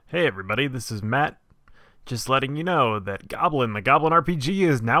Hey everybody, this is Matt. Just letting you know that Gobblin, the Gobblin RPG,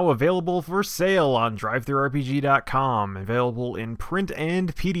 is now available for sale on drivethrurpg.com, available in print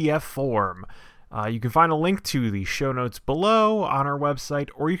and PDF form. You can find a link to the show notes below on our website,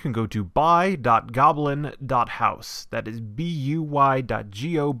 or you can go to buy.gobblin.house. That is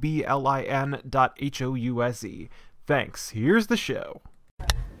buy.goblin.house. Thanks. Here's the show.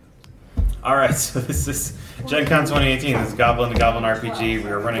 Alright, so this is Gen Con 2018. This is Gobblin, the Gobblin RPG. We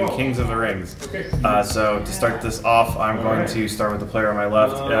are running Kings of the Rings. So to start this off, I'm going to start with the player on my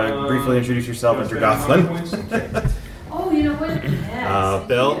left. Briefly introduce yourself, Mr. Gobblin. Oh, you know what? Yes.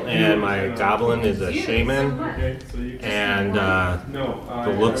 Bill, and my goblin is a shaman, and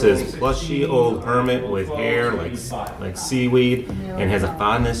the looks is plushy old hermit with hair like seaweed, and has a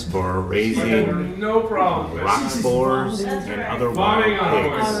fondness for raising rock spores and other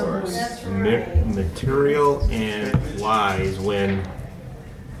wild pigs. Material and wise when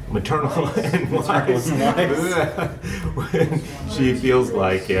maternal and wise when she feels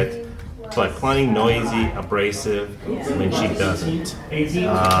like it. But plenty noisy, abrasive when she doesn't.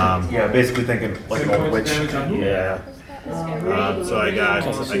 Basically thinking like an old witch. Yeah. So I got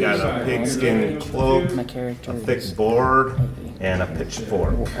a pigskin cloak, a thick board, and a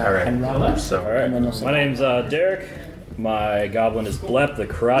pitchfork. All right. My name's Derek. My goblin is Blep, the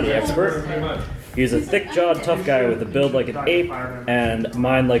karate expert. He's a thick-jawed, tough guy with a build like an ape, and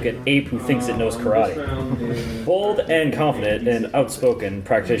mind like an ape who thinks it knows karate. Bold and confident and outspoken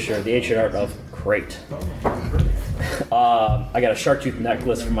practitioner of the ancient art of crate. I got a shark tooth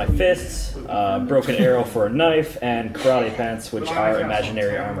necklace for my fists, broken arrow for a knife, and karate pants, which are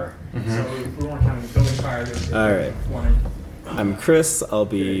imaginary armor. Alright. I'm Chris. I'll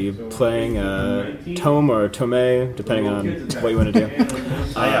be playing Tome or Tomei, depending on what you want to do.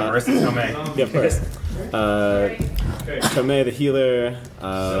 Marissa Tomei. Yeah, of course. Tomei, the healer,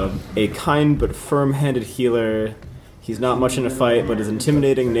 a kind but firm-handed healer. He's not much in a fight, but his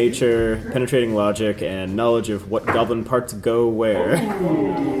intimidating nature, penetrating logic, and knowledge of what goblin parts go where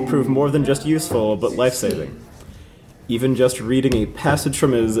prove more than just useful, but life-saving. Even just reading a passage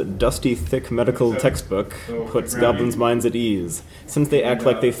from his dusty, thick medical textbook puts goblins' minds at ease, since they act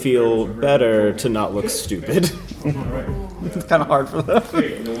like they feel better to not look stupid. It's kind of hard for them.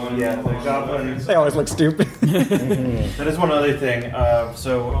 Yeah, the goblins. They always look stupid. That is one other thing.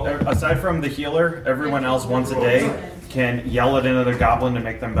 So aside from the healer, everyone else once a day can yell at another goblin to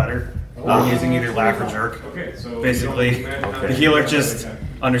make them better, using either laugh or jerk. Basically, the healer just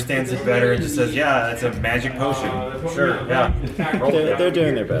understands it better and just says, "Yeah, it's a magic potion." Sure, yeah. They're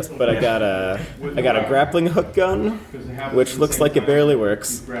doing their best, but I got a grappling hook gun, which looks like it barely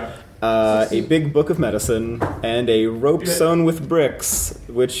works. A big book of medicine, and a rope sewn with bricks,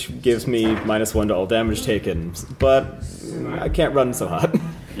 which gives me -1 to all damage taken. But I can't run so hot.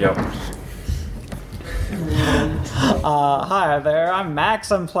 Yep. Hi there, I'm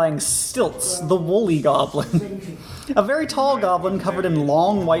Max. I'm playing Stilts, the woolly goblin. A very tall goblin covered in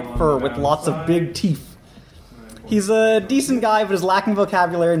long white fur with lots of big teeth. He's a decent guy, but his lacking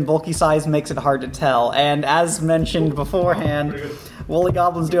vocabulary and bulky size makes it hard to tell. And as mentioned beforehand, woolly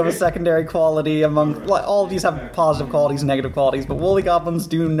goblins do have a secondary quality among... all of these have positive qualities and negative qualities, but woolly goblins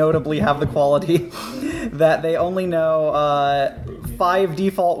do notably have the quality that they only know 5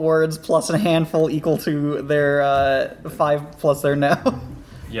 default words plus a handful equal to their 5 plus their no.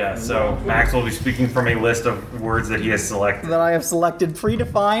 Yeah, so Max will be speaking from a list of words that he has selected. That I have selected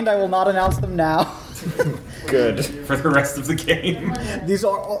predefined. I will not announce them now. Good. For the rest of the game.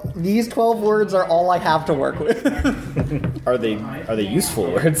 These 12 words are all I have to work with. Are they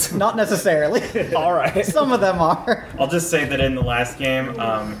useful words? Not necessarily. All right. Some of them are. I'll just say that in the last game,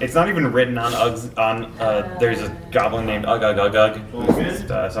 it's not even written on Ugs. There's a goblin named Ugg.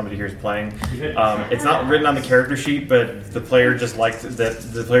 Somebody here is playing. It's not written on the character sheet, but the player just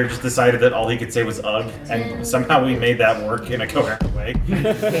the player just decided that all he could say was Ugg, and somehow we made that work in a coherent way.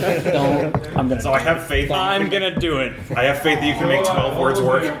 So I have faith. I'm gonna do it. I have faith that you can make 12 words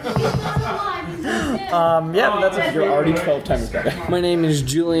work. Yeah, but that's a You're already 12 times better. My name is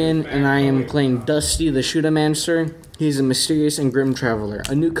Julian, and I am playing Dusty, the Shootamancer. He's a mysterious and grim traveler,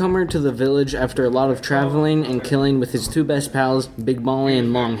 a newcomer to the village after a lot of traveling and killing with his 2 best pals, Big Molly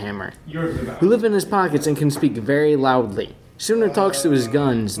and Longhammer, who live in his pockets and can speak very loudly. Sooner talks to his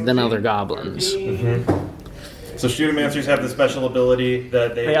guns than other goblins. So Shootermancers have the special ability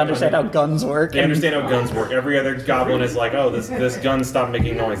that They understand how guns work. They understand how guns work. Every other goblin is like, oh, this gun stopped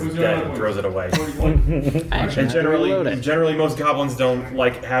making noise, it's dead, and throws it away. And generally, most goblins don't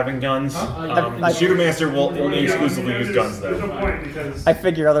like having guns. Shootermaster will only exclusively use guns, though. I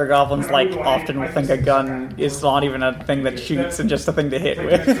figure other goblins often will think a gun is not even a thing that shoots and just a thing to hit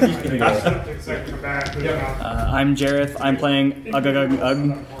with. I'm Jareth. I'm playing Ugg.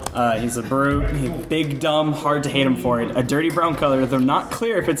 He's a brute. He's big, dumb, hard to hate him for it. A dirty brown color, though not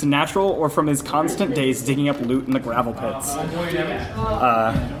clear if it's natural or from his constant days digging up loot in the gravel pits.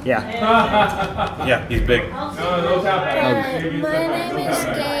 Yeah. Yeah, he's big. My name is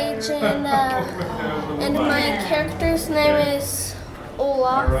Gage, and my character's name is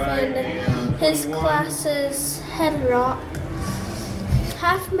Olaf, and his class is Headrock.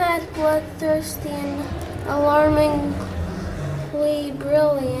 Half mad, bloodthirsty, and alarmingly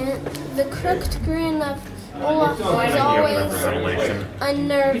brilliant, the crooked grin of Olaf is always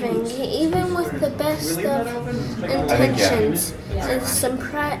unnerving, even with the best of intentions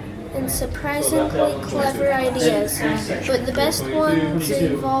and surprisingly clever ideas. But the best ones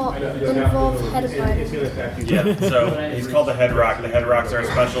involve headbutt. Yeah, so he's called the Headrock. The Headrocks are a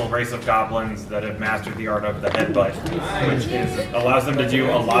special race of goblins that have mastered the art of the headbutt, which allows them to do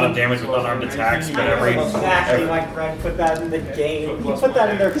a lot of damage with unarmed attacks, but Exactly, like Greg put that in the game. He put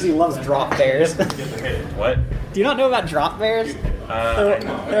that in there because he loves drop bears. What? Do you not know about drop bears?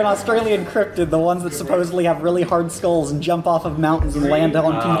 They're an Australian cryptid, the ones that supposedly have really hard skulls and jump off of mountains and land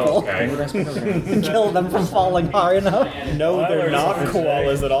on people. Okay. And kill them from falling high enough. No, they're not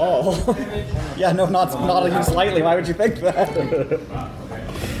koalas at all. Yeah, no, not even slightly. Why would you think that?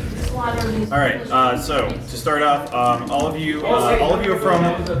 All right. So to start off, all of you are from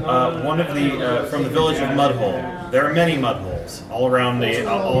from the village of Mudhole. There are many mudholes all around this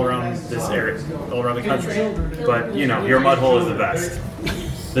area, all around the country. But your mudhole is the best.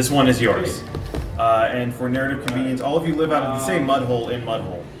 This one is yours. And for narrative convenience, all of you live out of the same mudhole in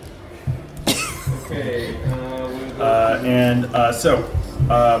Mudhole.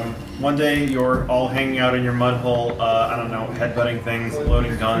 One day you're all hanging out in your mud hole, headbutting things,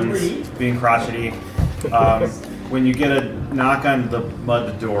 loading guns, being crotchety. When you get a knock on the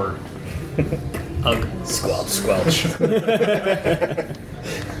mud door. Ugh. Squelch, squelch.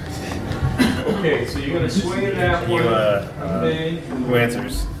 Okay, so you're gonna swing it that way. Who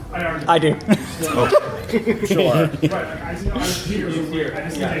answers? I do. Sure.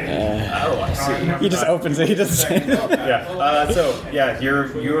 Oh, I see. He just opens it. He doesn't say it. Yeah. You're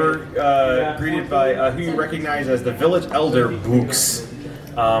greeted by who you recognize as the village elder Books,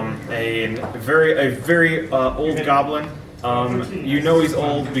 a very old goblin. You know he's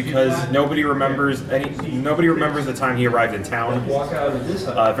old because nobody remembers the time he arrived in town.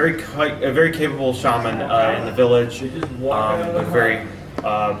 A very capable shaman in the village, but very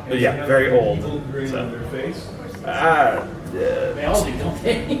old. No,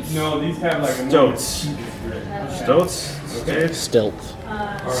 these have like a Stilts.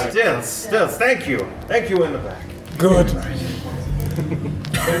 Thank you in the back. Good.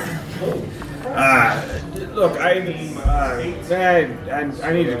 Look, I need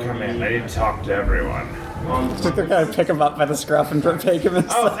to come in. I need to talk to everyone. They're gonna pick him up by the scruff and take him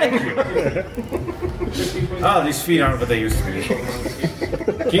inside. Oh, thank you. These feet aren't what they used to be.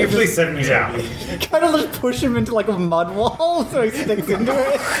 Can you please set me down? Kind of just push him into like a mud wall so he sticks into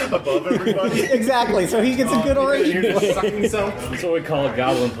it. Above everybody? Exactly, so he gets a good origin. That's what we call a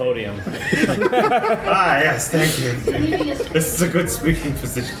goblin podium. Yes, thank you. This is a good speaking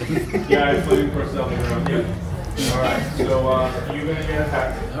position. Yeah, it's living for something around here. Alright, so you're gonna get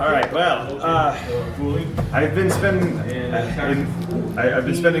attacked. Alright, well, I've been spending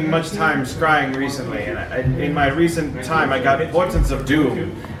much time scrying recently, and in my recent time I got portents of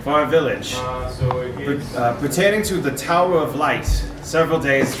doom for our village, pertaining to the Tower of Light, several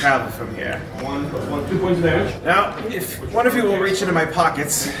days travel from here. 2 points of damage. Now, if one of you will reach into my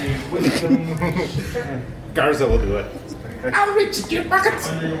pockets, Garza will do it. I'll reach into your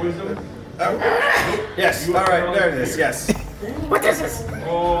pockets. Yes. All right. There it is. Yes. What is this?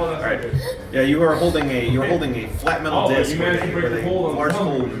 All right. Yeah, you are holding a flat metal disc with a large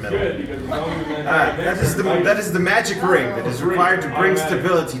hole in the middle. That is the magic ring that is required to bring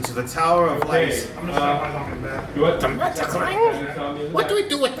stability to the Tower of Light. The magic ring? What do we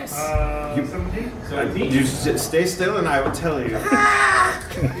do with this? You stay still, and I will tell you.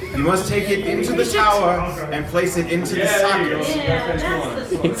 You must take it into the tower and place it into the socket.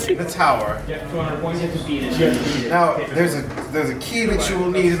 In the tower. Now, there's a key that you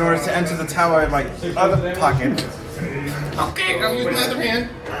will need in order to enter the tower in my other pocket. Okay, I'll use my other hand.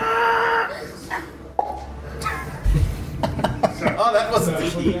 Oh, that wasn't the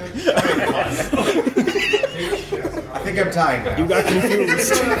key. I think I'm tying now. You got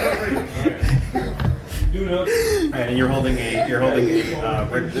confused. And you're holding a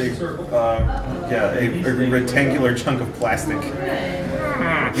rectangular chunk of plastic.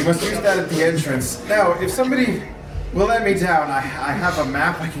 You must use that at the entrance. Now, if somebody will let me down, I have a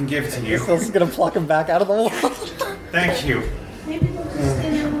map I can give to you. This is gonna pluck him back out of the wall. Thank you.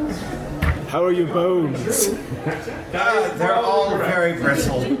 How are your bones? They're all very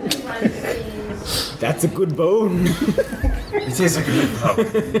brittle. That's a good bone. It is a good bone.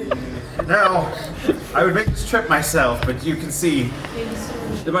 Now, I would make this trip myself, but you can see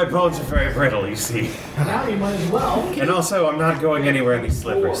that my bones are very brittle, you see. And also, I'm not going anywhere in these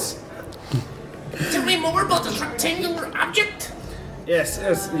slippers. Tell me more about this rectangular object. Yes,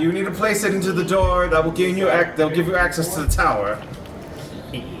 you need to place it into the door. That will give you they'll give you access to the tower.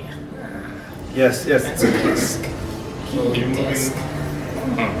 Yes, it's a disc.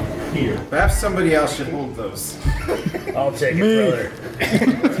 Perhaps somebody else should hold those. I'll take it, brother.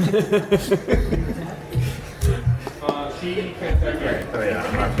 Oh yeah,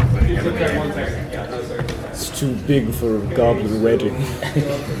 I'm not putting it in there. It's too big for a goblin wedding.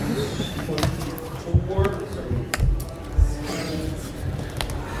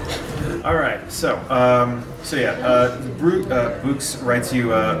 All right, so Books writes you,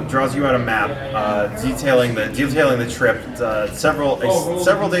 draws you out a map detailing the trip,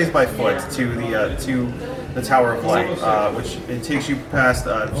 several days by foot to the Tower of Light, which it takes you past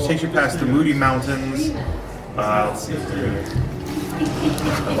the Moody Mountains. Let's see.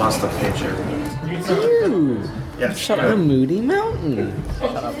 I lost the page here. Ooh. Yes. Shut up. The Moody Mountain.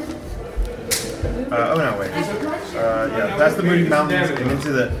 Oh no, wait. Yeah, that's the Moody Mountains and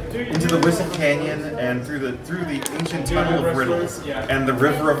into the Whistle Canyon and through the ancient tunnel of riddles and the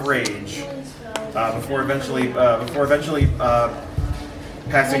River of Rage, before eventually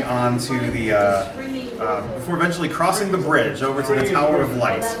passing on to the before eventually crossing the bridge over to the Tower of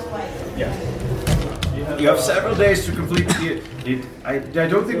Light. Yeah. You have several days to complete I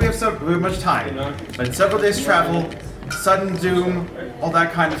don't think we have much time, but several days travel, sudden doom, all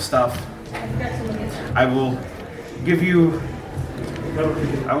that kind of stuff. I will give you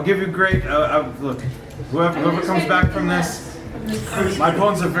great. Look, whoever comes back from this, my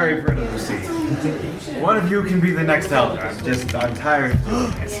bones are very brittle. You see, one of you can be the next elder. I'm tired of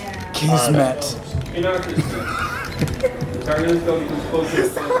doing this. Kismet.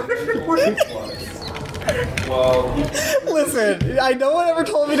 Listen, I no one ever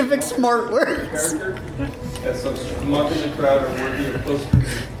told me to pick smart words.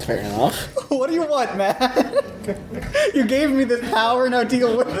 Fair enough. What do you want, man? You gave me this power, now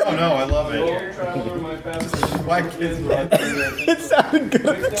deal with it. Oh no, I love it. Why Kismet? It sounded good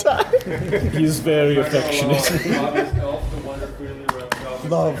at the time. He's very affectionate.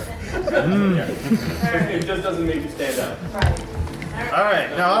 Love. It just doesn't make you stand out. All right,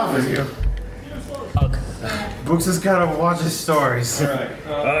 now off with you. Books has got to watch his stories. All right.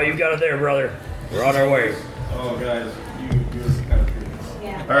 Oh, you got it there, brother. We're on our way. Oh, guys, you're kind of curious.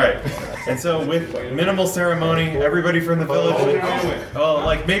 All right, and so with minimal ceremony, everybody from the village, well,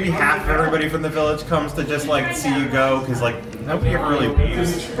 like maybe half of everybody from the village comes to just like see you go, because like nobody ever really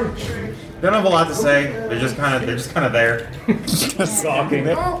leaves. They don't have a lot to say. They're just kind of there. Just talking.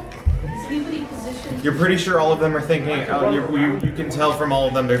 You're pretty sure all of them are thinking. You can tell from all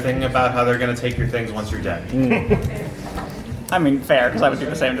of them they're thinking about how they're going to take your things once you're dead. I mean, fair, because I would do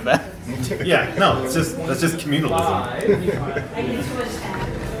the same to them. Yeah, no, that's just communalism.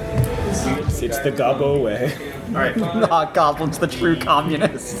 It's the gobbo way. All right. Not goblins, the true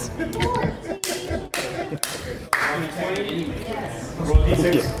communists.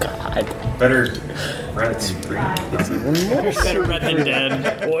 God. Better red than green. Better red than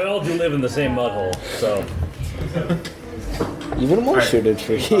dead. Well, we all do live in the same mud hole, so. Even more suited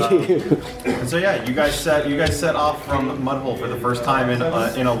for you. And so yeah, you guys set off from Mudhole for the first time in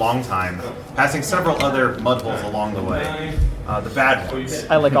a long time, passing several other mud holes along the way. The bad ones.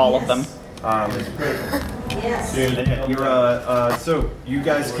 I like all of them. So you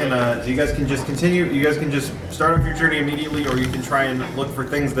guys can just continue. You guys can just start off your journey immediately, or you can try and look for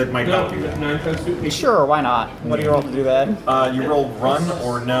things that might help you. Sure, why not? What do you roll to do that? You roll run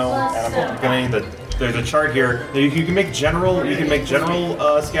or no, and I'm beginning the. There's a chart here. You can make general.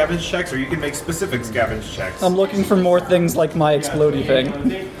 Scavenge checks, or you can make specific scavenge checks. I'm looking for more things like my explodey thing.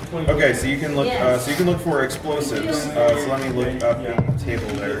 Okay, so you can look. For explosives. So let me look up the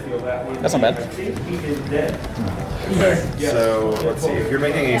table there. That's not bad. So let's see. If you're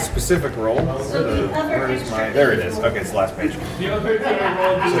making a specific roll, where is my? There it is. Okay, it's the last page. So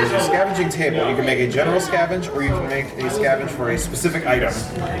there's a scavenging table. You can make a general scavenge, or you can make a scavenge for a specific item.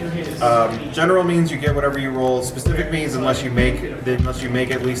 General means you get whatever you roll. Specific means unless you make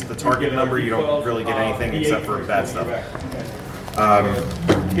at least the target number, you don't really get anything except for bad stuff.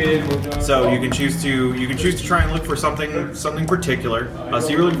 So you can choose to try and look for something particular. So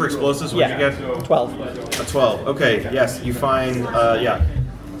you're looking for explosives. What did you get? 12. A 12. Okay. Yes, you find. Yeah.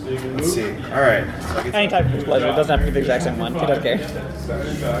 Let's see. All right. Any type of explosive. It doesn't have to be the exact same one. He doesn't care. I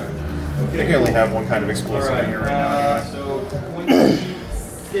think I only have one kind of explosive in here right now.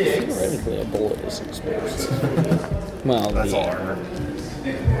 Theoretically, a bullet is exposed. Well, That's all armor.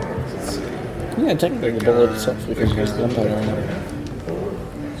 Yeah, technically the bullet itself because there's gunpowder in it.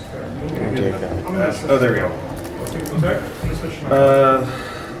 Oh, there we go.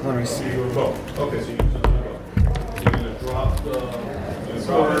 Let me see. Okay, so you're gonna drop the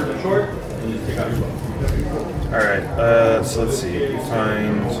short, and you take out your bow. All right. So let's see. You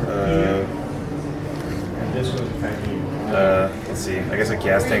find. Let's see. I guess a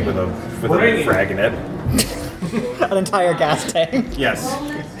gas tank with a frag in it. An entire gas tank. Yes.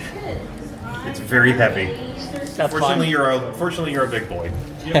 It's very heavy. That's Fortunately, fine. you're a big boy.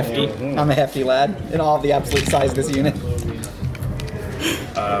 Hefty. I'm a hefty lad in all of the absolute size of this unit.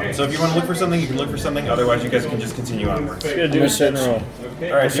 So if you want to look for something, you can look for something. Otherwise, you guys can just continue onwards. We're gonna do a general.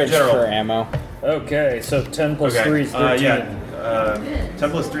 All right, do Search general. for ammo. Okay, so 10 plus 3 is 13.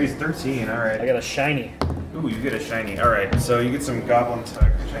 10 plus 3 is 13. All right. I got a shiny. Ooh, you get a shiny. All right, so you get some Gobblin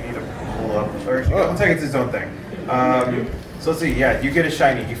tech, which I need to pull up. Or actually, Gobblin tech is its own thing. So let's see. Yeah, you get a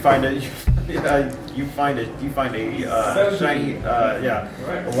shiny. You find it. You find a shiny.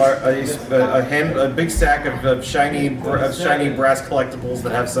 A big sack of shiny brass collectibles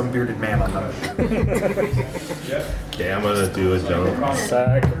that have some bearded man on them. Okay, I'm gonna do a general.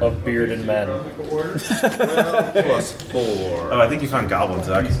 Sack of bearded men. Plus 4. Oh, I think you found Gobblin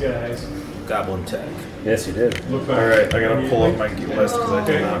tech. Goblin tech. Yes, you did. All right, I gotta pull up my list because I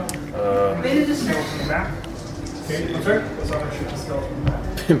did not. I'm sorry? That's how I shoot the stealth.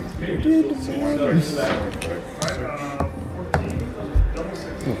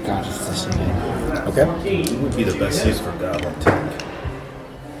 Oh gosh, it's this again. Okay. Who would be the best use for Goblin tech?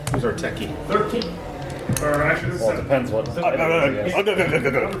 Who's our techie? 13. Or actually, Well, it depends what. I'm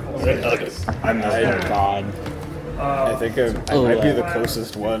not God. I think I might be the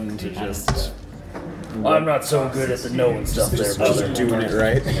closest one to just I'm not so good at the knowing stuff there, brother. doing it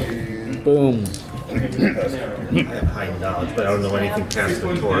right. Boom. I have high knowledge, but I don't know anything past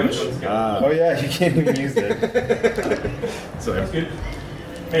the torch. Oh yeah, you can't even use it. So I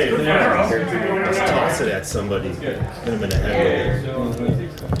hey, just toss it at somebody, hit them in the head.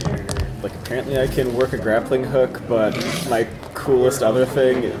 Like apparently I can work a grappling hook, but my coolest other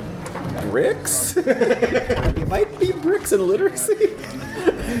thing, bricks. It might be bricks and literacy.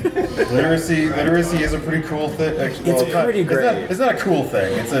 Literacy is a pretty cool thing. It's pretty great. It's not a cool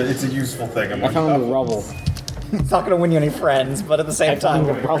thing. It's a useful thing. I found the rubble. It's not going to win you any friends, but at the same time,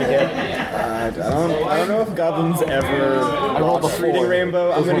 I don't know if goblins ever watched Reading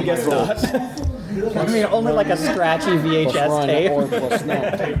Rainbow. I'm gonna guess not. I mean, only like a scratchy VHS tape.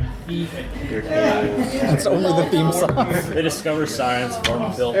 It's only the theme song. They discover science,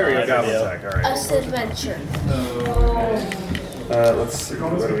 form built. There we go, Goblin tech. All right. Us adventure. Let's see.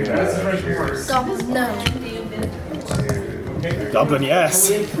 What do we have here? Goblin, no. Goblin, yes.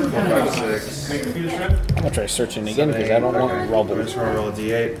 4, 5, 6. I'm gonna try searching again because I don't want I'm rubble. just gonna roll a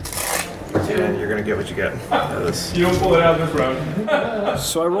d8, and you're gonna get what you get. Out of this. you don't pull it out this round.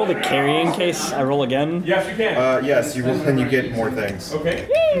 So I rolled a carrying case. I roll again. Yes, you can. Yes, you will, and you get more things. Okay.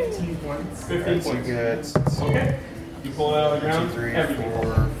 15 points. 15 So you points. get Okay. You pull it out of the 2, ground. 3, Everything.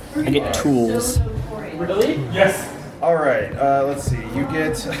 4. I get tools. Really? Yes. All right. Let's see. You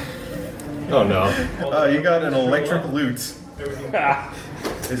get. Oh no. You got an electric lute.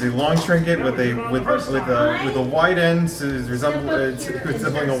 Is a long trinket with a wide end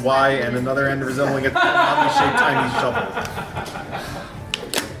resembling a Y and another end resembling a oddly shaped tiny shovel.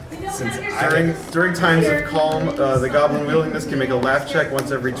 Since during times of calm, the goblin wielding this can make a laugh check once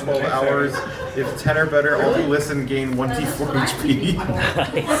every 12 hours. If 10 or better, all who listen gain 1d4 HP.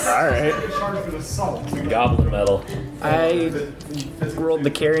 Alright. Goblin metal. I rolled the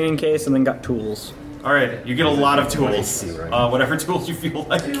carrying case and then got tools. All right, you get a lot of tools. Whatever tools you feel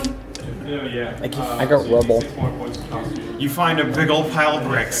like. I got rubble. You find a big old pile of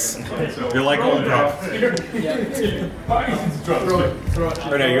bricks. You're like old Pup.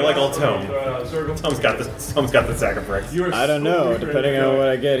 Or no, you're like old Tome. Tome's got the sack of bricks. I don't know. Depending on what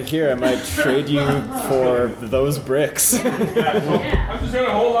I get here, I might trade you for those bricks. I'm just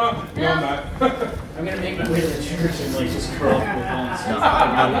gonna hold on. No, I'm not. I'm gonna make my way to the church and like just curl up with all this stuff.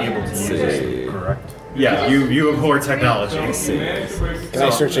 I'm unable to use this, correct? Yeah, you abhor technology. Can I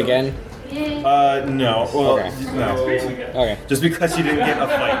search again? No. Well, Okay. no. Okay. Just because you didn't get a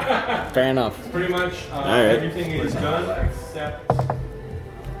fight. Fair enough. Pretty much right. everything is done except.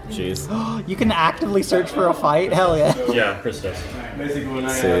 Jeez. You can actively search for a fight? Hell yeah. Yeah. Chris does. Basically, when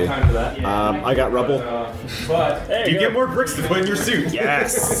I See. have time for that. I got rubble. But You get more bricks to put in your suit.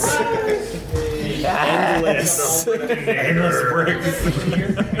 Yes. Endless. Endless bricks.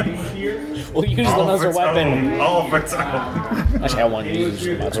 We'll use them as a weapon. All of its own. Actually, I want to use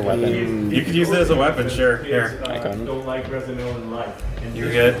them as a weapon. You could use it as a weapon, sure. Here. I couldn't. don't like Resident Evil in life. And You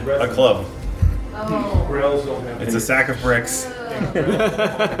get a club. Rails don't have It's a sack of bricks.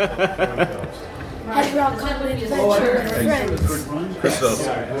 Head rock comedy adventure with friends. Christos,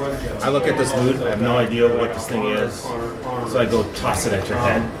 I look at this loot, I have no idea what this thing is, so I go toss it at your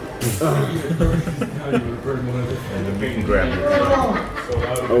head. And then you can grab it.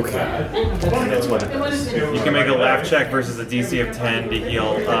 Okay. And that's what it is. You can make a laugh check versus a DC of 10 to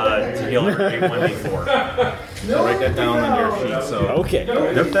heal every 1d4. So write that down on your sheet, so. Okay.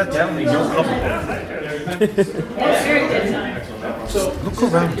 Note that down. No problem. Look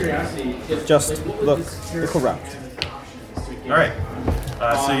around. Just look around. All right.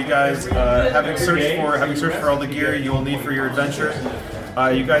 So you guys, having searched for all the gear you will need for your adventure,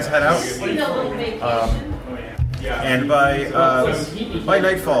 you guys head out. And by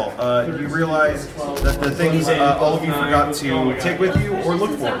nightfall, you realize that the things all of you forgot to take with you or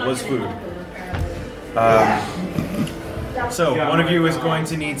look for was food. So one of you is going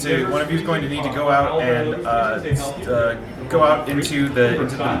to need to go out and go out into the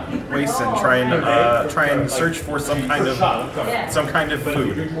wastes and try and search for some kind of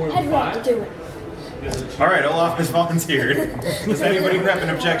food. Head rock, do it. All right, Olaf has volunteered. Does anybody have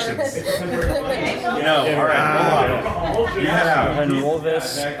any objections? No. All right, Olaf, you head out. And roll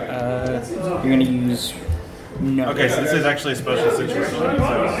this. You're gonna use. No. Okay, so this is actually a special situation.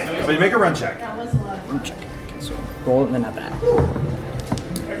 So you make a run check. Roll it and then have that.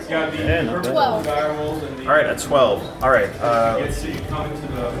 12. All right, at 12. All right, let's see.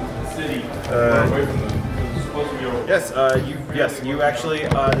 Yes, you actually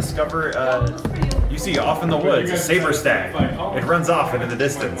discover. You see off in the woods a saber stag. It runs off into the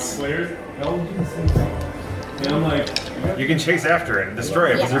distance. You can chase after it and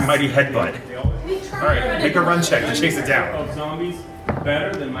destroy it with your mighty headbutt. All right, make a run check to chase it down. Zombies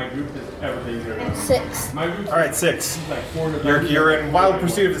better than my group has ever been. 6. My group's All right, 6. You're in wild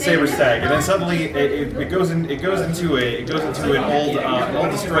pursuit of the saber stag, and then suddenly it goes into an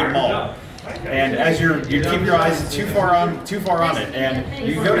old destroyed mall. And as you keep your eyes too far on it, and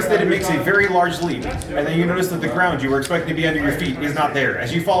you notice that it makes a very large leap, and then you notice that the ground you were expecting to be under your feet is not there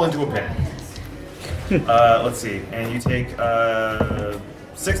as you fall into a pit. Let's see, and you take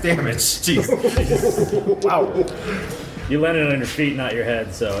 6 damage. Jeez. Wow. You landed on your feet, not your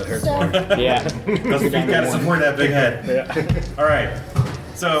head, so it hurts more. Yeah. Those feet gotta support that big head. All right.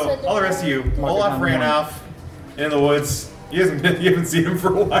 So all the rest of you, Olaf ran off in the woods. You haven't seen him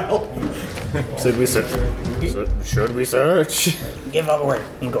for a while. Should we search? Give up away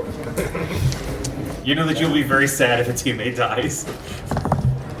and go. You know that you'll be very sad if a teammate dies.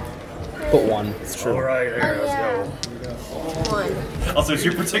 Put one. It's true. All right, there, let's go. 1. Also, is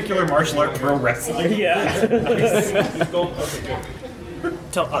your particular martial art pro wrestling? Yeah.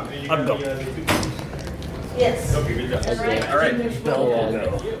 Tell I'll go. Yes. All right.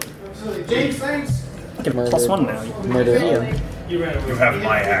 James, thanks. Get a +1 now. Murder. You have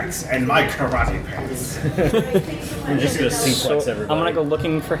my axe and my karate pants. I'm just gonna suplex everybody. I'm gonna go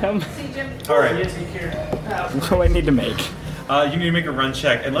looking for him. All right. What do I need to make? You need to make a run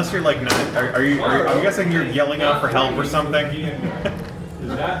check. Unless you're like not. Are you? I'm guessing you're yelling out for help or something. I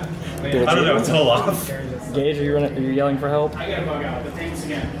don't know. It's Olaf. Gage, are you yelling for help? Also,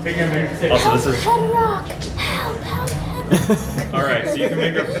 this is. Head rock, help, help, help. All right. So you can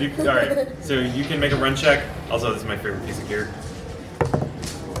make a. All right. So you can make a run check. Also, this is my favorite piece of gear.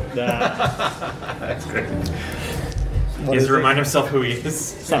 That's good. He has to remind himself who he is.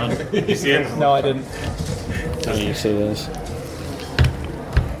 7. You see it? No, I didn't. How do you see this?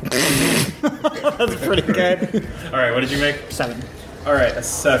 That's pretty good. All right. What did you make? 7. All right. A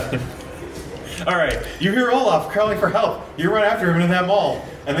 7. All right. You hear Olaf calling for help. You run after him in that mall.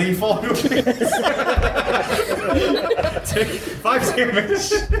 and then you fall into a pit. Take 5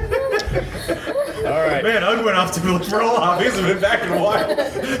 damage. Alright. Man, Ugg went off to look for Olaf. He hasn't been back in a while.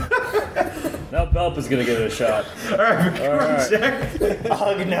 Now Belp is gonna give it a shot. Alright, Alright. check.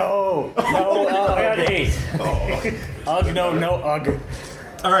 Ugh, no. No, I got Ugg. 8. Ugg, no, Ugg.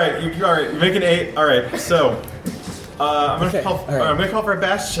 Alright, you make an 8. Alright, so I'm gonna call for a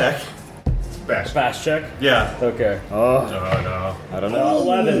bash check. Bash. Fast check? Yeah. Okay. Oh, No. I don't know.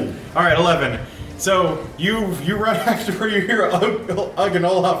 11. Alright, 11. So you run after where you hear Ugg and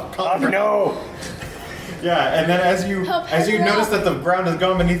Olaf call for No. Yeah, and then as you Help. notice that the ground has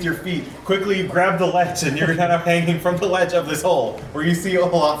gone beneath your feet, quickly you grab the ledge and you're kind of hanging from the ledge of this hole where you see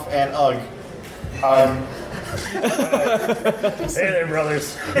Olaf and Ugg. Hey there,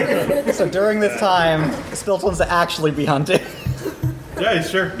 brothers. So during this time, Stilt wants to actually be hunted. Yeah,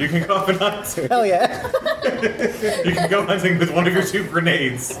 sure. You can go up and hunt. Hell yeah. You can go hunting with one of your 2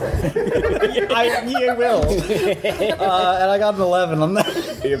 grenades. I will. And I got an 11 on that.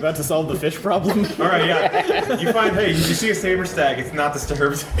 Are you about to solve the fish problem? Alright, yeah. You find, hey, you see a saber stag. It's not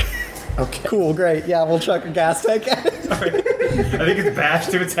disturbed. Okay. Cool, great. Yeah, we'll chuck a gas tank at it. Alright. I think it's bash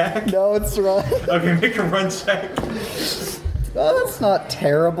to attack. No, it's run. Okay, make a run check. Oh, that's not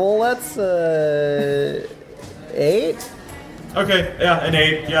terrible. That's 8. Okay, yeah, an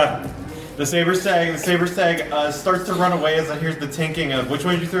 8, yeah. The saber stag starts to run away as it hears the tinking of, which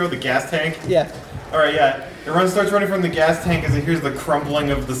one did you throw? The gas tank? Yeah. Alright, yeah. It starts running from the gas tank as it hears the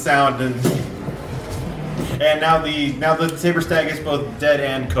crumbling of the sound, and now the saber stag is both dead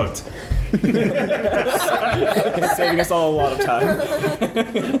and cooked. Saving us all a lot of time.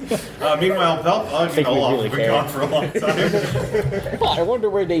 Meanwhile, Belp, Ugg, and Olaf really have been care. gone for a long time. I wonder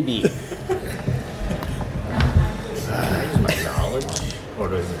where they be. Knowledge? Or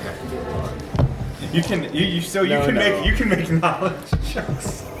does it have to be a lot? You can make knowledge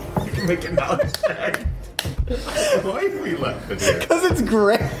checks. You can make a knowledge check. Why have we left it here? Because it's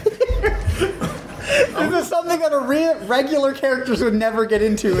great. This is something that regular characters would never get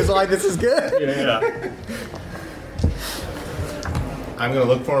into, is why this is good. Yeah. I'm gonna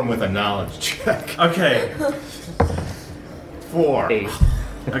look for him with a knowledge check. Okay. 4. 8.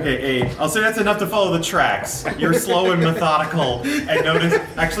 Okay, 8. I'll say that's enough to follow the tracks. You're slow and methodical, and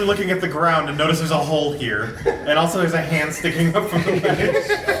actually looking at the ground, and notice there's a hole here, and also there's a hand sticking up from the ledge.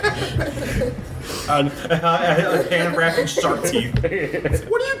 A hand wrapping shark teeth.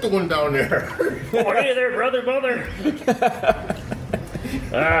 What are you doing down there? Oh, hey there, brother.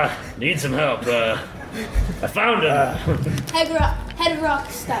 Need some help. I found him, Head rock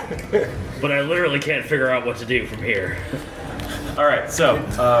stuck. but I literally can't figure out what to do from here. Alright, so,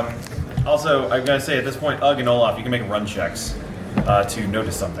 also, I'm gonna say at this point, Ugg and Olaf, you can make run checks to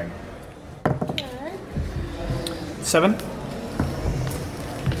notice something. 7.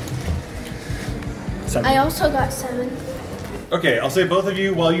 I also got 7. Okay, I'll say both of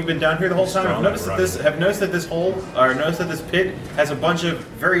you, while you've been down here the whole time, have noticed that this pit has a bunch of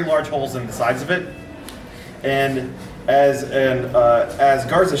very large holes in the sides of it. And as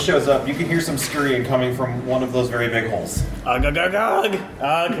Garza shows up, you can hear some scurrying coming from one of those very big holes. Ugg, ugg, ugg, ugg.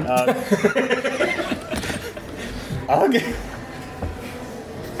 Ugg, ugg. Ugg.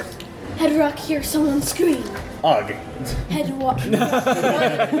 Head rock, hear someone scream. Ugg. Head rock.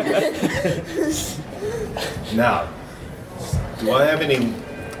 Now, do I have any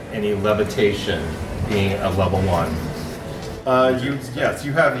levitation being a level 1? You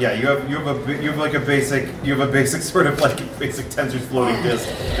have a basic sort of like basic tensor floating disc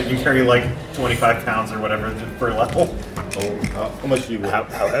that you carry like 25 pounds or whatever per level. Oh, how much do you How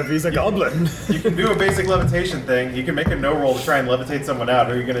heavy is a goblin? You can do a basic levitation thing. You can make a no roll to try and levitate someone out.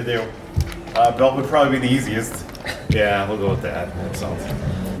 Who are you gonna do? Belt would probably be the easiest. Yeah, we'll go with that. That sounds.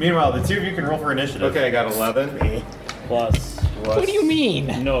 Meanwhile, the two of you can roll for initiative. Okay, I got 11. Plus. What do you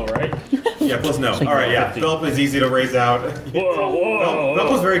mean? No, right? Yeah, plus no. Alright, yeah. Belp is easy to raise out. Whoa.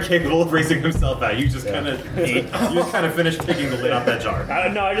 Belp was very capable of raising himself out. You just kind of finished picking the lid off that jar.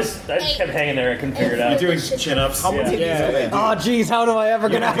 No, I just kept hanging there. I couldn't figure it You're out. doing chin-ups. Oh, geez, how do I ever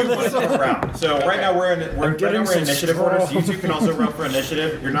get out of this? Round. So right now we're in initiative order. So you two can also run for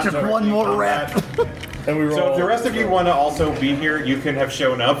initiative. You're not Just one more rep. And we roll. So if the rest of you want to also be here, you can have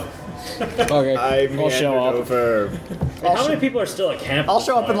shown up. Okay, I'll show up. Over. How many people are still at camp? I'll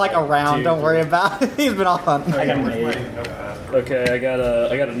show up in like a round, don't worry about it. He's been off hunting. I got an 8. Okay, I got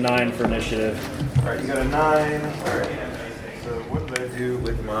a 9 for initiative. Alright, you got a 9. Alright. So what did I do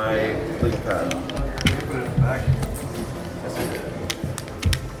with my leaf pad? Put it back.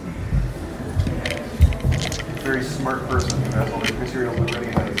 Very smart person who has all the materials ready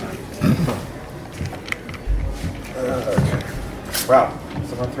ahead of time. Okay. Wow.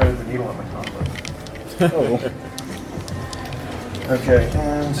 So Don't thread the needle on the conflict. Oh. Okay,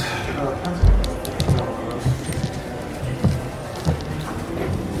 and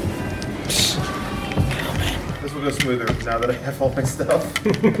this will go smoother now that I have all my stuff.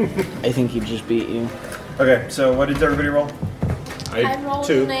 I think he just beat you. Okay, so what did everybody roll? I rolled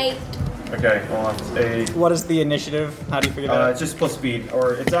two. an 8. Okay, well it's a. What is the initiative? How do you figure that out? It's just plus speed,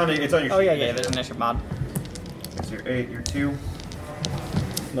 or it's on your. Oh sheet. yeah, yeah. There's an initiative mod. So you're 8, you're 2.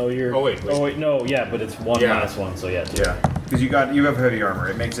 No, you're. Oh, wait. Oh wait, no, yeah, but it's 1 Yeah. minus 1, so yeah. 2. Yeah, because you have heavy armor.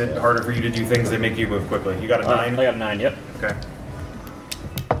 It makes it harder for you to do things that make you move quickly. You got a 9. I got 9. Yep. Okay.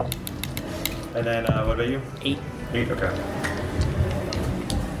 And then what about you? 8. 8. Okay.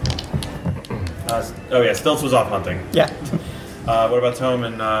 Oh yeah, Stilts was off hunting. Yeah. What about Tome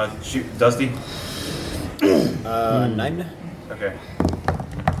and Dusty? 9. Okay.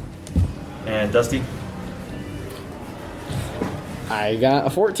 And Dusty? I got a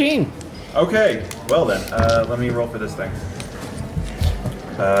 14. Okay. Well then, let me roll for this thing.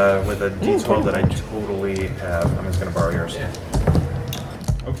 With a D12 that I totally have. I'm just gonna borrow yours.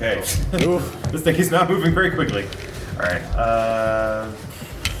 Okay. This thing is not moving very quickly. All right.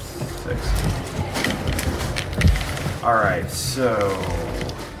 6. All right. So.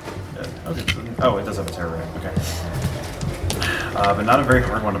 Okay. Oh, it does have a terror ring. Okay. But not a very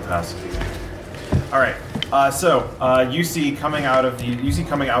hard one to pass. All right. So you see coming out of the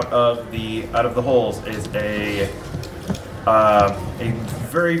holes is a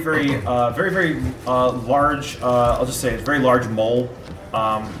very large. I'll just say it's a very large mole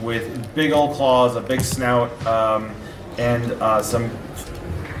with big old claws, a big snout, and some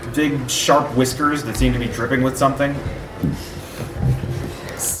big sharp whiskers that seem to be dripping with something.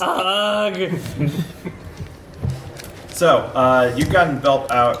 Ugh. So you've gotten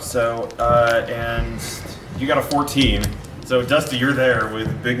Belp out. So and you got a 14. So Dusty, you're there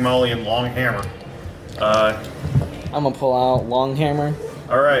with Big Molly and Long Hammer. I'm gonna pull out long hammer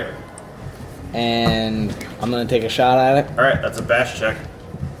All right. and I'm gonna take a shot at it. All right. That's a bash check.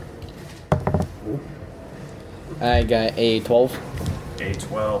 I got a 12. A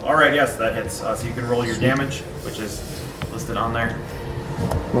 12. All right. Yes, that hits. So you can roll your damage, which is listed on there.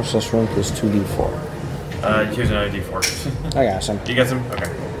 What's this one? Plus 2d4. Here's another D4. I got some. You got some? Okay.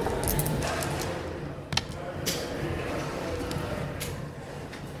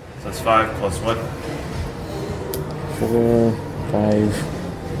 So that's 5 plus what? 4, 5,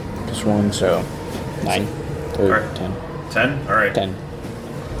 plus 1, so 9. Or Alright. 10. 10? All right. 10.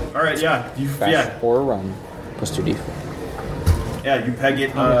 All right. Yeah. Fast or run. Plus 2d4. Yeah, you peg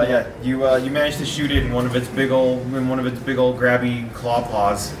it. Yeah, you managed to shoot it in one of its big old grabby claw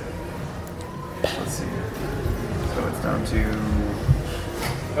paws. Let's see. So it's down to.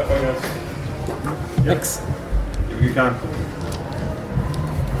 Thanks. Give your con.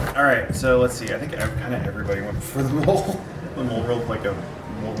 All right, so let's see. I think kind of everybody went for the mole. The mole rolled like a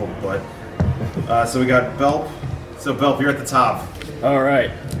mole butt. So we got Belp. So Belp, you're at the top. All right.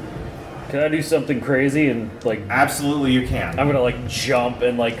 Can I do something crazy and like? Absolutely, you can. I'm gonna like jump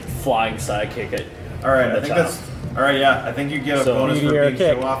and like flying sidekick it. All right, from I the think top. that's. All right, yeah, I think you get a So- bonus for Meteor being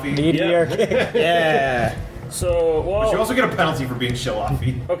kick. show-offy. Meteor kick. Yeah. So well. But you also get a penalty for being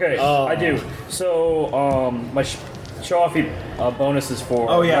show-offy. Okay, I do. So my show-offy bonus is for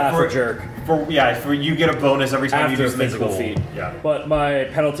laugh or jerk. For you get a bonus every time you After do a something physical cool. feat. Yeah. But my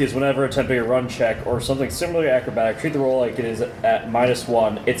penalty is whenever attempting a run check or something similarly acrobatic, treat the roll like it is at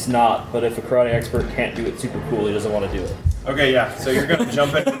 -1. It's not, but if a karate expert can't do it super cool, he doesn't want to do it. Okay, yeah. So you're gonna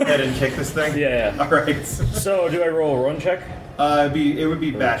jump in the head and kick this thing. Yeah. All right. So do I roll a run check? It would be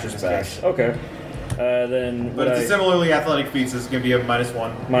bash in this case. Okay. Then But would it's a similarly athletic feat, so it's gonna be a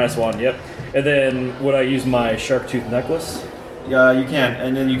 -1. -1. Yep. And then would I use my shark tooth necklace? Yeah, you can,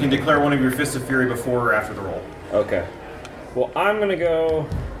 and then you can declare one of your fists of fury before or after the roll. Okay. Well, I'm gonna go.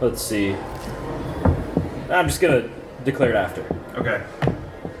 Let's see. I'm just gonna declare it after. Okay.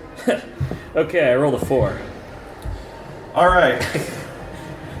 Okay, I rolled a 4. All right.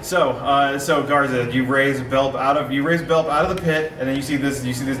 So Garza, you raise Belp out of the pit, and then you see this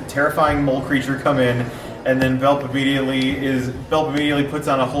terrifying mole creature come in, and then Belp immediately puts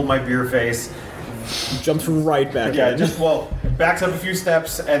on a hold my beer face. Jumps right back Yeah, in. backs up a few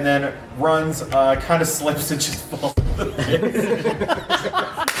steps and then runs, kind of slips and just falls into the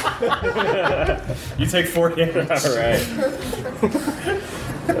pit. You take 4 damage. Alright.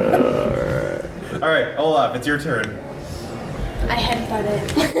 Alright, Olaf, it's your turn. I headbutt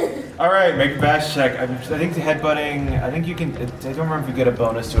it. Alright, make a bash check. I think the headbutting, I think you can, I don't remember if you get a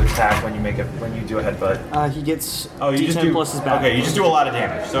bonus to attack when you do a headbutt. He gets Oh, you just D10 do, plus his back. okay, you just do a lot of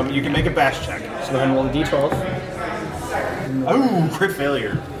damage, so you can make a bash check. So go ahead and roll the D12. Oh, crit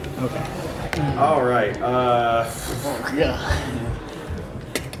failure. Okay. All right.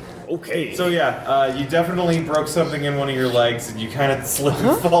 Okay. So yeah, you definitely broke something in one of your legs, and you kind of slip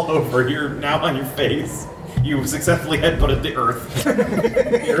and fall over. You're now on your face. You successfully headbutted the earth.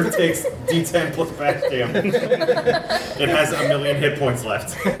 The earth takes D10 plus bash damage. It has 1 million hit points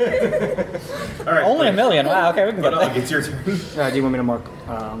left. All right. Only 1 million. Wow. Okay, we can get But that. it's your turn. Do you want me to mark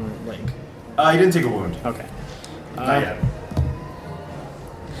leg? You didn't take a wound. Okay. Not yet.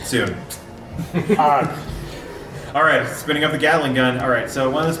 Soon. All right, spinning up the Gatling gun. All right, so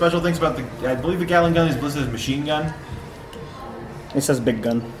one of the special things about I believe the Gatling gun is listed as machine gun. It says big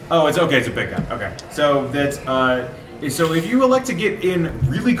gun. Oh, it's okay. It's a big gun. Okay, so that's so if you elect to get in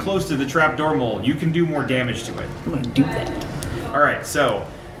really close to the trapdoor mole, you can do more damage to it. I'm gonna do that. All right, so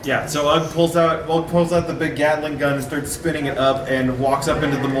yeah, so Ugg pulls out the big Gatling gun and starts spinning it up and walks up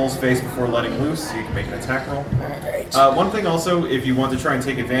into the mole's face before letting loose. So you can make an attack roll. One thing also, if you want to try and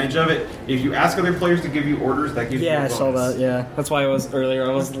take advantage of it, if you ask other players to give you orders, that gives you a Yeah, I bonus. saw that. Yeah, that's why I was earlier.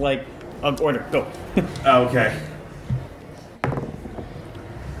 I was like, order, go. Oh, okay.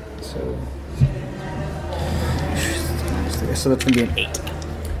 So that's gonna be an 8.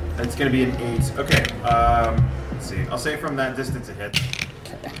 That's gonna be an 8. Okay. Let's see. I'll say from that distance it hits.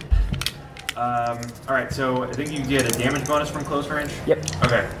 All right. So I think you get a damage bonus from close range. Yep.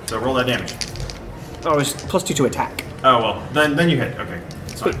 Okay. So roll that damage. Oh, it's +2 to attack. Oh well, then you hit. Okay,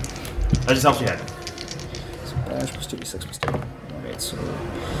 it's fine. That just helps you hit. So dash +2 to 6 +2. Alright, so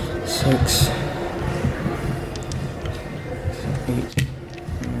 6, 8,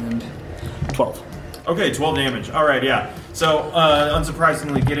 and 12. Okay, 12 damage. All right, yeah. So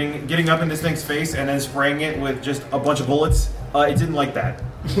unsurprisingly, getting up in this thing's face and then spraying it with just a bunch of bullets, it didn't like that.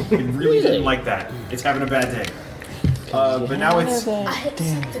 It really didn't like that. It's having a bad day. But now it's. I hit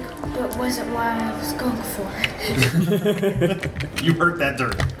something, but wasn't what I was going for. You hurt that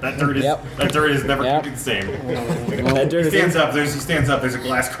dirt. That dirt is never going to be the same. That dirt He stands up. There's a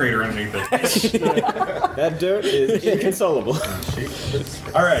glass crater underneath it. That dirt is inconsolable.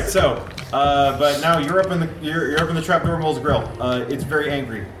 All right, so but now you're up in the trapdoor mole's grill. It's very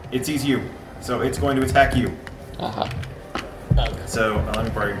angry. It sees you, so it's going to attack you. So let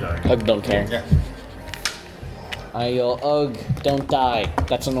me borrow your die. Ugg don't care. Yeah. I yell, Ugg, don't die.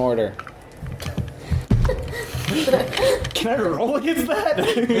 That's an order. Can I roll against that?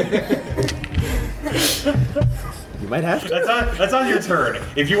 You might have to. That's on your turn.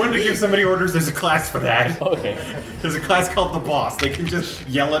 If you wanted to give somebody orders, there's a class for that. Okay. There's a class called the boss. They can just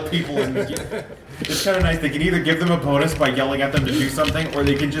yell at people and it's kind of nice. They can either give them a bonus by yelling at them to do something, or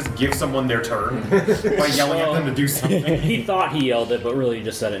they can just give someone their turn by yelling at them to do something. He thought he yelled it, but really he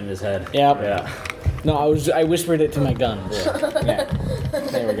just said it in his head. Yep. Yeah. No, I whispered it to my gun. Yeah.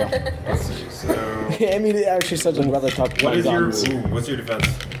 There we go. Let's see. So, I mean, it actually sounds like rather talk to what my is your guns. what's your defense?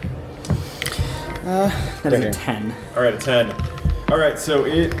 That is a 10. All right, a 10. All right, so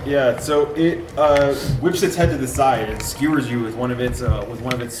it whips its head to the side and skewers you with one of its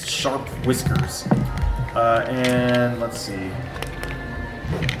sharp whiskers. And let's see.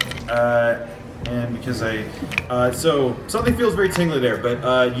 And because so something feels very tingly there,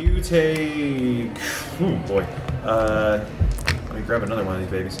 but you take. Oh boy. Let me grab another one of these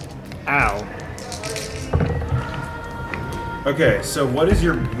babies. Ow. Okay, so what is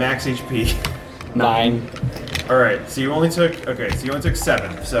your max HP? 9. All right, so you only took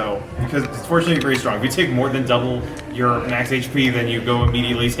 7. So because it's fortunately very strong. If you take more than double your max HP, then you go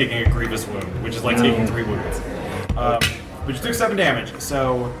immediately taking a grievous wound, which is like taking 3 wounds. But you took 7 damage.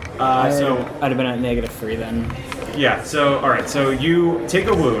 So I'd have been at -3 then. yeah. So all right, so you take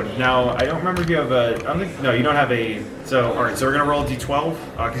a wound. Now I don't remember if you have a. I don't think no, you don't have a. So all right, so we're gonna roll a d12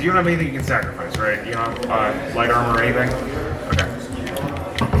 because you don't have anything you can sacrifice, right? You don't have light armor or anything. Okay.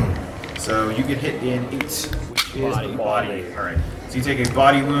 So you get hit in 8, which is body. All right. So you take a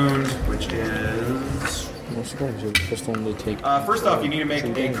body wound, which is. I'm surprised you're the first one to take. First off, you need to make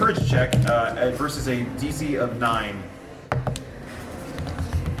a courage check versus a DC of 9.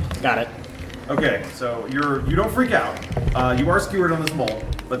 Got it. Okay, so you don't freak out. You are skewered on this mole,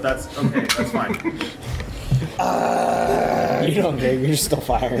 but that's okay. That's fine. You don't care. You're still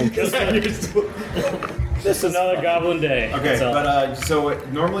firing. This is another goblin day. Okay, but so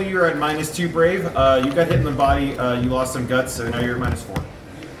normally you're at -2 brave. You got hit in the body. You lost some guts, so now you're at -4.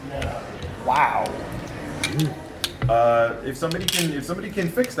 Wow. If somebody can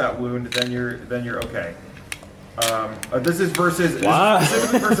fix that wound, then you're okay. This is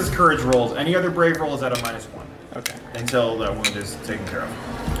specifically versus courage rolls. Any other brave roll is at a -1. Okay. Until that wound is taken care of.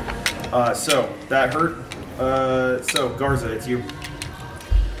 So that hurt. So Garza, it's you.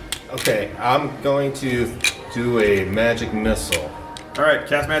 Okay, I'm going to do a magic missile. All right,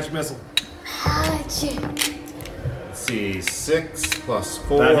 cast magic missile. Magic. Let's see, 6 plus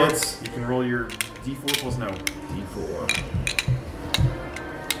 4. That hits. You can roll your D4 plus no. D4.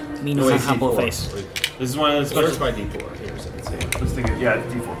 Mean No, wait, it's a humble D4. face. Wait, This is one of the Where's special. my D4? Here's it. Let's see. Let's think. Yeah,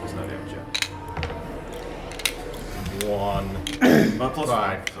 D4 plus no damage. Yeah. 1. Plus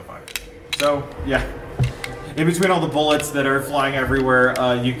 5. So 5. So yeah, in between all the bullets that are flying everywhere,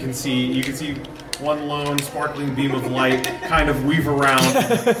 you can see one lone sparkling beam of light kind of weave around,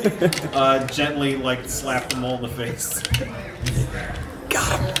 gently like slap them all in the face.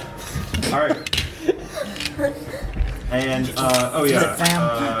 Got him. All right. And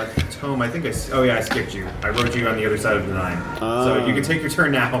Tome, I think I skipped you. I wrote you on the other side of the 9, so you can take your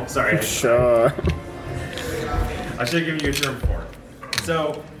turn now. Sorry. Sure. I should have given you a turn before.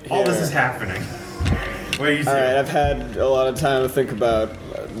 So all this is happening. What do you say? Alright, I've had a lot of time to think about.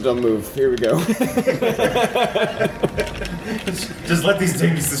 Don't move. Here we go. Just let these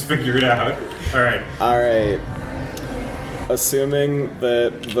dinguses figure it out. All right. Alright. Assuming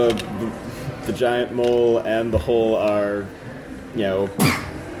that the giant mole and the hole are,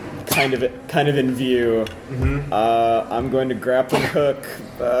 kind of in view, I'm going to grappling hook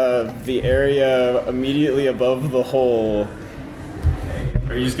the area immediately above the hole.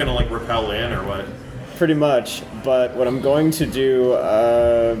 Are you just gonna like repel in or what? Pretty much, but what I'm going to do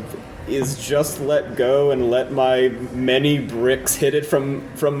is just let go and let my many bricks hit it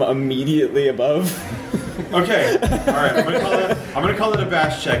from immediately above. Okay. All right. I'm gonna call it a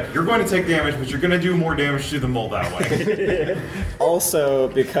bash check. You're going to take damage, but you're gonna do more damage to the mole that way. Also,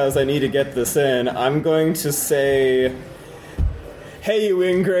 because I need to get this in, I'm going to say, "Hey, you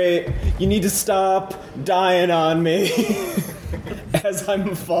ingrate! You need to stop dying on me." As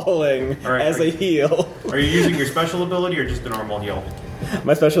I'm falling, right, as a heal. Are you using your special ability or just a normal heal?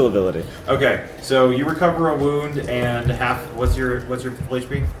 My special ability. Okay, so you recover a wound and half. What's your full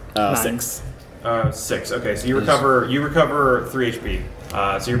HP? 6. 6. Okay, so you recover 3 HP.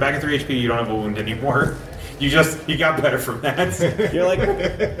 So you're back at 3 HP. You don't have a wound anymore. You got better from that. You're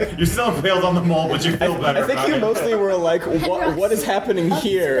like, you're still impaled on the mole, but you feel better. I think you mostly were like, what is happening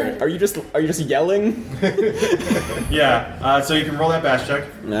here? Are you just yelling? Yeah. So you can roll that bash check.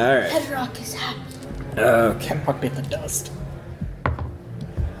 All right. Bedrock is happy. Okay. Fuck bit the dust.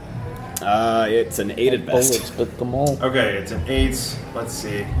 It's an 8 at best. Bullets bit them all. Okay, it's an 8. Let's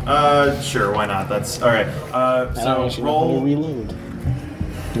see. Sure, why not? That's all right. So roll. Reload.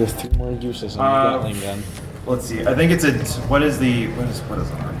 There's 3 more uses on the Gatling gun. Let's see. I think it's a. What is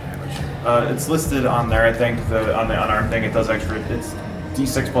unarmed damage? It's listed on there. I think on the unarmed thing it does extra. It's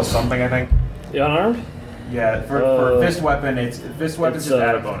D6 plus something. I think. The unarmed? Yeah. For fist weapon, fist weapon's just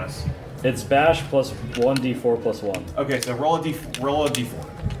add a bonus. It's bash plus 1d4 plus 1. Okay, so roll a d4.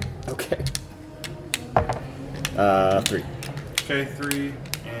 Okay. 3. Okay, 3,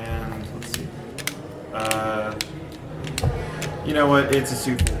 and let's see. You know what? It's a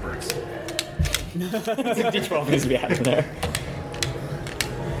suit full of bricks. D12 needs to be added there.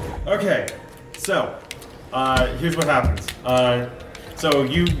 Okay, so here's what happens. So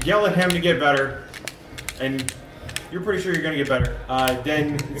you yell at him to get better, and you're pretty sure you're gonna get better.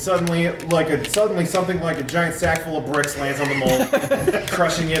 Then suddenly something like a giant sack full of bricks lands on the mole,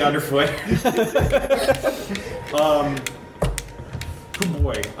 crushing it underfoot. Oh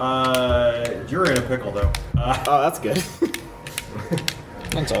boy, you're in a pickle though. Oh, that's good.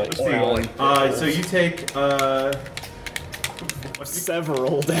 That's always So you take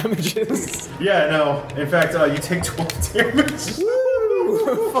several damages. Yeah, no. In fact, you take 12 damage.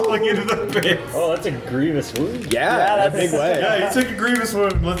 Falling into the pit. Oh, that's a grievous wound. Yeah, that's a big way. Yeah, you took a grievous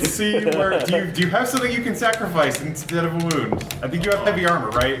wound. Let's see where. Do you have something you can sacrifice instead of a wound? I think you have heavy armor,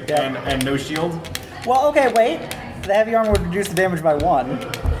 right? Yeah. And no shield. Well, okay, wait. The heavy armor would reduce the damage by 1.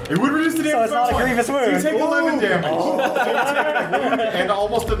 It would reduce the damage. So it's not a grievous So wound. you take 11 damage. So you take a wound and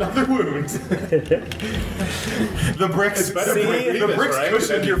almost another wound. The bricks. The bricks right?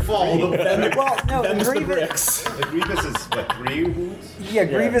 cushion your fall. Well, no, Them's the Grievous. bricks. The Grievous is what, 3 wounds? Yeah,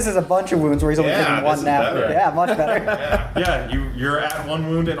 Grievous is a bunch of wounds where he's only Yeah, taking this 1 is now. better. Yeah, much better. Yeah, you're at 1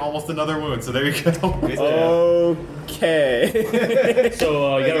 wound and almost another wound. So there you go. Okay.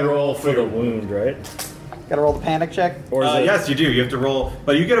 So you gotta roll for the wound, right? Gotta roll the panic check. Or is it? Yes, you do. You have to roll,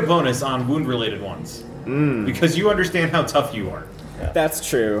 but you get a bonus on wound-related ones because you understand how tough you are. That's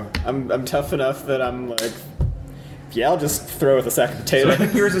true. I'm tough enough that I'm like, yeah, I'll just throw with a sack of So I potatoes.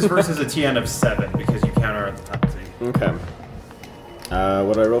 think yours is versus a TN of 7 because you counter at the penalty. Okay.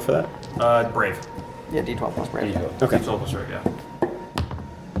 What do I roll for that? Brave. Yeah, D12 plus brave. Okay. It's almost right, yeah.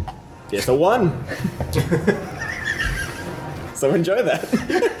 It's a 1. So enjoy that.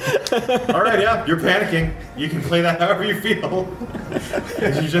 All right, yeah, you're panicking. You can play that however you feel.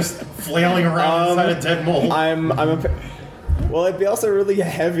 You're just flailing around inside a dead mole. Well, it'd be also really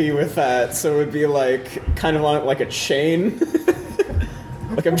heavy with that, so it would be like kind of on like a chain.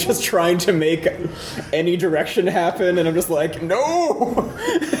 Like I'm just trying to make any direction happen, and I'm just like, no.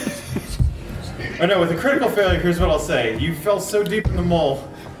 I know. With a critical failure, here's what I'll say: you fell so deep in the mole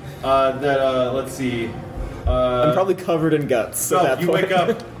that let's see. I'm probably covered in guts. So at that you point. wake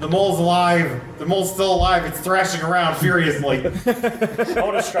up. The mole's alive. The mole's still alive. It's thrashing around furiously. I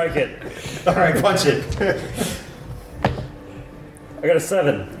want to strike it. All right, punch it. I got a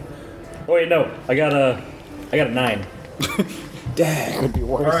 7. Oh wait, no. I got a 9. Dang, could be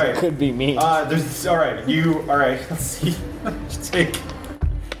worse. All right. It could be me. Let's see. Just take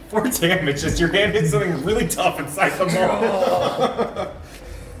 4 damage as your hand hits something really tough inside the mole.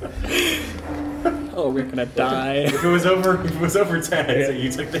 Oh, we're gonna die. If it was over 10, I'd say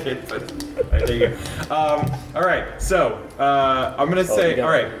you took the hit. But there you go. All right, so I'm gonna say,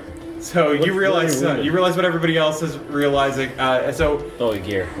 all right. So you realize what everybody else is realizing.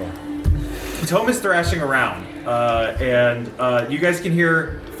 Gear. Yeah. Tom is thrashing around, and you guys can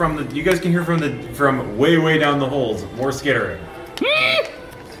hear from way down the holes more skittering.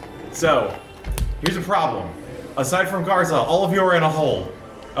 So here's a problem. Aside from Garza, all of you are in a hole.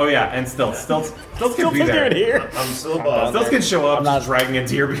 Oh yeah, and Stilts can be there. I'm still above. Stilts can show up, just dragging a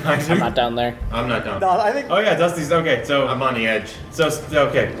deer behind him. I'm not down there. I'm not down. No, I think Oh yeah, Dusty's okay. So I'm on the edge.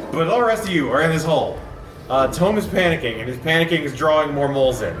 okay, but all the rest of you are in this hole. Tom is panicking, and his panicking is drawing more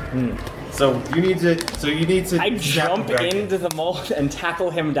moles in. So you need to. I jump into the mole and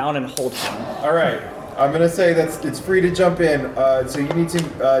tackle him down and hold him. All right. I'm gonna say it's free to jump in. So you need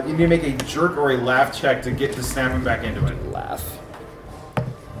to make a jerk or a laugh check to snap him back into it. Laugh.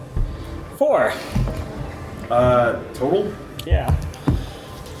 4. Total? Yeah.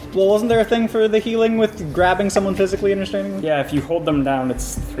 Well, wasn't there a thing for the healing with grabbing someone physically and restraining them? Yeah, if you hold them down,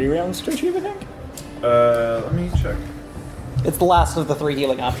 it's 3 rounds to achieve, I think. Let me check. It's the last of the 3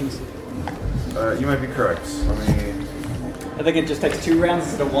 healing options. You might be correct. Let me. I think it just takes 2 rounds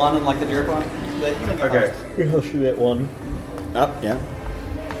instead of 1, unlike the jerk one. Okay. I'll shoot at 1. Oh, yeah.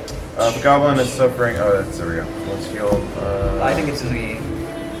 The goblin is suffering. Oh, there we go. Let's heal. I think it's the.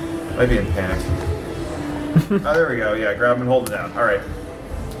 Might be in panic. Oh, there we go. Yeah, grab him and hold it down. All right.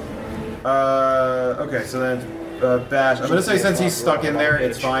 Okay, so then Bash. I'm gonna say since he's stuck in there,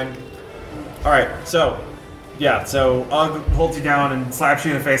 it's fine. All right. So, yeah. So Ugg holds you down and slaps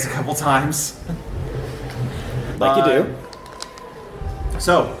you in the face a couple times. Like you do.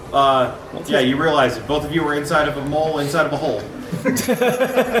 So, yeah, you realize that both of you were inside of a mole, inside of a hole.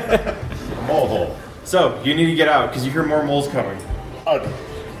 A mole hole. So, you need to get out because you hear more moles coming. Ugh.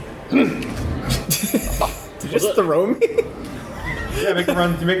 Did you just throw me? Yeah, make a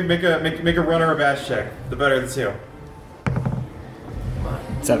run. Make a run or a bash check. The better of the two.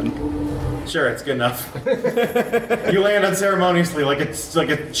 7. Sure, it's good enough. You land unceremoniously like a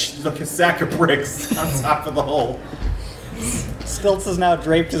sack of bricks on top of the hole. Stilts has now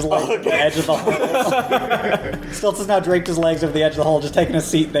draped his legs at the edge of the hole. Stilts has now draped his legs over the edge of the hole, just taking a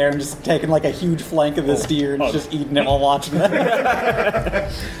seat there and just taking like a huge flank of this deer and just eating it while watching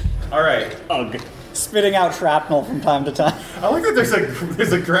it. All right. Ugh. Spitting out shrapnel from time to time. I like that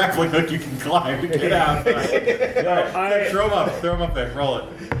there's a grappling hook you can climb to get out. Throw him up there. Roll it.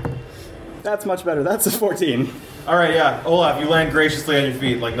 That's much better. That's a 14. All right, yeah. Olaf, you land graciously on your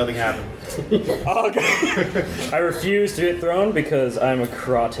feet like nothing happened. I refuse to get thrown because I'm a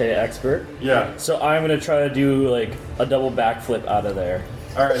karate expert. Yeah. So I'm gonna try to do like a double backflip out of there.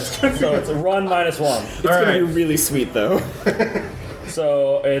 All right. So it's a run -1. It's gonna be really sweet though.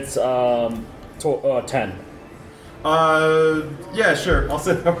 So it's 10. Yeah, sure. I'll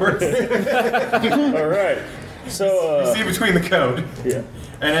say that works. All right. So you see between the code. Yeah.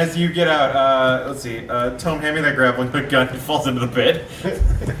 And as you get out, let's see. Tom, hand me that grappling hook gun. It falls into the pit.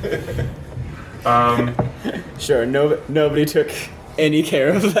 Sure. Nobody took any care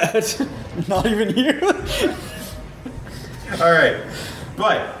of that. Not even you. All right,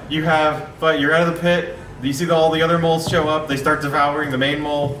 but you're out of the pit. You see all the other moles show up. They start devouring the main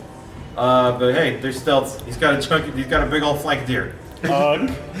mole. But hey, there's Stilts. He's got a big old flank deer.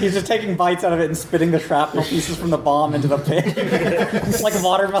 He's just taking bites out of it and spitting the shrapnel pieces from the bomb into the pit. It's like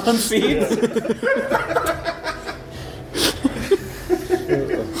watermelon seeds.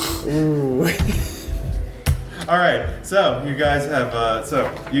 Ooh. All right, so you guys have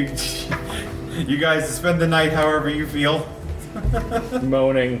you guys spend the night however you feel.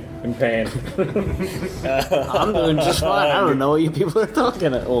 Moaning in pain. I'm doing just fine. I don't know what you people are talking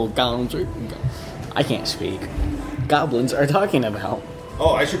about. Oh, goblins are... I can't speak. Goblins are talking about.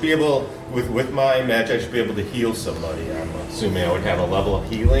 Oh, I should be able, with my match, I should be able to heal somebody. I'm assuming I would have a level of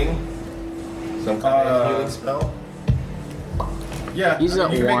healing. Some kind of healing spell. Yeah, He's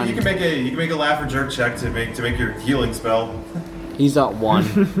at you one. can make a laugh or jerk check to make your healing spell. He's at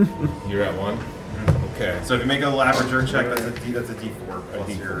 1. You're at 1. Okay. So if you make a laugh or jerk check, that's a D4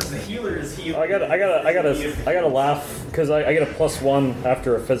 plus your. The healer is healing. I gotta laugh because I get a +1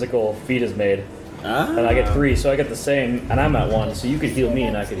 after a physical feat is made, and I get 3, so I get the same, and I'm at 1. So you could heal me,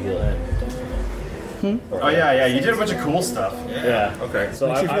 and I could heal him. Oh yeah, you did a bunch of cool stuff. Yeah. Okay. So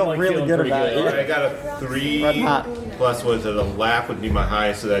Makes you I'm feel like really feeling good pretty about good. it. Alright, I got a 3 Red hot. plus was it a laugh would be my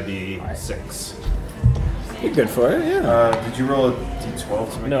highest, so that'd be 6. You're good for it, yeah. Did you roll a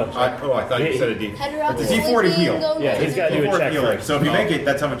D12 to make No. a check? I thought you said a D. Head rock It's a D4 to heal. sleeping, go Yeah, he's got to do a D4 check healing. first. So if you make it,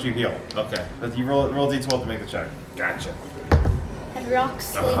 that's how much you heal. Okay. But you roll a D12 to make the check. Gotcha. Head rock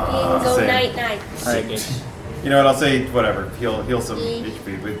sleeping, go same. night night. Alright, You know what? I'll say whatever. Heal some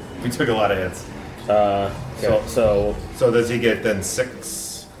HP. We took a lot of hits. Okay. So So does he get then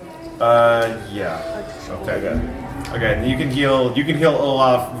 6? Yeah. Okay, good. Okay, you can heal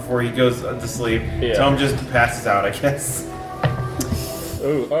Olaf before he goes to sleep. Yeah. Tom just passes out, I guess.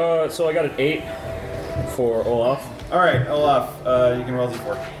 ooh, so I got an 8 for Olaf. All right, Olaf, you can roll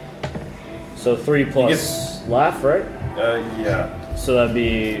D4. So 3 plus laugh, right? Yeah. So that'd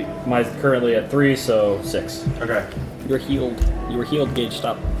be currently at 3, so 6. Okay. You're healed. You were healed, Gage.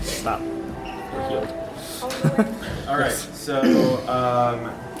 Stop. You're healed. All right. So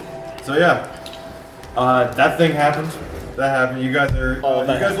yeah. That thing happened. That happened. You guys are. Oh, you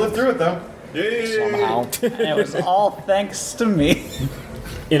that guys lived through it though. somehow. And it was all thanks to me.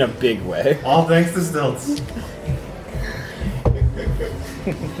 In a big way. All thanks to Stilts.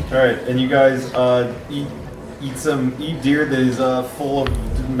 All right, and you guys eat deer that is full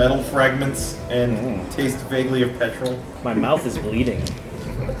of metal fragments and taste vaguely of petrol. My mouth is bleeding.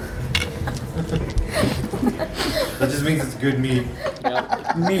 That just means it's good meat.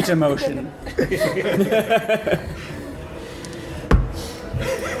 Meat emotion.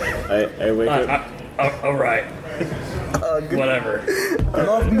 I wake up. All right. Whatever. I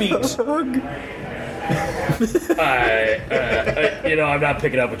love meat. I'm not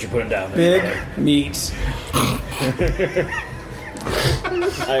picking up what you're putting down. Big meat.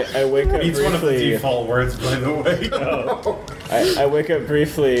 I wake up Meat's one of the briefly. default words, by the way. I wake up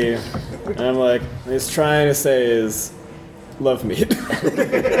briefly, and I'm like, what he's trying to say is, love meat.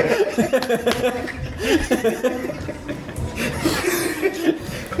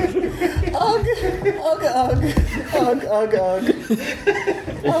 Ugh, ugh, ugh, ugh, ugh, ugh.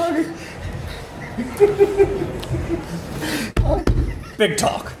 Ugh. Big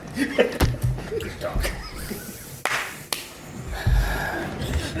talk.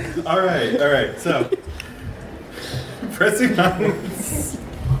 All right. So, pressing on.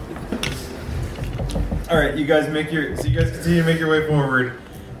 All right, you guys continue to make your way forward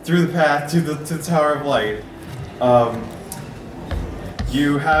through the path to the Tower of Light.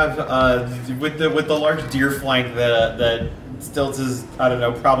 You have with the large deer flank that Stilts is, I don't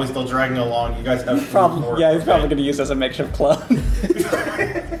know, probably still dragging along. You guys have He's probably going to use it as a makeshift club.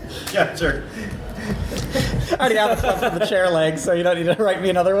 Yeah, sure. I already have a club for the chair legs, so you don't need to write me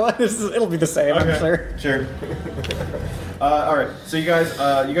another one. It'll be the same, I'm sure. Sure. All right. So you guys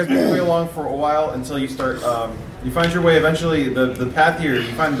make your way along for a while until you start. You find your way eventually. The path here.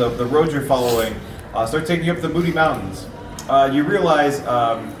 You find the road you're following. Start taking you up the Moody Mountains. You realize,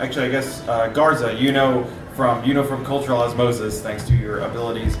 actually, I guess Garza, you know from cultural osmosis, thanks to your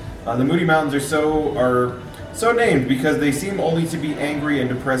abilities. The Moody Mountains are so named because they seem only to be angry and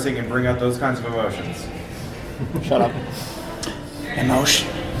depressing and bring out those kinds of emotions. Shut up. Emotion.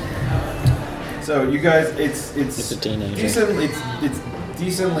 So you guys, it's a teenager. It's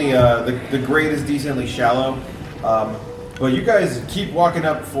decently the grade is decently shallow, but you guys keep walking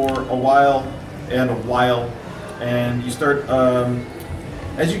up for a while, and you start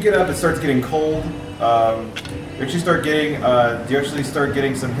as you get up, it starts getting cold. You actually start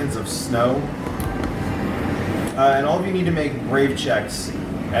getting some hints of snow, and all of you need to make brave checks,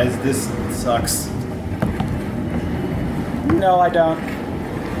 as this sucks. No, I don't.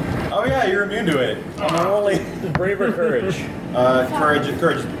 Oh yeah, you're immune to it. I'm only Brave or courage? Courage,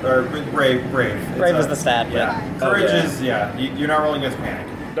 or brave. brave is the stat. Yeah. Courage is, you're not rolling against panic.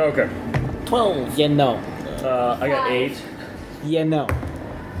 Okay. 12. Yeah, no. I got 8. Yeah, no.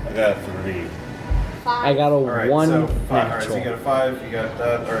 I got 3. I got a All right, 1 so, all right, natural. so you got a 5, you got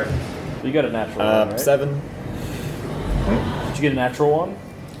that, all right. You got a natural one, right? 7. Did you get a natural one?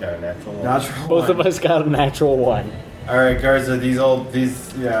 Got a natural one. Natural Both one. of us got a natural 1. All right, Garza, these old bones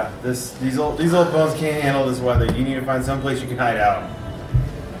can't handle this weather. You need to find some place you can hide out.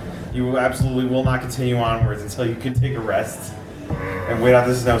 You absolutely will not continue onwards until you can take a rest and wait out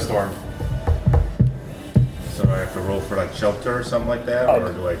this snowstorm. So I have to roll for like shelter or something like that,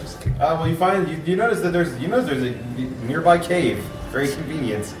 or do I just kick? Well, you find you notice that there's a nearby cave. Very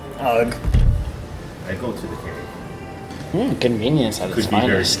convenient. Ugh. I go to the cave. Convenience at its Could be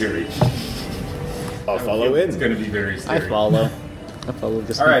very finest. scary. I'll follow in. It's going to be very I scary. follow. I follow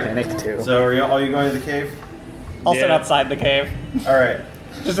this All right. mechanic too. So are you going to the cave? I'll sit Yeah. outside the cave, All right.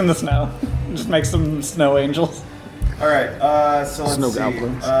 just in the snow. Just make some snow angels. All right. So let's Snow see.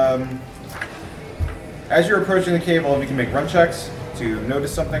 goblins. As you're approaching the cave, all of you can make run checks to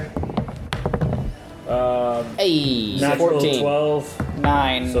notice something. Hey, Natural 14. 12,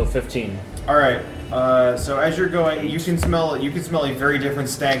 9. so 15. All right. So as you're going, you can smell a very different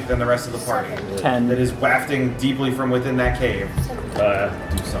stank than the rest of the party. 10. That is wafting deeply from within that cave.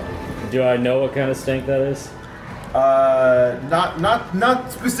 Do something. Do I know what kind of stink that is?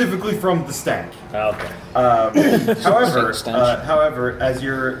 Not specifically from the stank. Oh, okay. However, as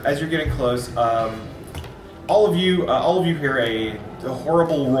you're getting close, all of you hear a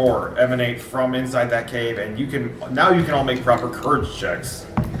horrible roar emanate from inside that cave, and you can all make proper courage checks,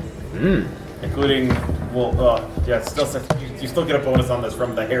 including you still get a bonus on this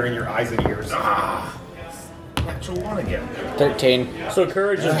from the hair in your eyes and ears. Natural one again. 13. So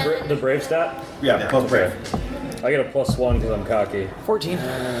courage is the brave stat? Yeah, plus brave. I get a +1 because I'm cocky. 14.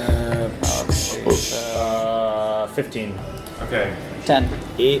 15. Okay. 10.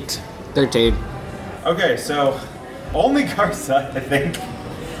 8. 13. Okay, so only Garza, I think.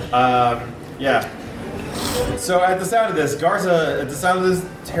 Yeah. So at the sound of this,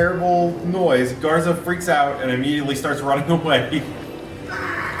 terrible noise, Garza freaks out and immediately starts running away.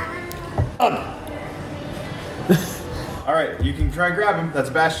 All right, you can try and grab him. That's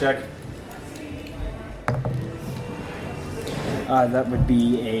a bash check. That would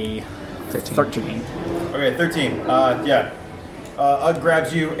be a 13. Okay, 13. Yeah. Ugg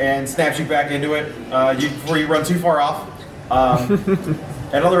grabs you and snaps you back into it before you run too far off.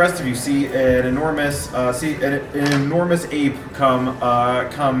 And all the rest of you see an enormous ape come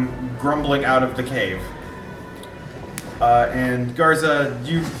grumbling out of the cave. And Garza,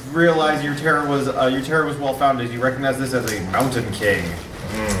 you realize your terror was well founded. You recognize this as a mountain king,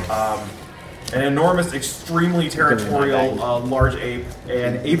 an enormous, extremely territorial, large ape,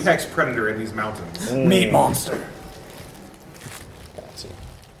 an apex predator in these mountains. Meat monster.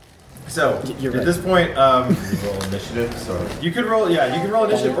 So at this point, You roll initiative, so you could roll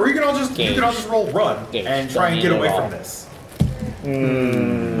initiative, or you can all just roll run and try and get away from this.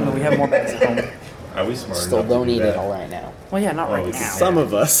 Well, we have more beds at home. are we smart Still enough to don't do need that? it all right now. Well, yeah, not right it's now. Some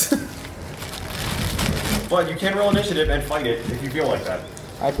of us. But you can roll initiative and fight it if you feel like that.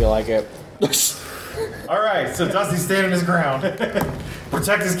 I feel like it. All right, so Dusty's standing his ground.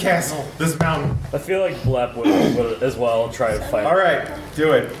 Protect his castle, this mountain. I feel like Blep would as well try to fight. All right,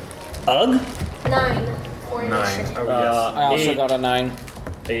 do it. Ugh? 9 for 9. initiative. Oh, yes. I also 8. got a 9.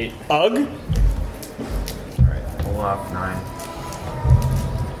 8. Ugh? All right, pull off 9.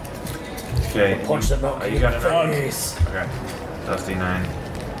 Okay. Punch that mountain. You got a 9. Nice. Okay. Dusty 9.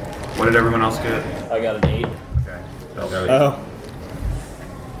 What did everyone else get? I got an 8. Okay. Oh.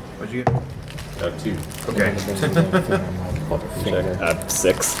 What'd you get? 2. Okay.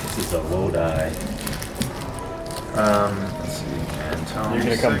 6. This is a low die. Let's see. And Tom. You're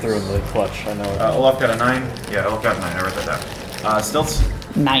gonna come 6. through in the clutch, I know it. Olaf got a 9. Yeah, Olaf got a 9. I wrote that down. Stilts.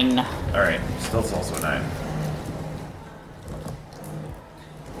 9. Alright, Stilt's also a 9.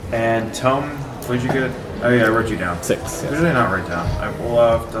 And Tome, what did you get? Oh yeah, I wrote you down. 6. Who did I not write down? I have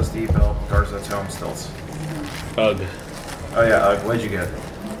Olaf, Dusty, Bell, Garza, Tome, Stilts. Ugh. Oh yeah, Ugg, what did you get?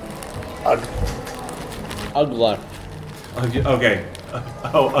 Ugla. Okay.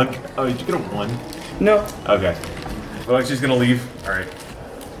 Ugg. Oh, did you get a 1? No. Okay. Well, she's gonna leave. Alright.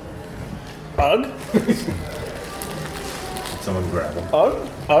 Ugh? Someone grab him. Ugh?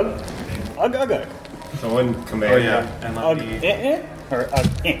 Ugh? Ugh, ugh, ugh. Someone command Oh yeah, him. and Ugh, let me... Or ugh,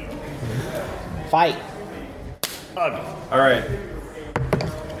 Fight. Ugh. Alright.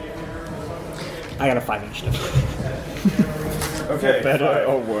 I got a 5 initiative. Okay. Better fine.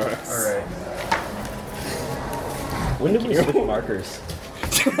 or worse? Alright. When did we switch markers?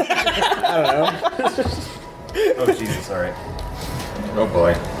 Oh Jesus, alright. Oh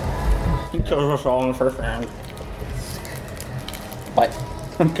boy. He kills us all in the first round. What?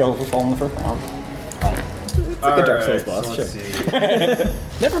 Kills us all in the first round. It's like a Dark Souls boss, so sure. let's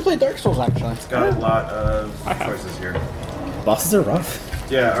see. Never played Dark Souls actually. It's got a lot of choices here. Bosses are rough.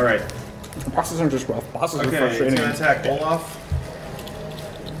 Yeah, alright. Bosses aren't just rough. Bosses are Okay, it's frustrating. gonna attack Olaf.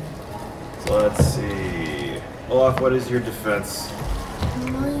 So let's see. Olaf, what is your defense?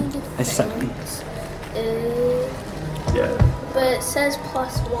 My A 7. Yeah. But it says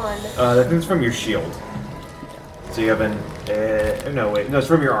 +1. That thing's from your shield. So you have an... no, wait. No, it's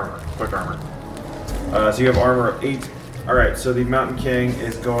from your armor. Quick armor. So you have armor of 8. Alright, so the Mountain King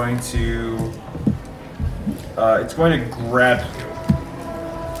is going to... it's going to grab you.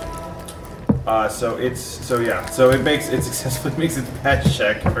 So it successfully makes its patch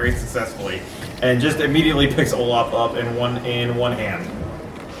check very successfully, and just immediately picks Olaf up in one hand.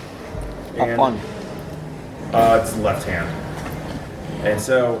 Up one. It's left hand. And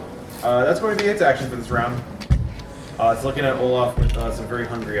so that's going to be its action for this round. It's looking at Olaf with some very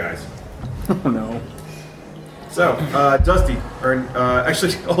hungry eyes. Oh no. So, Dusty, or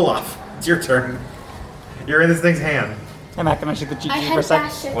actually Olaf, it's your turn. You're in this thing's hand. Hey Matt, can I see the cheat I sheet for a had sec?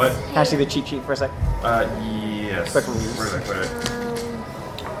 Bastion's What? Can I see the cheat sheet for a sec? Yes. Quick reviews. Where did I put it?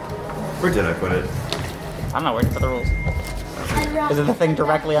 Where did I put it? I'm not waiting for the rules. I'd rock Is it the thing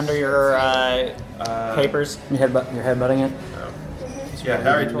directly under your papers? Your headbutting it? Yeah,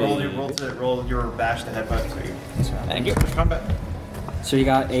 Harry, roll your bash to headbutt. So Thank you. combat. So you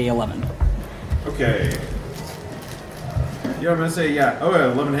got a 11. Okay. Yeah, I'm gonna say yeah. Oh,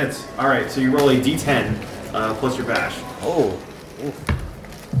 yeah, 11 hits. All right, so you roll a d10 plus your bash. Oh.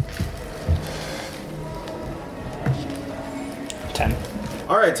 10.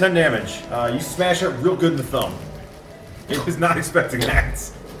 All right, 10 damage. You smash it real good in the thumb. It was not expecting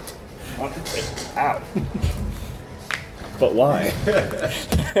that. Ow. But why?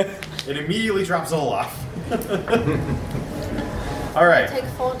 It immediately drops Olaf. All right. take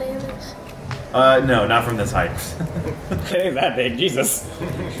fall damage. No, not from this height. It ain't that big, Jesus.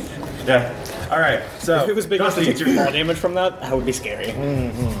 Yeah. All right. So If it was big enough to Dusty, take your fall damage from that, that would be scary.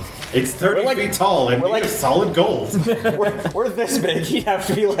 it's 30 feet tall and made of solid gold. We're this big, you'd have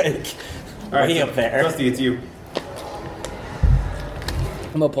to be like All right, way so up there. Dusty, it's you.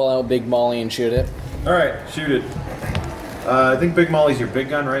 I'm gonna pull out Big Molly and shoot it. All right, shoot it. I think Big Molly's your big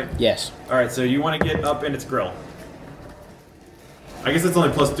gun, right? Yes. All right, so you want to get up in its grill. I guess it's only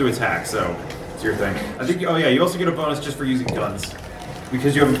 +2 attack, so it's your thing. I think. Oh yeah, you also get a bonus just for using guns,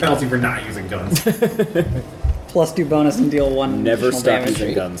 because you have a penalty for not using guns. +2 bonus and deal 1 Never additional stop damage.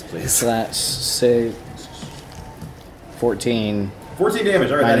 using guns, please. So that's 6, 14, 14 damage.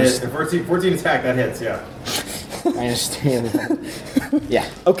 All right, Minus- that hits. 14 attack. That hits. Yeah. minus 2. Yeah.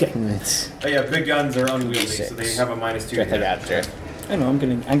 Okay. It's Oh yeah, big guns are unwieldy, so they have a -2 to hit. gotcha. I know, I'm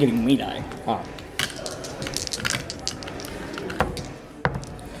getting meat eye. Oh.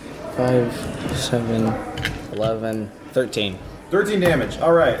 5, 7, 11, 13. 13 damage.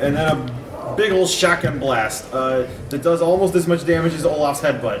 All right, and then a big old shotgun blast that does almost as much damage as Olaf's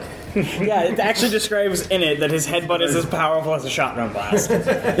headbutt. Yeah, it actually describes in it that his headbutt is as powerful as a shotgun blast.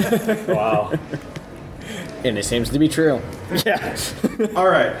 Wow. And it seems to be true. Yeah. All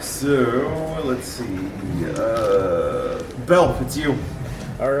right, so let's see. Belp, it's you.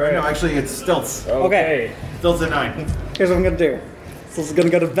 All Or right. no, actually, it's Stilts. Okay. Stilts at 9. Here's what I'm gonna do. So I'm gonna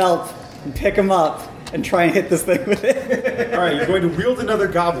go to Velp and pick him up and try and hit this thing with it. All right, you're going to wield another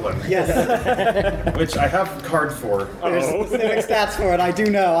goblin, Yes. which I have cards for. There's specific stats for it. I do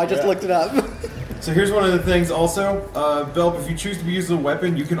know. I just looked it up. So here's one of the things also, Belp, if you choose to be used as a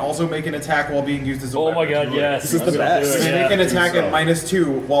weapon, you can also make an attack while being used as a Oh weapon. my god, yes. This is the best. You Yeah. make an attack at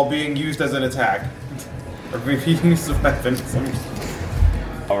 -2 while being used as an attack. Or being used as a weapon.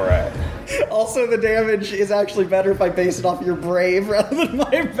 Alright. Also, the damage is actually better if I base it off your brave rather than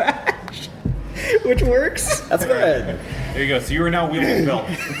my bash, which works. That's good. There you go, so you are now wielding Belp.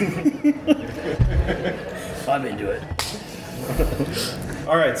 I'm into it.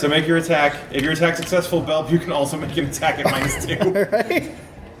 Alright, so make your attack. If your attack's successful, Belp, you can also make an attack at -2.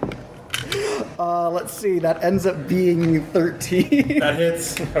 Alright. Let's see. That ends up being 13. That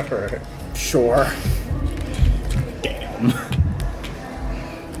hits. Alright. Sure. Damn.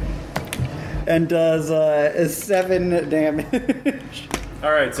 And does 7 damage.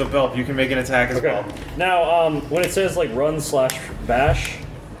 Alright, so Belp, you can make an attack as well. Now, when it says like run/bash,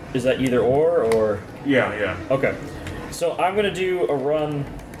 is that either or? Yeah, yeah. Okay. So I'm gonna do a run.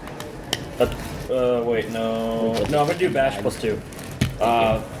 Wait, no. No, I'm gonna do bash +2.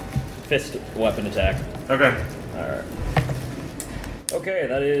 Fist weapon attack. Okay. Alright. Okay,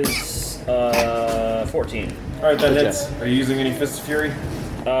 that is 14. Alright, that hits. Are you using any Fist of Fury?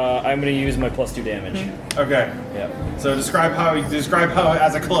 I'm gonna use my +2 damage. Okay. Yeah. So describe how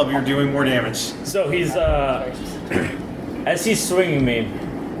as a club you're doing more damage. So he's as he's swinging me,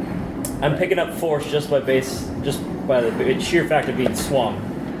 I'm picking up force just by the sheer fact of being swung.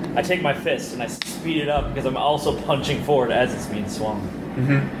 I take my fist and I speed it up because I'm also punching forward as it's being swung.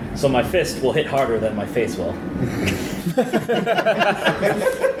 So my fist will hit harder than my face will.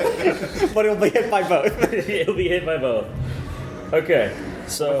 but it'll be hit by both. It'll be hit by both. Okay,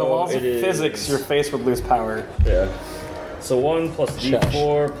 so The laws of it is physics, your face would lose power. Yeah. So 1 plus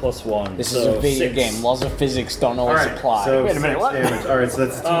D4 plus 1. This so is a video 6. game. Laws of physics don't always Alright, apply. so Wait a minute, what? damage. Alright, so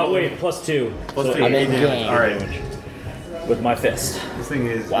that's 2. Wait, plus 2. Plus So 2. I'm 8 in damage. game. Alright. With my fist. This thing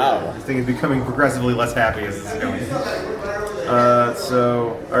is Wow. This thing is becoming progressively less happy as it's going. Alright,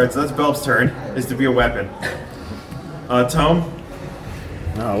 so that's Belb's turn, is to be a weapon. Tome?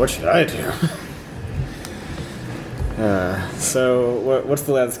 Oh, what should I do? So what's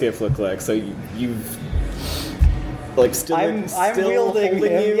the landscape look like? So you've like still I'm still wielding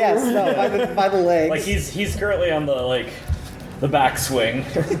holding him. you? Yes, no, by the legs. Like he's currently on the backswing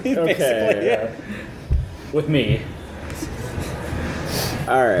Okay. yeah. with me.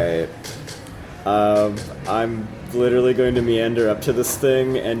 All right. I'm literally going to meander up to this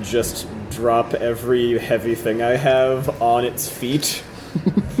thing and just drop every heavy thing I have on its feet.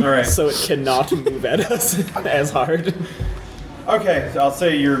 Alright. So it cannot move at us as hard. Okay, so I'll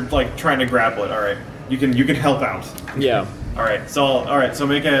say you're like trying to grapple it. Alright. You can help out. Yeah. Alright, so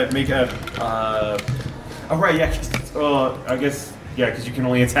make a oh right, yeah, I guess yeah, because you can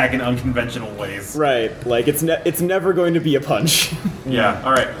only attack in unconventional ways. Right. Like it's never going to be a punch. Yeah,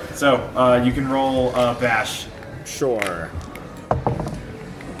 alright. So you can roll bash. Sure.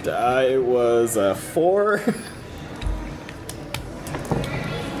 It was a 4.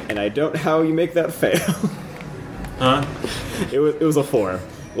 And I don't know how you make that fail. Huh? It was a 4.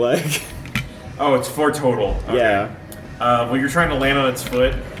 Like Oh, it's 4 total. Okay. yeah. Well, you're trying to land on its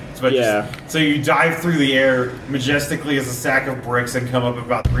foot. But Yeah. so you dive through the air majestically as a sack of bricks and come up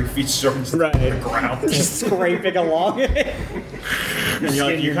about 3 feet short of Right. the ground. just scraping along it. And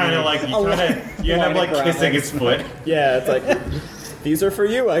you kind of you end up like line of kissing gravel. its foot. Yeah, it's like these are for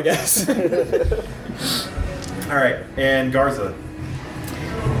you, I guess. All right, and Garza.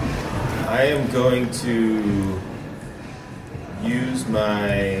 I am going to use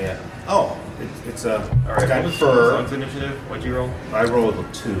my. Oh, it's a. All right, got what was fur. Song's initiative? What'd you roll? I rolled a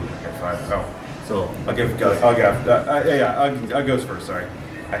 2. Okay, 5. Oh, So I'll give. Ugg goes first. Sorry,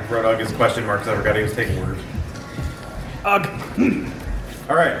 I wrote Ugg as a question mark because I forgot he was taking orders. Ugh.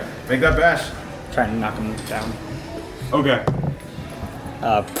 All right, make that bash. Trying to knock him down. Okay.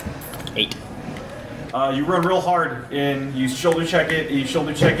 8. You run real hard and you shoulder check it. You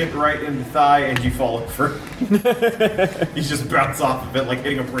shoulder check it right in the thigh, and you fall over. You just bounce off of it like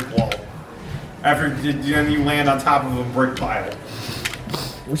hitting a brick wall. After then you land on top of a brick pile.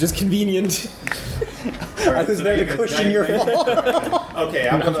 Which is convenient. Right, Who's so there make to a cushion your giant- fall? Okay,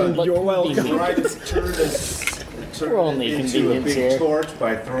 I'm gonna. You're welcome. Try to turn this We're only into a convenience big here. torch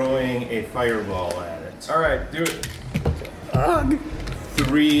by throwing a fireball at it. All right, do it.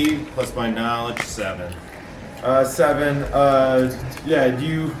 3 plus my knowledge, 7. 7. Yeah,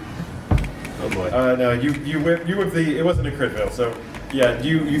 you. Oh boy. No, you whip the. It wasn't a crit fail, so yeah,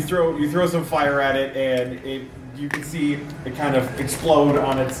 you throw some fire at it, and you can see it kind of explode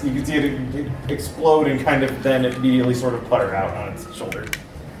on its. You can see it explode and kind of then immediately sort of putter out on its shoulder.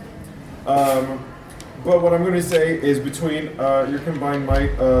 But what I'm going to say is between your combined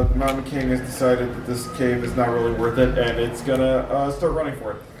might, the Mountain King has decided that this cave is not really worth it, and it's going to start running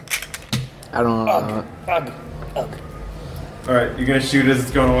for it. I don't know. Ugh. Alright, you're going to shoot as it's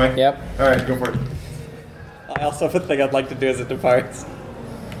going away? Yep. Alright, go for it. I also have a thing I'd like to do as it departs.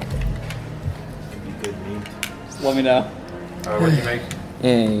 Be good meat. Let me know. What do you make?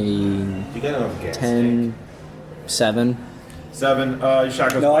 A You got enough gas. 10, 7. 7. Your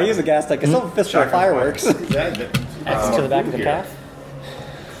shot goes No, I fire. use a gas tank. I still have a fist for Shotgun fireworks. X to the back of the here.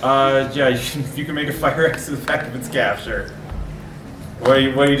 calf. Yeah, you can make a fire X to the back of its calf, sure. What are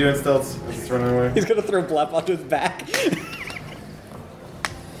you doing still? It's running away. He's gonna throw Blep onto his back.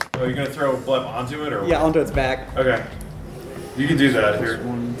 Oh, you're gonna throw Blep onto it, or Yeah, onto its back. Okay. You can do that here.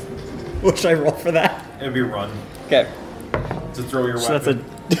 What should I roll for that? It'd be run Okay. to throw your So that's weapon.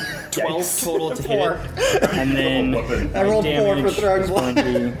 a 12 total to hit 4. it. And then I rolled 4 for damage throwing is going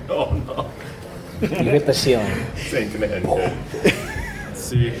Blep. to Oh no. You hit the ceiling. This ain't gonna end good. Let's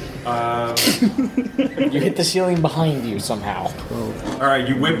see. You hit the ceiling behind you somehow. All right,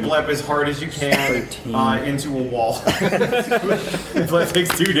 you whip Blep as hard as you can 13. into a wall. Blep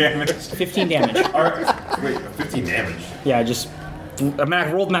takes 2 damage. 15 damage. All right. Wait, 15 damage. Yeah, I just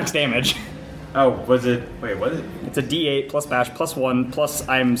rolled max damage. Oh, was it? Wait, what is it? It's a D8 plus bash plus 1 plus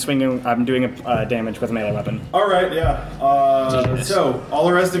I'm doing a damage with a melee weapon. All right, yeah. So all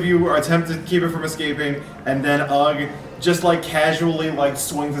the rest of you are attempt to keep it from escaping, and then Ugg just like casually like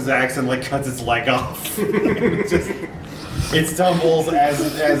swings his axe and like cuts its leg off. Just It stumbles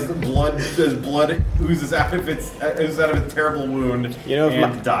as blood oozes out of its terrible wound, You know,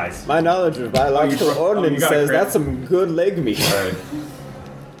 and dies. My knowledge of biological you ordnance got a says crit. that's some good leg meat. Alright.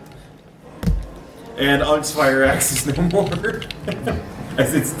 And Ugg's fire axe is no more.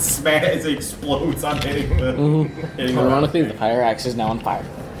 as it explodes on hitting the. Hitting the Ironically, the fire axe is now on fire.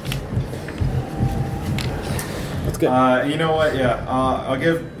 That's good. You know what? Yeah. I'll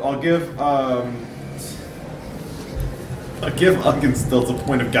give Ugg and Stilts a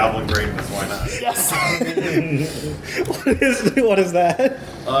point of goblin greatness. Why not? Yes. what is that?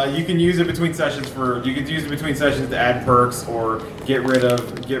 You can use it between sessions to add perks or get rid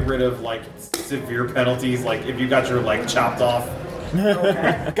of like severe penalties. Like if you got your leg chopped off.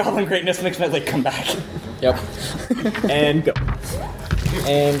 Goblin greatness makes my leg come back. Yep. And go.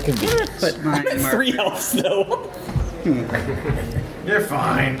 And convenient. But my 3 health though. You're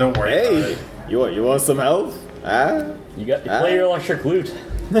fine. Don't worry. About Hey, it. you want some health? You play your electric lute.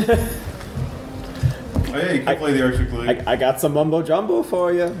 Oh, yeah, you can play the electric lute. I got some mumbo jumbo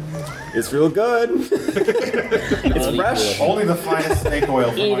for you. It's real good. It's fresh. Only the finest snake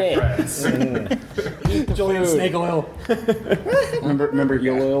oil for Eat my it. friends. Julian snake oil. remember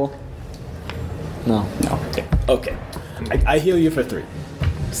eel oil? No. No. Okay. Okay. I heal you for 3.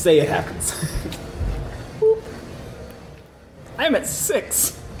 Say it happens. I'm at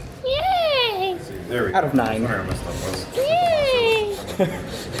 6 Yay! There we go. out of 9. Where my stuff was. Yay!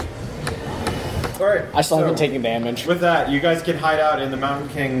 All right. I still so, haven't taken damage. With that, you guys can hide out in the Mountain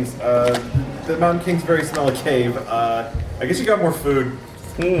King's. The Mountain King's very smelly cave. I guess you got more food.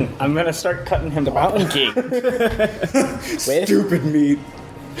 I'm gonna start cutting him to Mountain King. Stupid meat.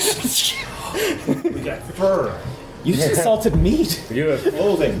 We got fur. You just salted meat. You have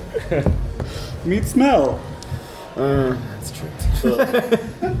Clothing. Meat smell. That's true.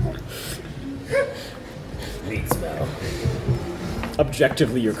 meat smell.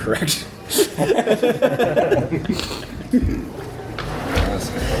 Objectively, you're correct.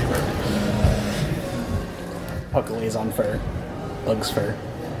 Puck lays on fur. Ugg's fur.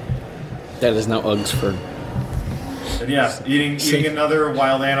 That is now Ugg's fur. And yeah, eating another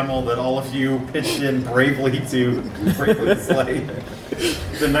wild animal that all of you pitched in bravely to slay.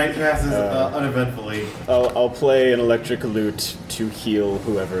 The night passes uneventfully. I'll play an electric lute to heal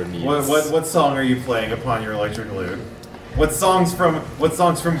whoever needs. What song are you playing upon your electric lute? What songs from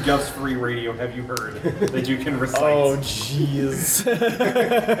Guff's Free Radio have you heard that you can recite? Oh, jeez.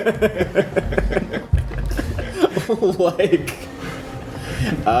 Like,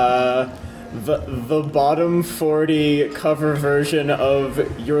 the bottom 40 cover version of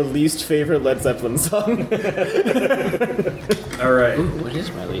your least favorite Led Zeppelin song. All right. What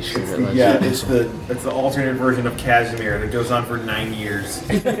is my least favorite? Yeah, it's the alternate version of Kashmir that goes on for 9 years.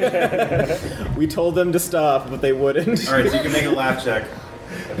 We told them to stop, but they wouldn't. All right, so you can make a laugh check.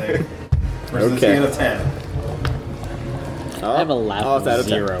 I think. Versus Okay. a scale of 10. Oh, I have a laugh oh, it's out of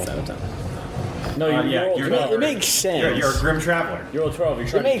of 10. 0. It's out of 10. No, Yeah, roll you're 12. not. It makes sense. You're a grim traveler. You roll 12. You're It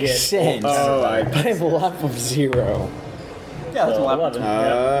trying to makes get. sense. Oh, I have a laugh of 0. Yeah, that's So 11.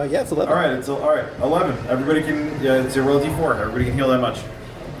 11. Yeah, it's 11. All right, it's all right. 11. Everybody can. It's a roll d4. Everybody can heal that much.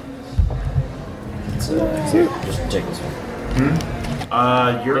 Just take this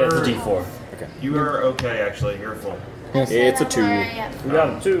one. You're. Yeah, it's a D4. You are okay, actually. You're full. It's a 2. We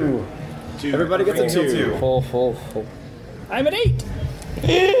got a 2. Everybody gets a Heal 2. Full. I'm at 8.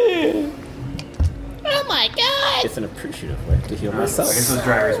 Oh my god! It's an appreciative way to heal I guess myself. those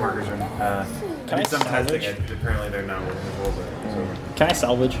dry erase markers are. Can I some testing. salvage? Apparently, they're not working as well. But Can I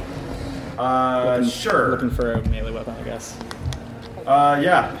salvage? sure. Looking for a melee weapon, I guess.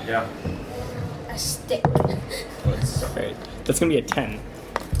 Yeah. A stick. Alright. That's gonna be a 10.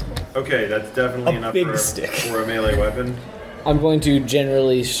 Okay, that's definitely A enough big for stick. for a melee weapon. I'm going to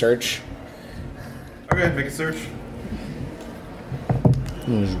generally search. Okay, make a search.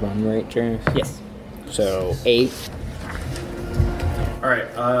 Just run right there. Yes. So 8. All right.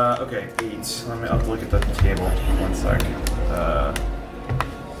 Okay. 8. I'll have to look at the table. 1 sec.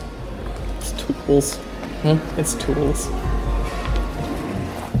 It's tools. It's tools.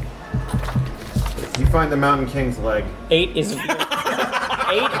 You find the Mountain King's leg. 8 is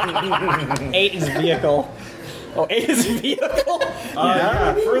 8 is vehicle. Oh, 8 is vehicle.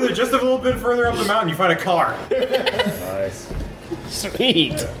 Yeah. Further, just a little bit further up the mountain, you find a car. Nice.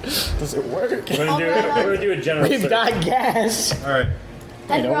 Sweet. Does it work? We're gonna do a general We've search. got gas. All right.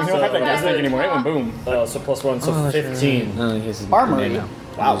 We don't have that gas tank anymore. It went boom. So +1, so 15. Oh, he's Armory.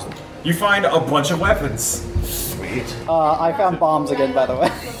 Wow. You find a bunch of weapons. Sweet. I found bombs again, by the way.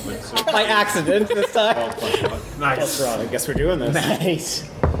 By accident this time. Nice. I guess we're doing this. Nice.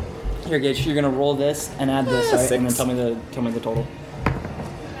 Here, Gage, you're gonna roll this and add this, right? And then 6. tell me the total.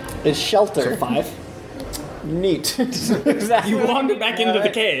 It's shelter. So 5. Neat. Exactly. You wander back into the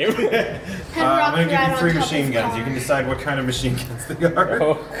cave. I'm going to give you 3 machine guns. You can decide what kind of machine guns they are.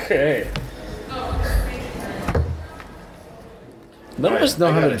 Okay. None of us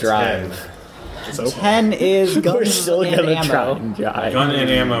know how I got to a drive. 10 is guns We're still and gonna ammo. try and drive. Gun and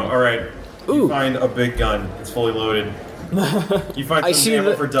ammo. All right. Ooh. You find a big gun. It's fully loaded. You find I some see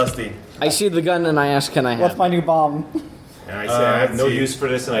ammo the- for Dusty. I see the gun and I ask, can I have What's it? my new bomb? And I say I have no let's see. use for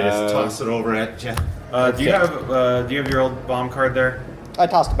this, and I just toss it over at you. Do you have your old bomb card there? I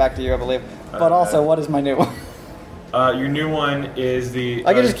tossed it back to you, I believe. But also, what is my new one? Your new one is the.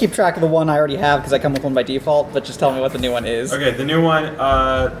 I can just keep track of the one I already have because I come with one by default, but just tell me what the new one is. Okay, the new one.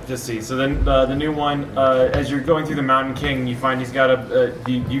 Just see. So then the new one. As you're going through the Mountain King, you find he's got a.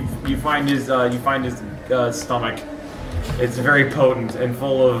 You find his stomach. It's very potent and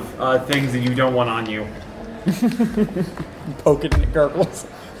full of things that you don't want on you. Poke it and it gurgles.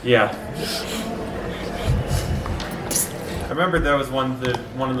 Yeah. I remember there was one of the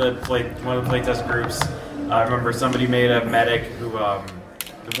playtest groups. I remember somebody made a medic who one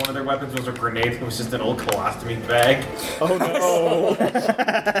of their weapons was a grenade. It was just an old colostomy bag. Oh no.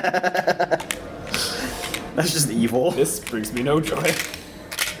 That's just evil. This brings me no joy.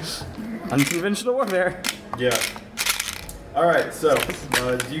 Unconventional warfare. Yeah. All right. So,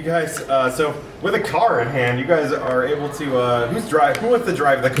 do you guys? So, with a car in hand, you guys are able to. Who wants to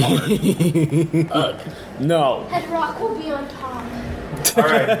drive the car? No. Head rock will be on top. All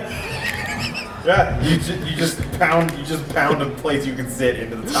right. Yeah, you just pound a place you can sit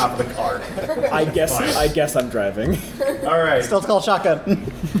into the top of the car. I guess I'm driving. All right. Still, it's called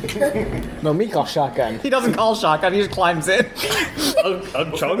shotgun. No, me call shotgun. He doesn't call shotgun, he just climbs in. You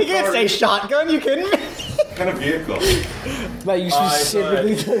can't say shotgun, you kidding me? What kind of vehicle? No, you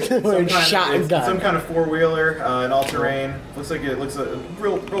specifically took the word It's some shotgun. kind of 4-wheeler, an all-terrain. Looks like a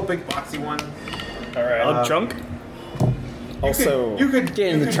real big boxy one. All right. Chunk? Also, you could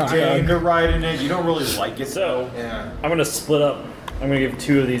get in the trunk. deign to ride in it. You don't really like it, So, yeah. I'm gonna split up. I'm gonna give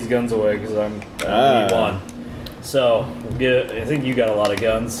 2 of these guns away because I need one. So, I think you got a lot of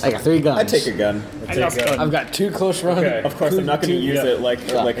guns. I got 3 guns. I take a gun. I've got 2 close range. Okay. Of course, I'm not going to use it like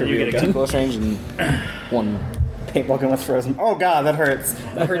a you real get a gun. 2 close range and 1. Paintball gun with frozen. Oh god, that hurts.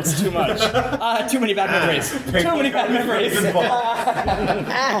 That hurts too much. Too many bad memories. Too many bad memories.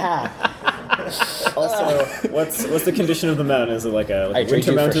 Also, what's the condition of the mountain? Is it like a I trade winter you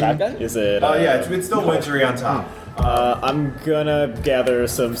for mountain? shotgun? Is it? Yeah, it's still wintry on top. I'm gonna gather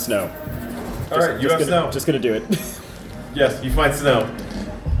some snow. All right, you have snow. Just gonna do it. Yes, you find snow.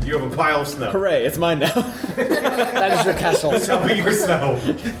 You have a pile of snow. Hooray! It's mine now. That is your castle. Tell me your snow.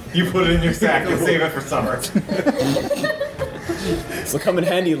 You put it in your sack and save it for summer. This will come in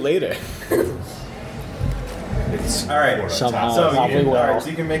handy later. All right. Somehow, So probably you, will. all right, so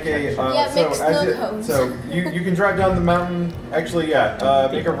you can make a. Make snow cones. So you can drive down the mountain. Actually, yeah.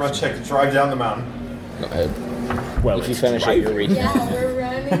 Make a run check to drive down the mountain. Go ahead. Well, If you it's finish it, driving. you're reading. Yeah, we're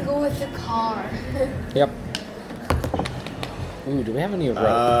running. Go with the car. Yep. Ooh, do we have any rope?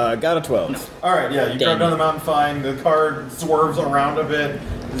 Got a 12. All right. Yeah, you drive down the mountain fine. The car swerves around a bit.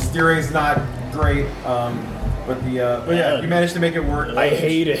 The steering's not great. But yeah, you managed to make it work. I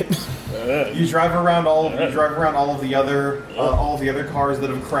hate it. You drive around all of the other cars that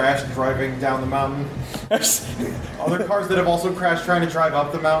have crashed driving down the mountain. Other cars that have also crashed trying to drive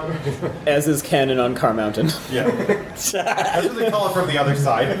up the mountain. As is canon on Car Mountain. Yeah, that's what they call it from the other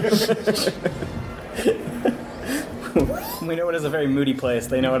side. We know it as a very moody place.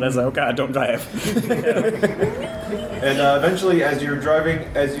 They know it as, oh god, don't drive. And eventually, as you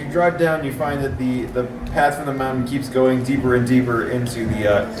drive down, you find that the path from the mountain keeps going deeper and deeper into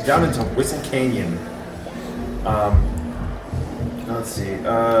down into Whistle Canyon. Let's see. You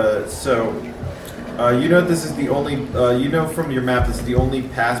know this is the only. You know from your map this is the only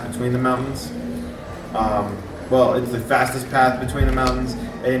pass between the mountains. Well, it's the fastest path between the mountains,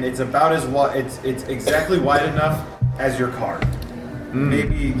 and it's about as wide. It's exactly wide enough as your car.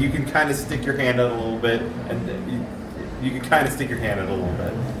 Maybe you can kind of stick your hand out a little bit, and you can kind of stick your hand out a little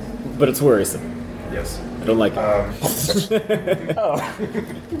bit. But it's worrisome. Yes. I don't like it.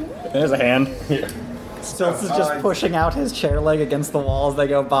 There's a hand. Stilts is just pushing out his chair leg against the wall as they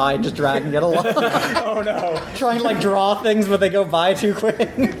go by, just dragging it along. Oh no. Trying to like draw things, but they go by too quick.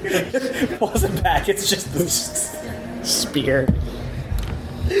 Pulls it back. It's just this Spear.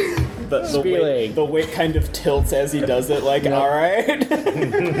 The weight kind of tilts as he does it. Like, all right.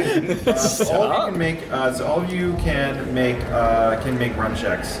 So all of you can make run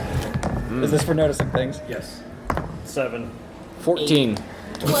checks. Is this for noticing things? Yes. 7. 14.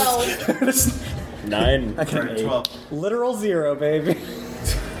 12. 9. I got an 8. 12. Literal 0, baby.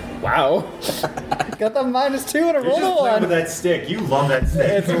 Wow. Got the -2 and a You're roll just of playing 1. with that stick. You love that stick.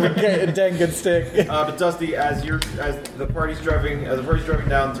 It's a dang good stick. But Dusty, as the party's driving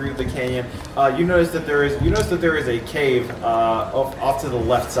down through the canyon, you notice that there is a cave off to the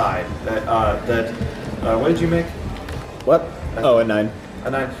left side. What did you make? What? Oh, a 9. A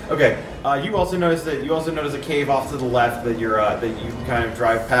 9. Okay. You also notice a cave off to the left that you kind of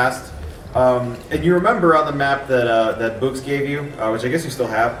drive past. And you remember on the map that Books gave you, which I guess you still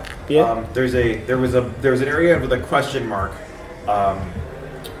have. Yeah. There was an area with a question mark.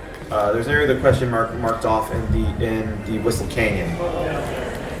 There's an area with a question mark marked off in the Whistle Canyon.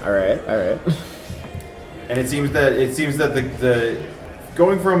 All right. And it seems that the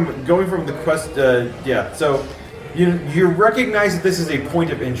going from the quest, So you recognize that this is a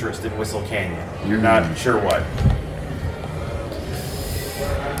point of interest in Whistle Canyon. You're not sure what.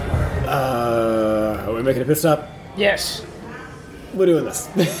 Are we making a pit stop? Yes. We're doing this.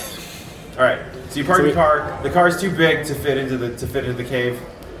 All right. So you park the car. The car's too big to fit into the cave.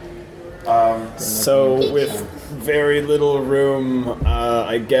 So with very little room,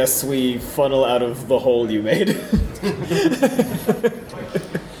 I guess we funnel out of the hole you made.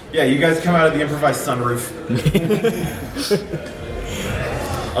 Yeah, you guys come out of the improvised sunroof.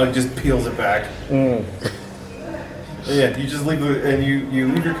 Just peels it back. Yeah, you just leave you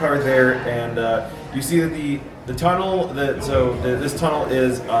leave your car there, and you see that the tunnel this tunnel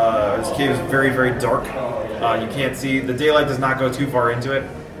is this cave is very, very dark. You can't see, the daylight does not go too far into it.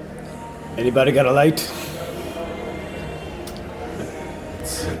 Anybody got a light?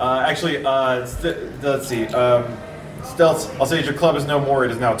 Let's see. Stealth, I'll say that your club is no more, it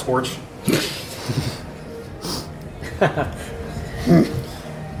is now a torch.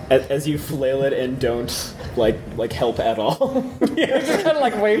 As you flail it and don't like help at all. Yeah, just kind of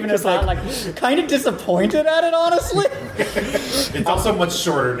like waving his hand, like kind of disappointed at it, honestly. It's also much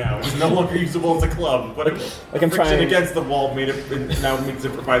shorter now. It's no longer usable as a club, but Like I'm friction trying- against the wall now makes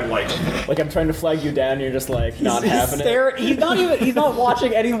it provide light. Like I'm trying to flag you down, and you're just like not having it. He's not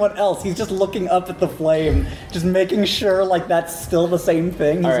watching anyone else. He's just looking up at the flame, just making sure like that's still the same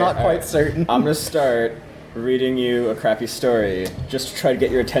thing. He's All right, not all quite right. certain. I'm gonna start reading you a crappy story just to try to get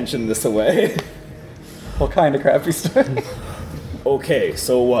your attention this away. What kind of crappy stuff? Okay,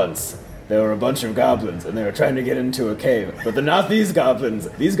 so once there were a bunch of goblins and they were trying to get into a cave, but they're not these goblins.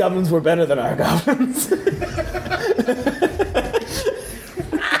 These goblins were better than our goblins.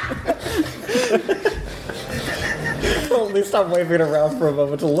 Well, at least I'm waving around for a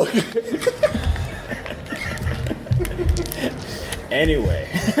moment to look. Anyway.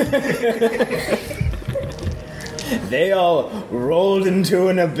 They all rolled into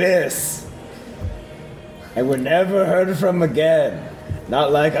an abyss and were never heard from again.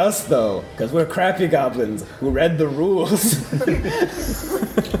 Not like us, though, because we're crappy goblins who read the rules.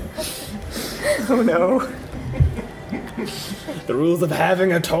 Oh no. The rules of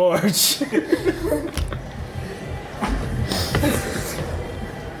having a torch.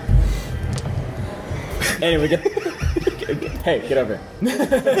 Anyway, hey, get over here.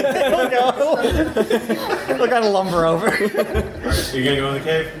 Look, gotta lumber over. Alright, you gonna go in the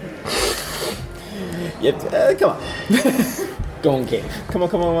cave? Yep, come on. Go in cave. Come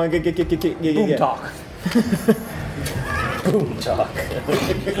on, get. Boom talk. Boom talk.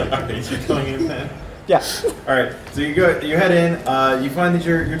 Alright, you're going in then? Yeah. Alright, so you head in, you find that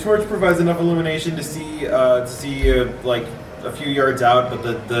your torch provides enough illumination to see like a few yards out, but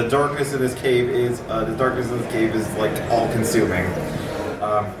the darkness of this cave is like all consuming.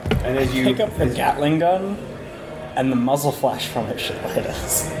 And as you Pick up the Gatling gun, and the muzzle flash from it should light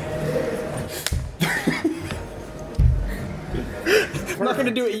us. We're not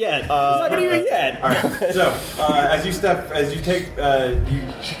gonna do it yet. We're not gonna do it yet. Alright, so as you step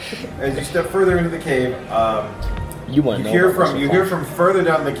further into the cave, You want you to know hear from further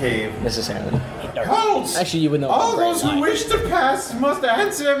down the cave. Mrs. Hammond. Halt! Actually, you would know. All about those who Bright wish to pass must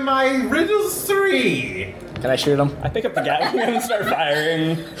answer my riddles 3. Light. Can I shoot him? I pick up the Gatling gun and start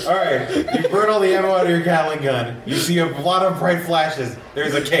firing. Alright, you burn all the ammo out of your Gatling gun. You see a lot of bright flashes.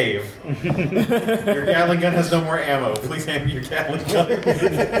 There's a cave. Your Gatling gun has no more ammo. Please hand me your Gatling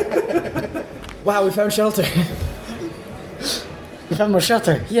gun. Wow, we found shelter. We found more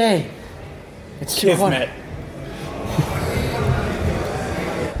shelter. Yay! It's too hot. Kismet.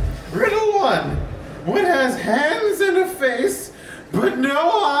 Riddle 1. What has hands and a face, but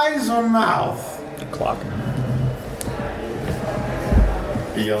no eyes or mouth? Clock.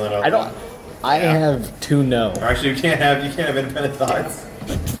 You yelling out I don't. I have to know. Or actually, you can't have independent thoughts.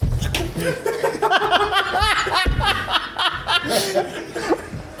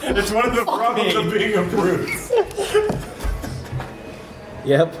 It's one of the problems of being a brute.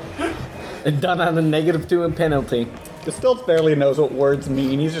 Yep. And done on a -2 and penalty. The Stilts barely knows what words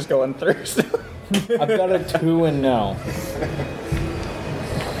mean. He's just going thirst. I've got a 2 and no.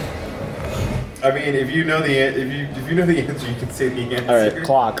 I mean, if you know the answer, you can say the answer. All right,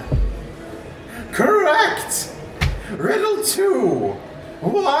 clock. Correct. Riddle 2.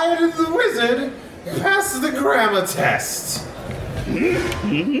 Why did the wizard pass the grammar test?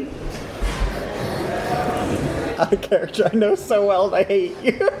 Out of character, I know so well and I hate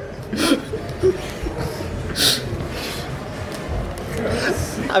you.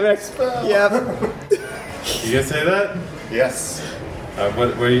 I'm yeah. You gonna say that? Yes.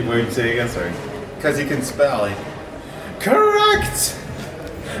 What are you saying again? Sorry. Because he can spell. Correct.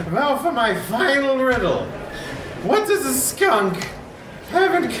 Now for my final riddle. What does a skunk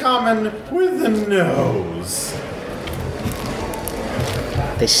have in common with a nose?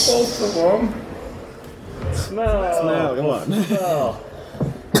 Both of them. Smell, come on.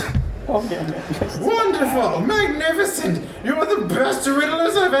 Wonderful, magnificent. You are the best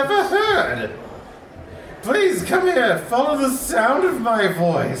riddlers I've ever heard. Please come here, follow the sound of my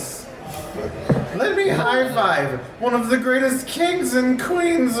voice. Let me high five one of the greatest kings and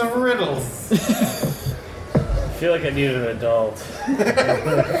queens of riddles. I feel like I needed an adult.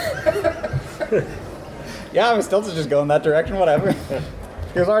 Yeah, I'm still just going that direction, whatever.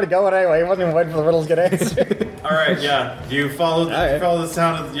 He was already going anyway, he wasn't even waiting for the riddles to get answered. Alright, yeah. You follow the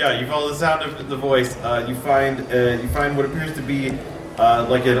sound of the voice. You find what appears to be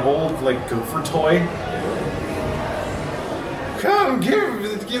like an old gopher toy. Come,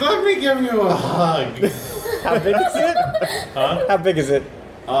 let me give you a hug. How big is it? Huh? How big is it?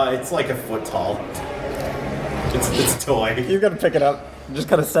 It's like a foot tall. It's a toy. He's gonna pick it up and just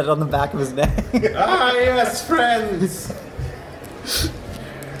kind of set it on the back of his neck. Ah, yes, friends.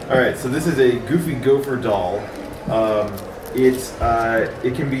 All right, so this is a goofy gopher doll.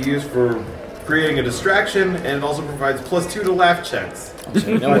 It can be used for creating a distraction, and it also provides +2 to laugh checks.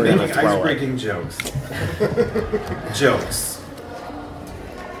 Okay, By making ice-breaking jokes. Jokes.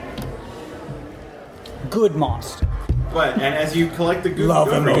 Good monster. And as you collect the goofy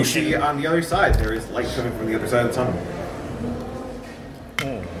gopher, you see on the other side there is light coming from the other side of the tunnel.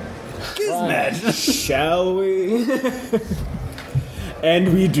 Gizmed, shall we?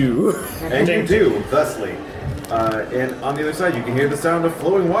 And we do. And you do, thusly. And on the other side, you can hear the sound of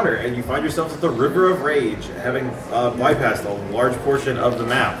flowing water, and you find yourself at the River of Rage, having bypassed a large portion of the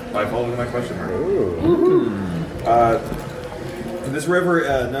map by following my question mark. This river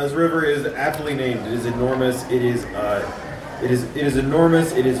is aptly named. It is enormous. It is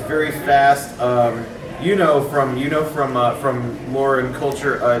enormous. It is very fast. From lore and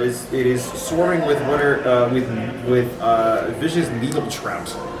culture, it is swarming with vicious needle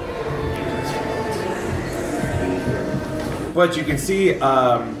trout. But you can see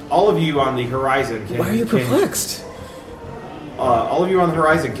all of you on the horizon. Why are you perplexed? All of you on the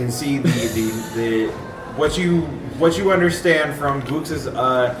horizon can see the what you understand from Gooks's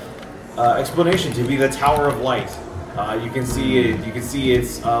explanation to be the Tower of Light. You can see it. You can see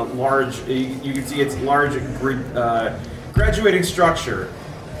its large. You can see its large graduating structure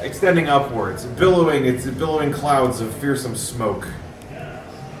extending upwards, billowing clouds of fearsome smoke.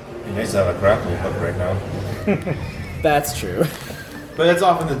 You guys have a grappling hook right now. That's true. But it's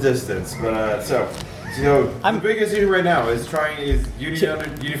off in the distance. But the biggest issue right now is you need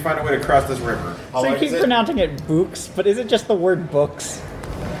to find a way to cross this river. So you keep pronouncing it books, but is it just the word books?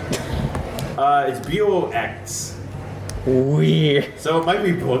 It's BOX. Weird. So it might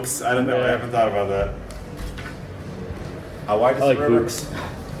be books. I don't know. I haven't thought about that. How wide is the river? Books.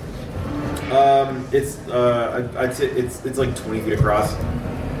 I'd say it's like 20 feet across.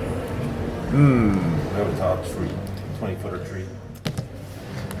 We have a tall tree, 20-footer tree.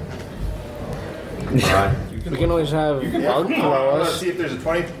 We can always have bug throw Let's us. see if there's a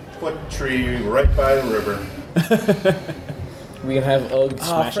 20-foot tree right by the river. We can have Ugg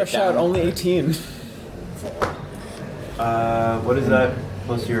smash it Fresh down. out, only 18. What is that?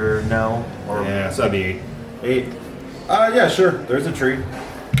 Plus your no? Or Yeah, so that'd be 8. Yeah, sure. There's a tree.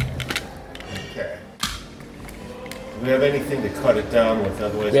 okay. Do we have anything to cut it down with?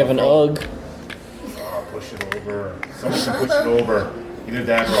 Otherwise, We have an I'll Ugg. push it over. Someone can push it over. Either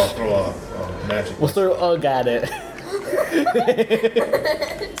that or I'll throw a magic. We'll throw Ugg at it.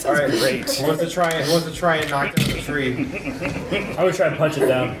 All right, great. Who wants to try and knock down the tree? I would try and punch it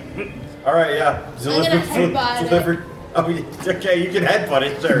down. All right, yeah. So I'm gonna headbutt it. Oh, okay. You can headbutt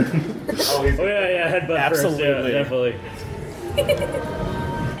it, sure. Oh yeah, headbutt Absolutely. first. Yeah, definitely.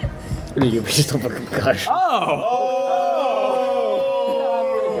 You just don't fucking gosh. Oh!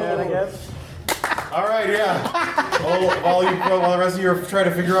 All right, yeah. While the rest of you are trying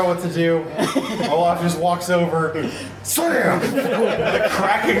to figure out what to do, Olaf just walks over. Slam! The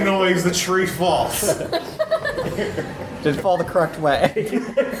cracking noise, the tree falls. Did it fall the correct way?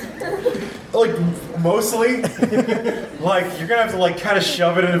 Like mostly, like you're gonna have to like kind of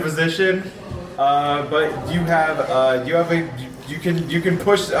shove it into position. But you can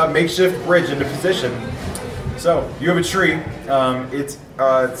push a makeshift bridge into position. So you have a tree.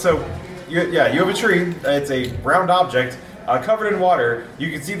 You have a tree. It's a round object covered in water.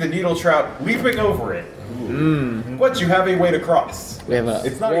 You can see the needle trout leaping over it. But you have a way to cross.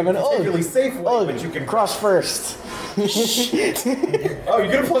 It's not a particularly safe way, but you can cross first. Oh, you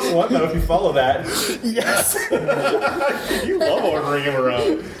get a +1 though if you follow that. Yes. You love ordering him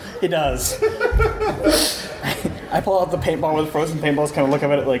around. He does. I pull out the paintball with frozen paintballs, kind of look at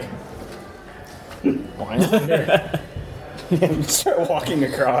it like, why not? And start walking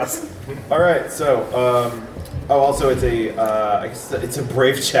across. All right, so also it's a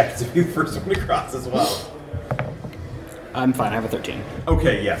brave check to be the first one to cross as well. I'm fine. I have a 13.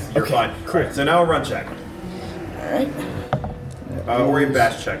 Okay, yes, you're fine. Cool. Right, so now a run check. All right. Or a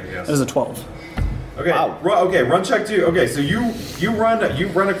bash check, I guess. That is a 12. Okay. Wow. Okay. Run check 2. Okay. So you run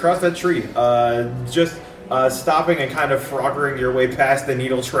across that tree, just stopping and kind of froggering your way past the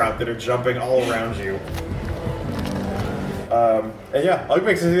needle trout that are jumping all around you. And yeah, Ugg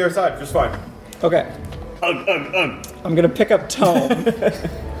makes it to the other side just fine. Okay. Ugh. I'm gonna pick up Tome.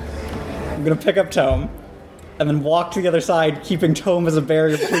 And then walk to the other side, keeping Tome as a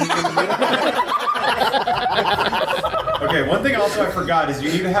barrier between me and the Okay, one thing also I forgot is you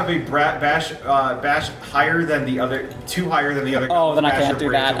need to have a bash higher than the other, 2 higher than the other. Oh, then I can't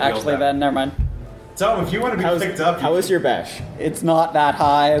do that. Actually, then never mind. So if you want to be picked up, how is your bash? It's not that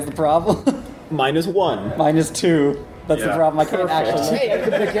high is the problem. Mine is 1. Mine is 2. That's the problem. I couldn't actually. Hey, I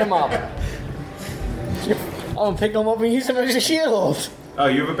could pick him up. I'm gonna pick him up and use him as a shield. Oh,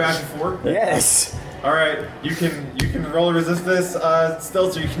 you have a bash of 4? Yes. All right, you can roll resist this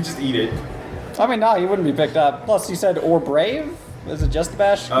stealth, so you can just eat it. I mean, no, you wouldn't be picked up. Plus, you said or brave. Is it just the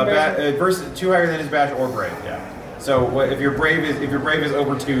bash? Versus 2 higher than his bash or brave. Yeah. So if your brave is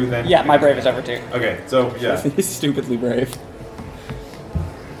over 2, then yeah, my brave is over 2. Okay, so yeah, he's stupidly brave.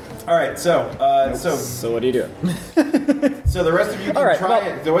 All right, so what do you do? So the rest of you can right, try.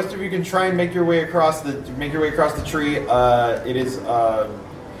 well- The rest of you can try and make your way across the tree. It is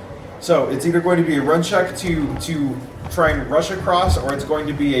so it's either going to be a run check to try and rush across, or it's going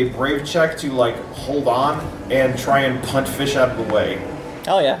to be a brave check to like hold on and try and punt fish out of the way.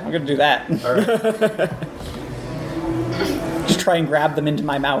 Hell yeah, I'm gonna do that. All right. Just try and grab them into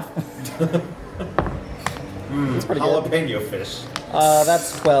my mouth. That's pretty good. Jalapeno fish.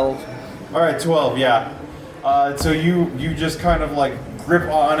 That's 12. All right, 12. Yeah. So you just kind of like grip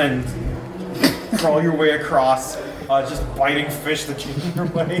on and crawl your way across, just biting fish that get in your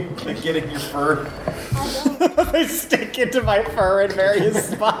way, that get in your fur. They stick into my fur in various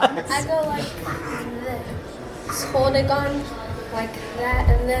spots. I go like this, just holding on like that,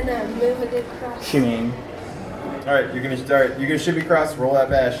 and then move it across. Shimmying. All right, you're gonna shimmy across. Roll that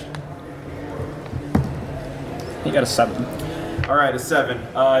bash. You got a 7. All right, a 7.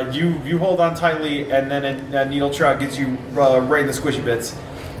 You hold on tightly, and then a needle trout gets you right in the squishy bits,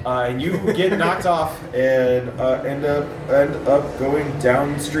 and you get knocked off and end up going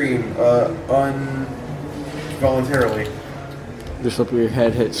downstream involuntarily. Just hope your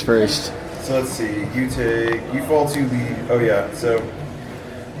head hits first. So let's see. You fall to the. Oh yeah. So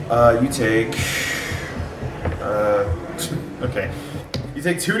you take. Okay. You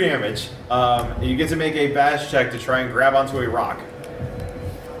take 2 damage. And you get to make a bash check to try and grab onto a rock.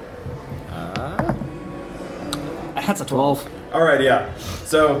 That's a 12. All right, yeah.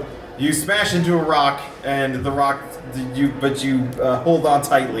 So you smash into a rock, and the rock, you hold on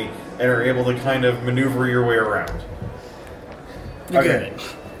tightly and are able to kind of maneuver your way around. Okay.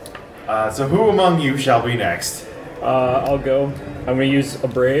 So who among you shall be next? I'll go. I'm gonna use a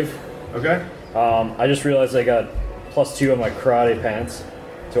brave. Okay. I just realized I got +2 on my karate pants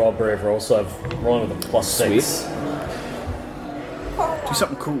to all brave rolls, so I'm rolling with a +6. Do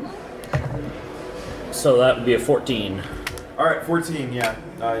something cool. So that would be a 14. All right, 14. Yeah.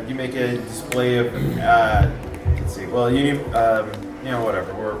 You make a display of. Let's see. Well, you need.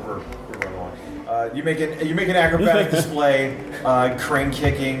 Whatever. We're going on. You make an acrobatic display, crane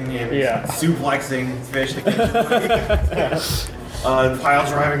kicking and suplexing fish. Pile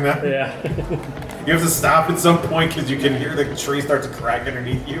driving them. Yeah. You have to stop at some point because you can hear the tree start to crack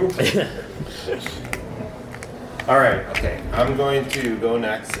underneath you. All right. Okay, I'm going to go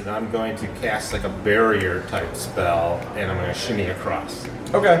next, and I'm going to cast like a barrier type spell, and I'm going to shimmy across.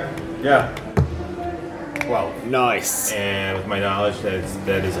 Okay. Yeah. 12. Nice. And with my knowledge,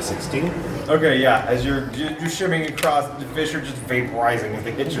 that is a 16. Okay, yeah. As you're shimming across, the fish are just vaporizing as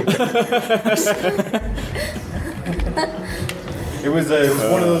they hit you. It was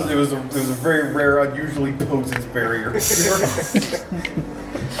one of those. It was a very rare, unusually potent barrier.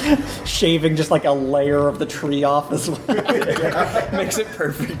 Shaving just like a layer of the tree off as well. Makes it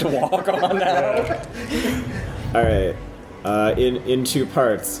perfect to walk on now. All right. In two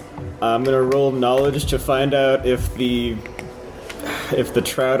parts. I'm gonna roll knowledge to find out if the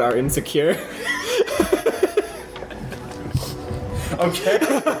trout are insecure. Okay.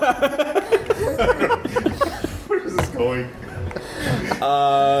 Where is this going?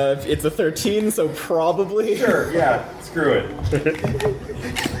 It's a 13, so probably. Sure. Yeah. Screw it.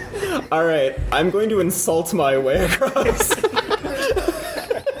 All right. I'm going to insult my way across.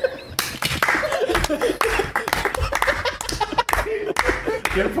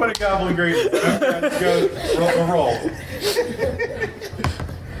 Get a point of goblin greatness. Let's go. Roll.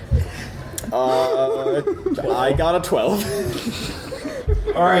 I got a 12.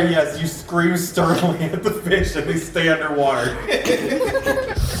 Alright, yes, you scream sternly at the fish and they stay underwater.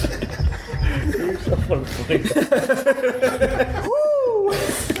 Woo!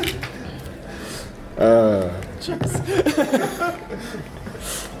 Jeez.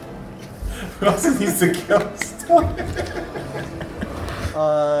 Who else needs to kill stuff?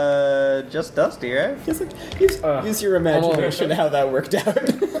 Just Dusty, right? Use your imagination how that worked out.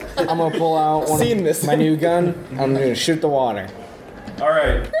 I'm gonna pull out my new gun. I'm gonna shoot the water.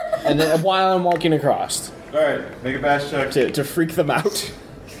 Alright. And then while I'm walking across. Alright, make a bash check. To freak them out.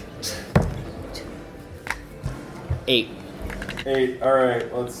 8. 8.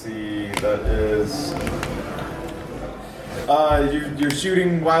 Alright, let's see. That is. You're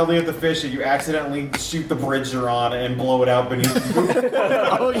shooting wildly at the fish and you accidentally shoot the bridge you're on and blow it out beneath you.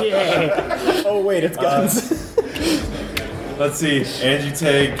 Oh, yeah. Oh, wait, it's guns. Let's see. And you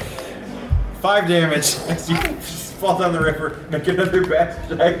take 5 damage as you fall down the river. Make another bash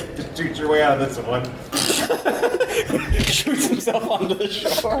check to shoot your way out of this one. Shoots himself onto the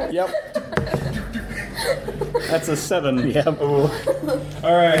shore. Yep. That's a 7. Yep.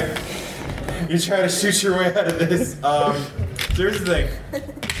 Alright. You try to shoot your way out of this. Here's the thing.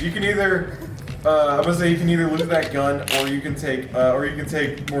 You can either I'm gonna say you can either lose that gun or you can take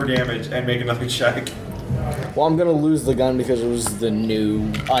more damage and make another check. Well, I'm gonna lose the gun because it was the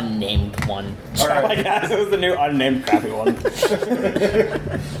new unnamed one. Alright. I guess it was the new unnamed crappy one.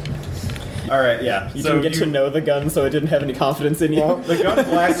 Alright, yeah. You didn't get to know the gun, so it didn't have any confidence in you. The gun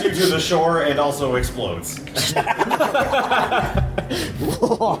blasts you to the shore and also explodes.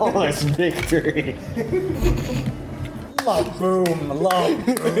 Flawless victory. Love boom, love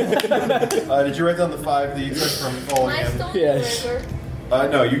boom. Did you write down the 5 that you took from falling Am I in? still Yes. in the river?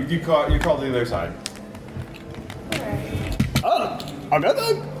 No, you called the other side. Alright.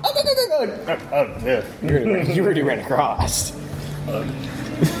 You already ran across.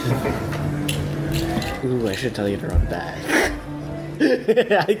 Ooh, I should tell you to run back.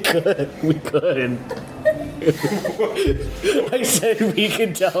 I could. We couldn't. I said we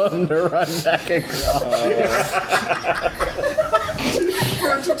could tell him to run back across. For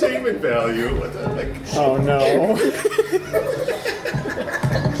entertainment value. What the heck? Oh, no.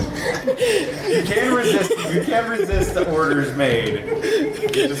 You can't resist the orders made.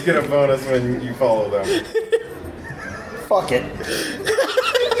 You just get a bonus when you follow them. Fuck it.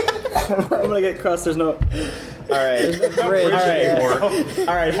 I'm gonna get across. There's no. Alright. Bridge anymore.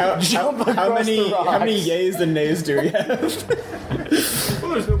 Alright, how many yays and nays do we have?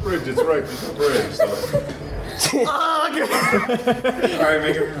 Well, there's no bridge. It's right. There's no bridge. So. Alright,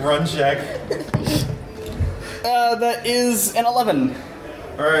 make a run check. That is an 11.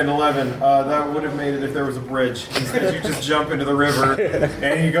 Alright, an 11. That would have made it if there was a bridge. Instead, you just jump into the river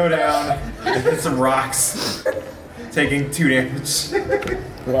and you go down and hit some rocks, taking 2 damage.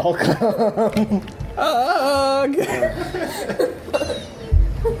 Welcome.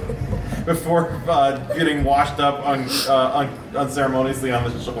 Before getting washed up unceremoniously on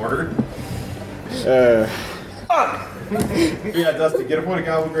the shore. Yeah, Dusty, get a point of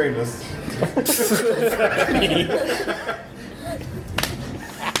goblin greatness.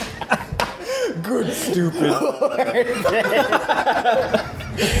 Good, stupid.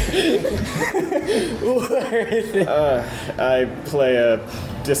 I play a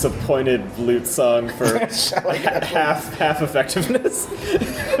disappointed lute song for half effectiveness.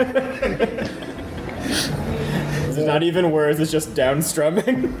 It's not even words; it's just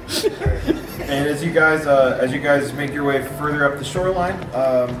downstrumming. And as you guys make your way further up the shoreline,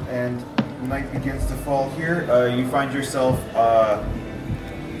 and night begins to fall here, you find yourself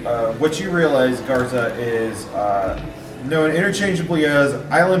what you realize, Garza, is known interchangeably as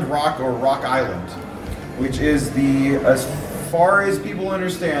Island Rock or Rock Island, which is as far as people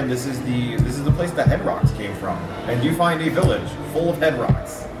understand, this is the place the head rocks came from, and you find a village full of head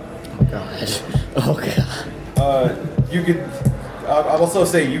rocks. Oh god. Oh god. You could. I'll also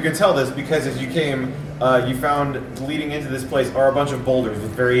say you can tell this because as you came, you found leading into this place are a bunch of boulders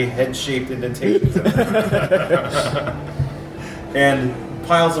with very head-shaped indentations in them. And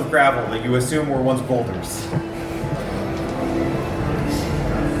piles of gravel that you assume were once boulders.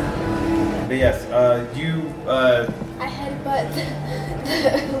 But yes, you. I headbutt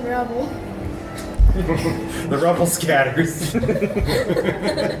the rubble. The rubble scatters.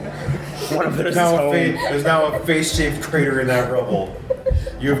 One of those There's now a face-shaped crater in that rubble.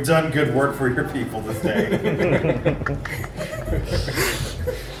 You have done good work for your people this day.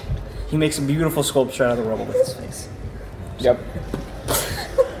 He makes a beautiful sculpture out of the rubble with his face. Yep.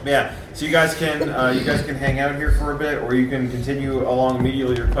 Yeah. So you guys can hang out here for a bit, or you can continue along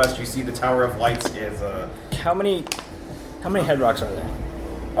immediately your quest. You see the Tower of Lights is How many head rocks are there?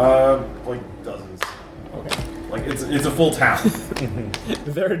 like dozens. Okay. Like it's a full town.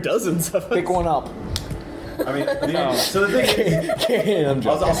 There are dozens of them. Pick one up. I mean, so the thing is,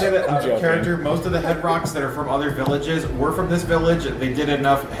 I'll say that character, most of the head rocks that are from other villages were from this village. They did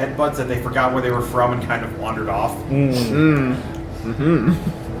enough headbutts that they forgot where they were from and kind of wandered off.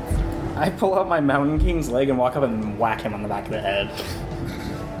 I pull out my Mountain King's leg and walk up and whack him on the back of the head.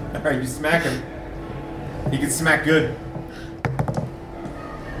 Alright, you smack him. He can smack good.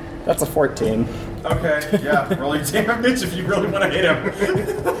 That's a 14. Okay, yeah, roll your damage if you really want to hit him.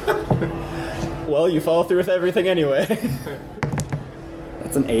 Well, you follow through with everything anyway.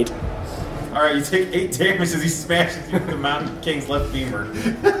 That's an 8. Alright, you take 8 damage as he smashes you with the Mountain King's left femur.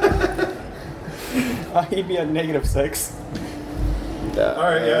 He'd be at -6.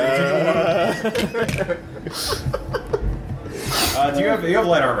 Alright, yeah. You have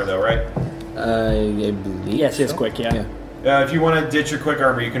light armor though, right? I believe. Yes, so. it's quick, yeah. If you want to ditch your quick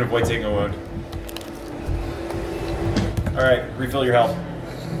armor, you can avoid taking a wound. Alright, refill your health.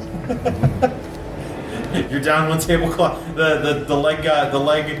 You're down one tablecloth. The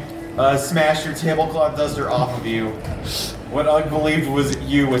leg smashed your tablecloth duster off of you. What Ugg believed was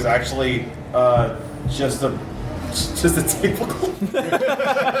you was actually just a tablecloth.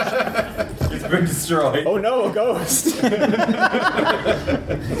 It's been destroyed. Oh no, a ghost!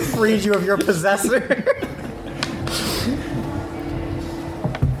 Freed you of your possessor.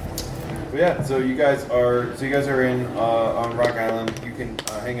 But yeah, so you guys are in on Rock Island. You can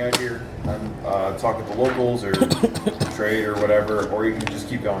hang out here and talk with the locals or trade or whatever, or you can just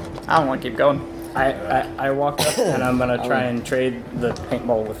keep going. I don't want to keep going. I walk up and I'm gonna try and trade the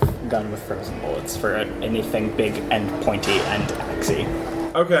paintball gun with frozen bullets for anything big and pointy and axey.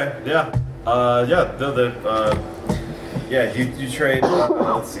 Okay, yeah. You trade,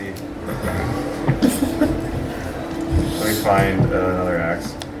 let's see. Let me find another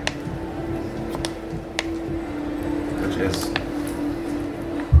axe. Which is...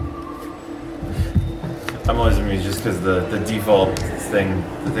 I'm always amused just because the default thing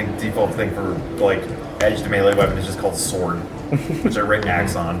for, like, edged melee weapon is just called sword, which I write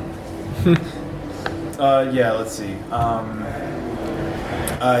axe on. Yeah, let's see.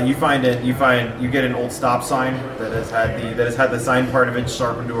 You get an old stop sign that has had the sign part of it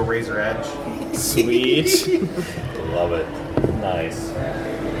sharpened to a razor edge. Sweet. Love it. Nice.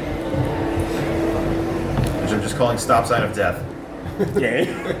 Which I'm just calling stop sign of death. Yay.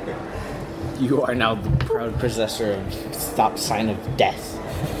 You are now the proud possessor of Stop Sign of Death.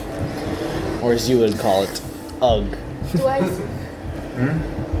 Or as you would call it, Ugg.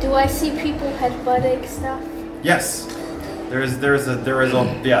 Do I see people headbutting stuff? Yes. There is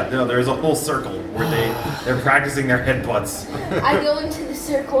a whole circle where they're practicing their headbutts. I go into the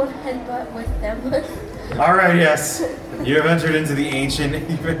circle and headbutt with them. All right, yes, you have entered into the ancient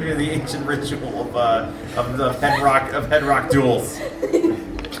ritual of head rock duels.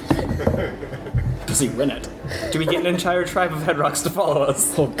 Does he win it? Do we get an entire tribe of head rocks to follow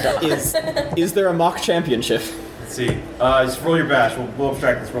us? Oh god. Is there a mock championship? Let's see. Just roll your bash. We'll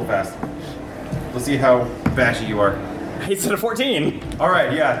abstract this real fast. Let's see how bashy you are. He's at a 14. All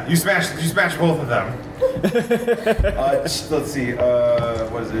right, yeah, you smashed both of them. Let's see.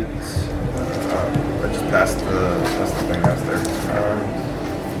 What is it? I just passed the thing that's there.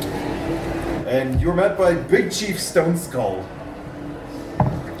 And you were met by Big Chief Stone Skull.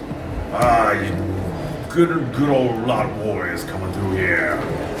 You good old lot of warriors coming through here.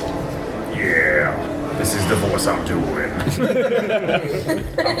 Yeah, this is the voice I'm doing.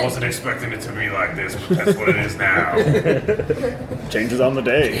 I wasn't expecting it to be like this, but that's what it is now. Changes on the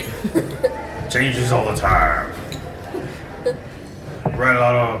day. Changes all the time. Write a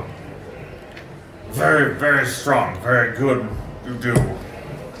lot of very, very strong, very good you do.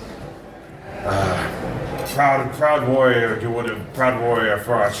 Proud warrior, proud warrior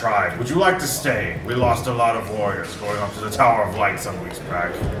for our tribe. Would you like to stay? We lost a lot of warriors going up to the Tower of Light some weeks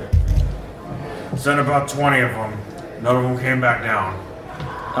back. Sent about 20 of them. None of them came back down.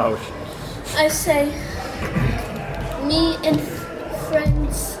 Oh. I say, me and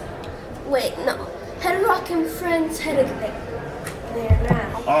friends. Wait, no. Head Rock and friends headed there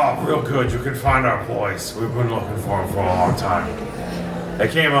now. Oh, real good. You can find our boys. We've been looking for them for a long time. They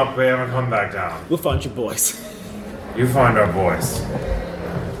came up, they haven't come back down. We'll find your boys. You find our boys.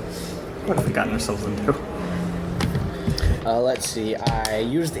 What have we gotten ourselves into? Let's see. I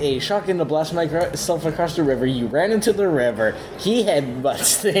used a shotgun to blast myself across the river. You ran into the river. He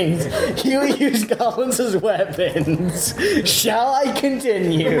headbutts things. You used goblins as weapons. Shall I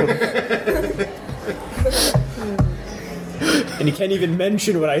continue? And you can't even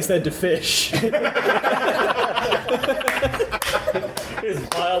mention what I said to fish. It's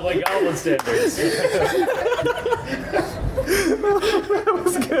filed by goblin standards. That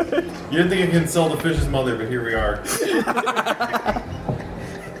was good. You didn't think you can sell the fish's mother, but here we are.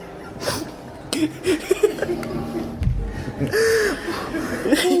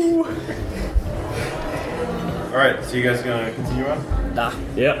 Alright, so you guys gonna continue on? Nah.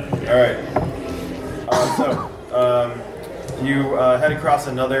 Yep. Alright. You head across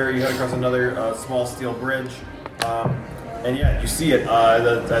another small steel bridge. And yeah, you see it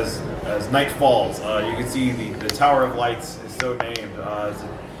as night falls. You can see the Tower of Lights is so named.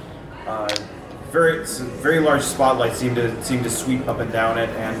 Very large spotlights seem to sweep up and down it,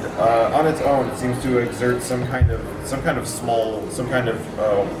 and on its own, it seems to exert some kind of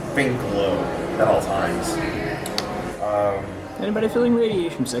faint glow at all times. Anybody feeling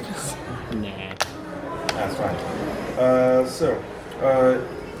radiation sickness? Nah. That's fine.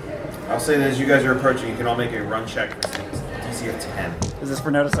 I'll say that as you guys are approaching, you can all make a run check for DC of 10. Is this for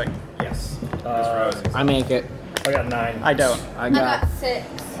noticing? Yes. I make it. I got 9. I don't. I got 6.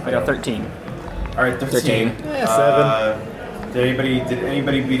 I got 13. All right, 13. 7. Did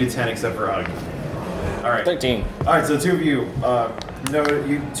anybody beat a 10 except for Ugg? All right. 13. All right, so two of you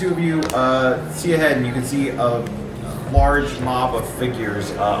see ahead, and you can see a large mob of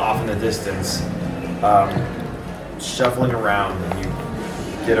figures off in the distance, shuffling around, and you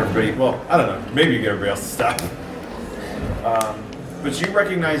get everybody. Well, I don't know. Maybe you get everybody else to stop. But you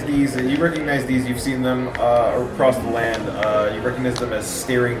recognize these. You've seen them across the land. You recognize them as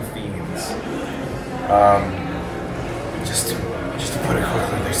staring fiends. Just to put it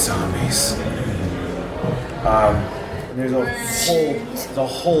quickly, they're zombies. There's a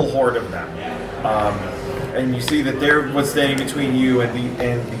whole horde of them, and you see that they're what's standing between you and the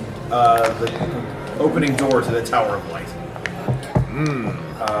opening door to the Tower of Light.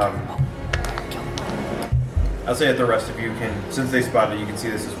 I'll say that the rest of you can, since they spotted you can see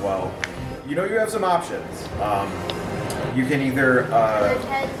this as well. You know you have some options. You can either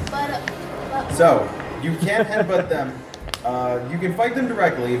so you can't headbutt them. You can fight them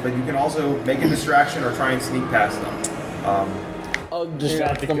directly, but you can also make a distraction or try and sneak past them.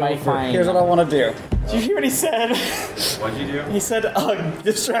 Distract them by fighting. Here's what I want to do. Did you hear what he said? What'd you do? He said,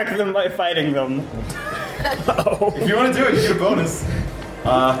 distract them by fighting them. If you want to do it, you get a bonus.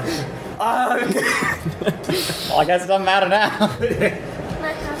 Well, I guess it doesn't matter now.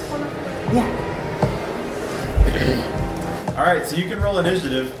 All right, so you can roll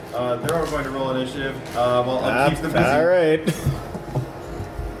initiative. They're all going to roll initiative. While I'll keep them busy. All right.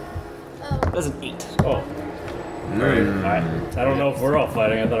 That's an 8. Oh. I don't know if we're all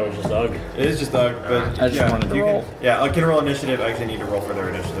fighting. I thought it was just Ugg. It is just Doug, but I just wanted to roll. I can roll initiative. I actually need to roll for their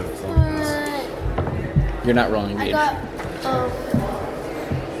initiative. So. You're not rolling, I Gage. got,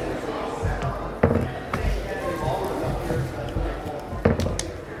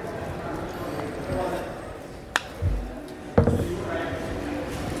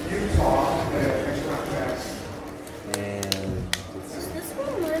 is this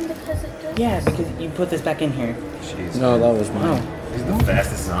one mine because it just... Yeah, because you put this back in here. Jeez. No, that was mine. These are the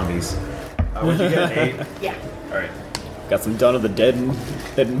fastest zombies. Would you get an 8? Yeah. All right. Got some Dawn of the Dead.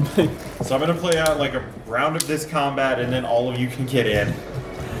 So I'm gonna play out like a round of this combat, and then all of you can get in.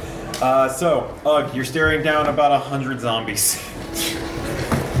 So, Ugg, you're staring down about 100 zombies.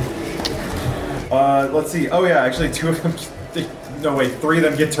 Let's see. Oh yeah, actually 2 of them. No wait, 3 of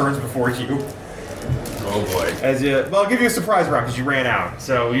them get turns before you. Oh boy. Well, I'll give you a surprise round because you ran out,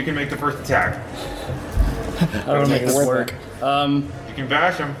 so you can make the first attack. I don't make this work. You can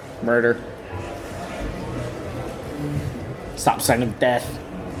bash him. Murder. Stop sign of death.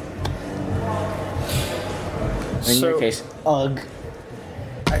 In your case, ugh.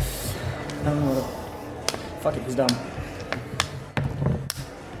 I don't know what. Fuck it, he's dumb.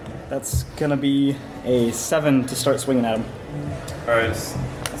 That's gonna be a 7 to start swinging at him. All right.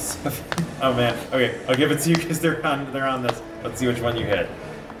 Oh man. Okay, I'll give it to you because they're on this. Let's see which one you hit.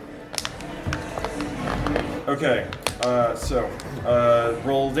 Okay.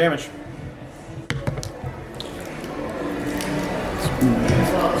 Roll damage.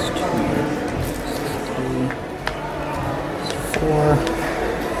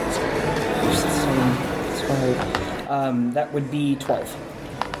 That would be 12.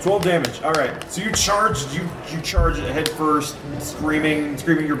 12 damage. All right. So you charge head first, screaming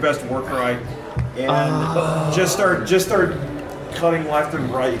your best war cry, and just start cutting left and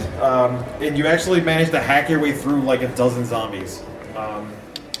right. And you actually manage to hack your way through like a dozen zombies.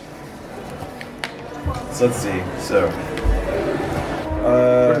 So let's see. So.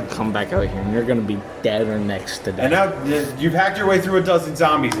 We're gonna come back out here and you're gonna be dead or next to death. And now you've hacked your way through a dozen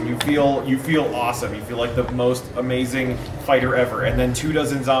zombies, and you feel awesome. You feel like the most amazing fighter ever. And then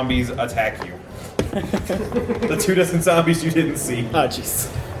 24 zombies attack you. The 24 zombies you didn't see. Oh jeez.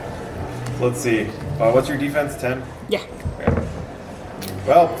 Let's see. What's your defense? 10. Yeah. Okay.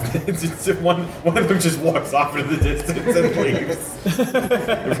 Well, it's one of them just walks off into the distance and leaves.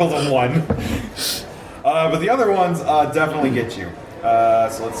 It rolls a 1. But the other ones definitely get you.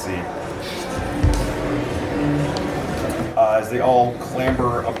 So let's see. As they all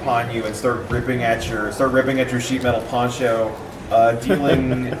clamber upon you and start ripping at your sheet metal poncho,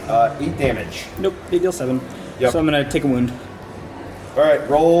 dealing 8 damage. Nope, they deal 7. Yep. So I'm gonna take a wound. All right,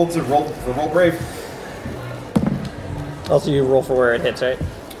 roll brave. Also, you roll for where it hits, right?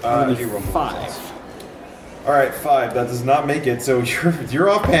 You roll 5. All right, 5. That does not make it. So you're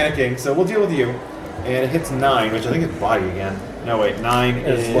off panicking. So we'll deal with you. And it hits 9, which I think is body again. No wait, 9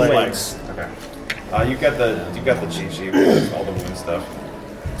 is legs. Okay. You got the cheat sheet with all the wound stuff.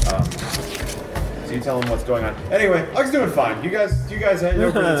 So you tell him what's going on. Anyway, Ug's doing fine. You guys head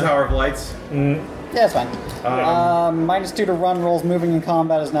over to the Tower of Lights. Yeah, that's fine. -2 to run, rolls moving in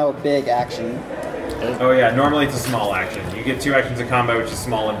combat is now a big action. Oh yeah, normally it's a small action. You get 2 actions of combat, which is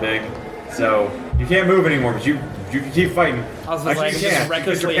small and big. So you can't move anymore, but you can keep fighting. I was Actually, like, you just can't,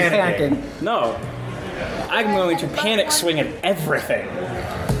 because you're recklessly panicking. No. I'm going to panic swing at everything.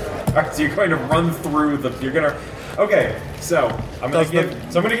 Alright, so you're going to run through okay, so I'm gonna give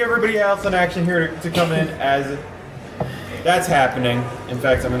everybody else an action here to come in as that's happening. In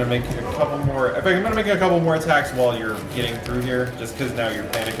fact, I'm gonna make a couple more attacks while you're getting through here, just because now you're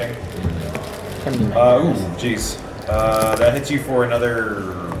panicking. Ooh, jeez. That hits you for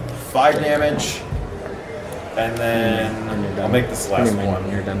another 5 damage. And then I'll make this last one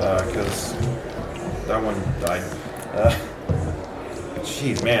because that one died.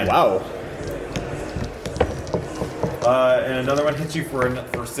 Jeez, man. Wow. And another one hits you for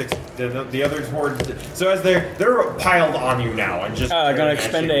 6. The others horde. So as they're piled on you now and just. Gonna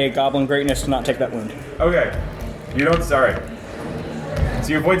expend a Goblin Greatness to not take that wound. Okay. You don't. Sorry. So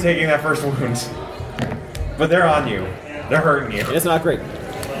you avoid taking that first wound, but they're on you. They're hurting you. It's not great.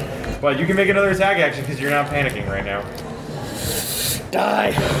 But you can make another attack action because you're not panicking right now.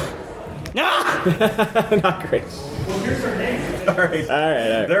 Die. Ah! Not great. All right.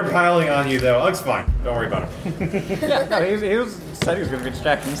 They're piling on you though. Ug's fine. Don't worry about him. Yeah, no, he said he was going to be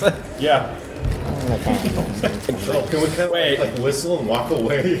distracting. So. Yeah. Can we kind of like whistle and walk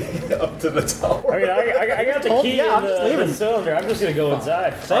away up to the tower? I mean, I got the key in the cylinder. I'm just gonna go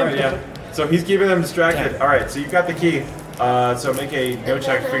inside. All right, yeah. So he's keeping them distracted. All right. So you've got the key. So make a go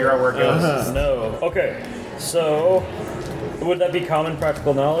check to figure out where it goes. No. Okay. So, would that be common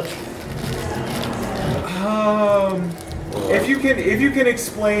practical knowledge? If you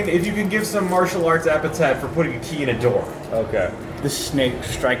can give some martial arts appetite for putting a key in a door. Okay. The snake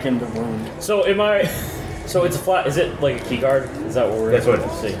striking the wound. So so it's a flat. Is it like a key guard? Is that what we're? That's what it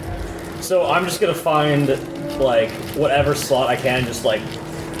is. See. So I'm just gonna find like whatever slot I can, just like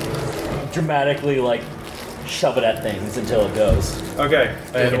dramatically like shove it at things until it goes. Okay.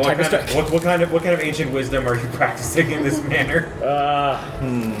 And what kind of ancient wisdom are you practicing in this manner?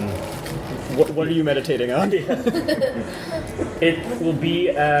 What are you meditating on? It will be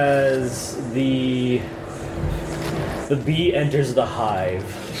as the bee enters the hive.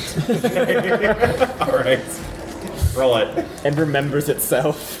 All right. Roll it. And remembers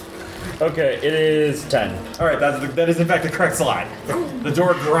itself. Okay, it is 10. All right, that is in fact the correct slide. The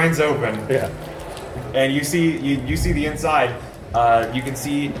door grinds open. Yeah. And you see the inside. You can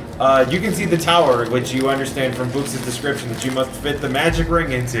see the tower, which you understand from Books' description that you must fit the magic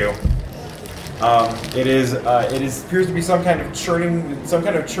ring into. It appears to be some kind of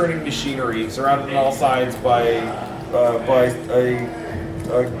churning machinery, surrounded on all sides by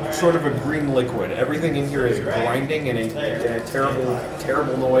a sort of a green liquid. Everything in here is grinding in a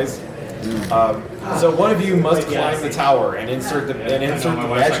terrible noise. So one of you must climb the tower and insert the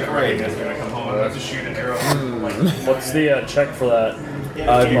magic ring. What's the check for that?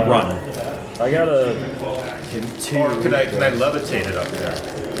 You run. I got a Or can I levitate it up there?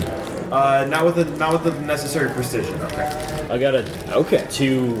 Not with the necessary precision. Okay. I got a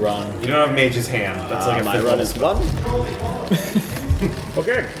 2 run. You don't have mage's hand. That's like a My run is 1.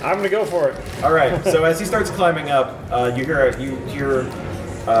 Okay, I'm gonna go for it. All right. So as he starts climbing up, you hear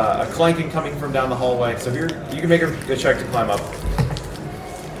a clanking coming from down the hallway. So here you can make a check to climb up.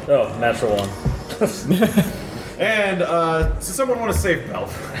 Oh, natural 1. And does someone want to save Bell?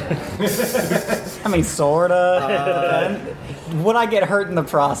 I mean, sorta. Would I get hurt in the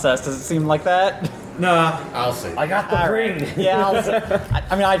process? Does it seem like that? Nah. I'll see. I got the ring. Yeah,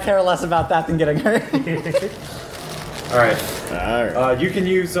 I mean, I care less about that than getting hurt. All right. You can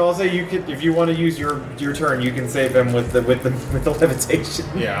use. So I'll say you could, if you want to use your turn, you can save him with the levitation.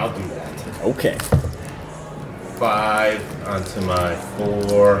 Yeah, I'll do that. Okay. 5 onto my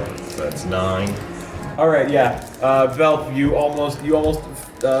 4. So that's 9. All right. Yeah. Velp, you almost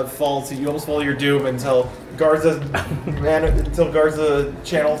fall to your doom until Garza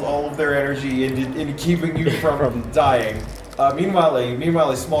channels all of their energy into keeping you from dying. Meanwhile,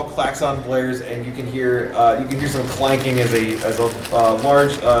 a small klaxon blares, and you can hear some clanking as a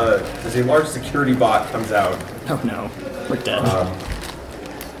large security bot comes out. Oh no, we're dead.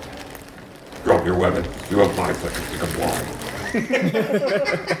 Drop your weapon. You have 5 seconds to comply.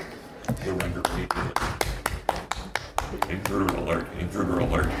 Surrender immediately. Intruder alert. Intruder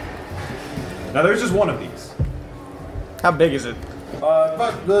alert. Now there's just one of these. How big is it?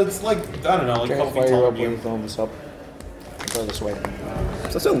 But it's like, I don't know, like a couple feet taller than you. Thumbs up. Go this way.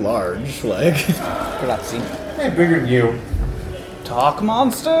 It's so large, like. Grazie. Hey, bigger than you. Talk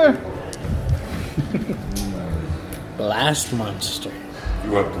monster? Blast monster.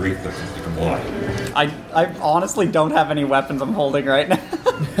 You have 3 seconds to comply. I honestly don't have any weapons I'm holding right now.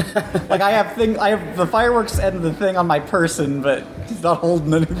 Like I have the fireworks and the thing on my person, but he's not holding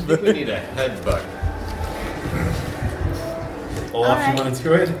We anything. need a headbutt. Olaf, you want to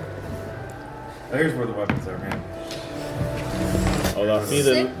do it? Here's where the weapons are, man. Olaf,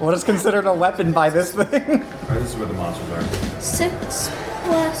 What is considered a weapon by this thing? Alright, this is where the monsters are. 6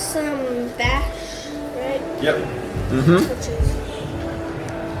 plus bash, right? Yep. Which is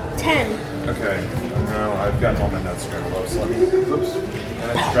 10. Okay. Now I've got all my notes scrambled up, so let me. Oops.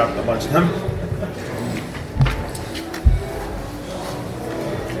 I just dropped a bunch of them.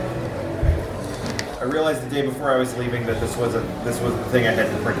 I realized the day before I was leaving that this was the thing I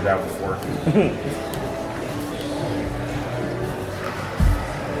hadn't printed out before.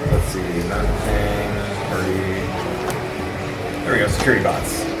 Let's see, nothing, there we go, security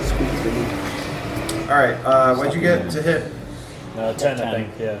bots. Alright, what'd you get to hit? 10, I think.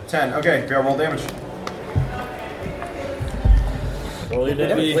 Yeah. 10, okay, go roll damage. Roll your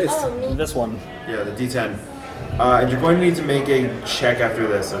damage. This one. Yeah, the D10. And you're going to need to make a check after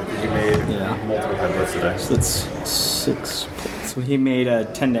this because you made multiple headbutts today. So that's 6 points. So he made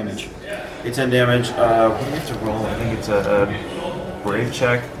 10 damage. A 10 damage. What do you have to roll? I think it's a brave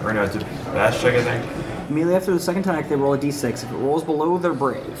check. Or no, it's a bash check, I think. Immediately after the second attack, they roll a d6. If it rolls below, they're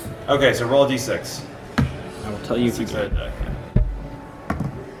brave. Okay, so roll a d6. I will tell you if you get.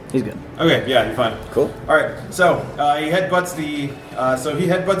 He's good. Okay, yeah, you're fine. Cool. All right, so he headbutts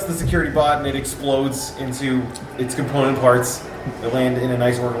the security bot, and it explodes into its component parts. They land in a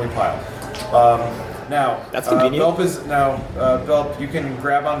nice orderly pile. Now, that's convenient. Belp, you can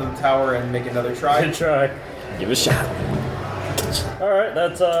grab onto the tower and make another try. Good try. Give it a shot. Alright,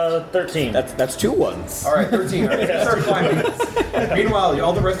 that's 13. That's 2 ones. All right, 13. All right, you start climbing. Meanwhile,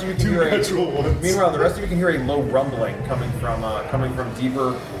 all the rest of you can hear a low rumbling coming from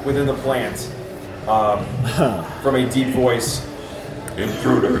deeper within the plant, from a deep voice.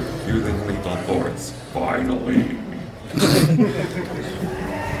 Intruder, using lethal force. Finally.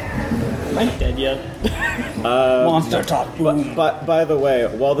 Am I dead yet? Monster talk. But by the way,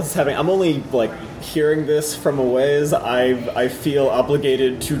 while this is happening, I'm only like hearing this from a ways. I feel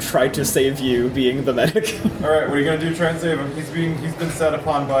obligated to try to save you, being the medic. All right, what are you gonna do? Try and save him. He's been set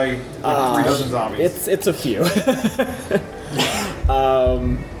upon by 3 dozen zombies. It's a few.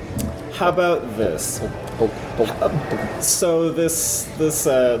 How about this? So this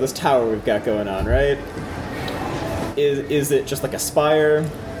tower we've got going on, right? Is it just like a spire?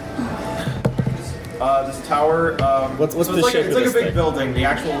 This tower. What's so the it's shape It's of like a this big thing? building. The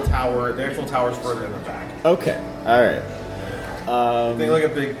actual tower's further in the back. Okay, all right. Think like a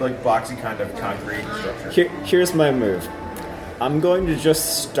big, like boxy kind of concrete structure. Here's my move. I'm going to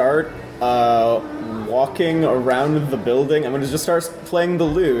just start walking around the building. I'm going to just start playing the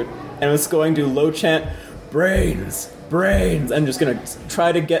lute, and it's going to low chant, "Brains, brains." I'm just going to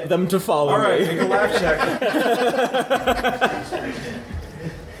try to get them to follow All right, me. make a laugh check.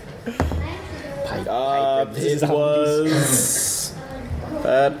 It was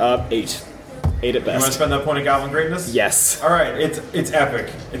 8. 8 at You want to best. spend that point of goblin greatness? Yes. All right, it's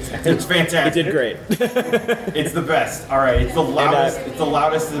epic. It's fantastic. It did great. It's the best. All right, it's the loudest. It's the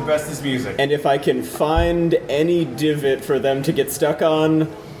loudest, the bestest music. And if I can find any divot for them to get stuck on,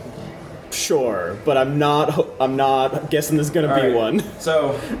 sure. But I'm not guessing there's gonna be one.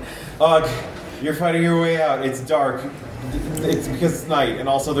 So, you're fighting your way out. It's dark. It's because it's night, and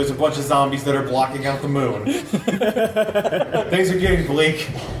also there's a bunch of zombies that are blocking out the moon. Things are getting bleak.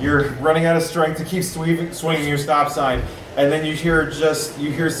 You're running out of strength to keep swinging your stop sign, and then you hear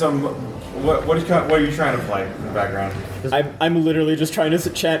some. What are you trying to play in the background? I'm literally just trying to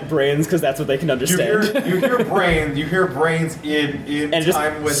chant brains because that's what they can understand. You hear brains. You hear brains in and just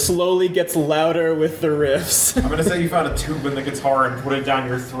time with. slowly gets louder with the riffs. I'm gonna say you found a tube in the guitar and put it down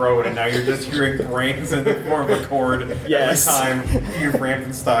your throat, and now you're just hearing brains in the form of a chord Yes. every time you're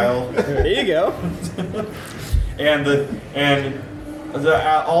rampant style. There you go.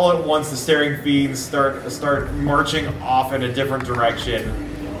 All at once the staring fiends start marching off in a different direction.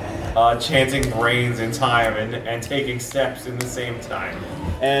 Chanting brains in time and taking steps in the same time.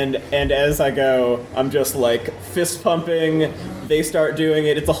 And as I go, I'm just like fist pumping. They start doing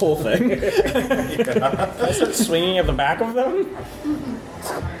it. It's a whole thing. I start swinging at the back of them.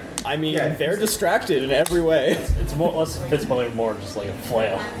 I mean, they're distracted in every way. It's more less fist pumping, more just like a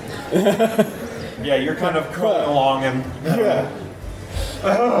flail. Yeah, you're kind of crawling along and.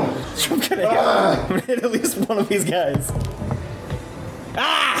 I'm gonna hit at least one of these guys.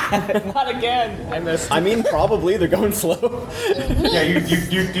 Not again. I missed. I mean, probably they're going slow. Yeah,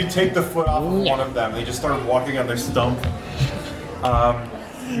 you take the foot off of one of them. They just start walking on their stump.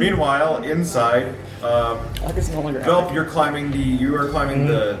 Meanwhile, inside, Velp, you are climbing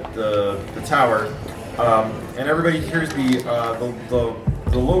the tower, and everybody hears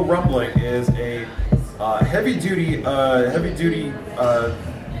the low rumbling is a heavy duty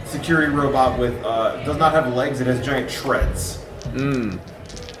security robot with does not have legs. It has giant treads.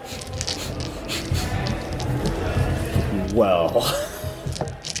 Well,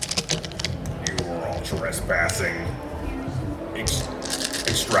 You are all trespassing.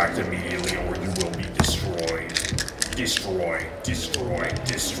 Extract immediately or you will be destroyed. Destroy, destroy,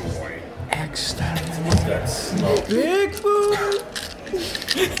 destroy. That's big boom.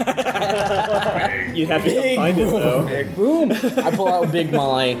 You have to find it though. Big boom. I pull out Big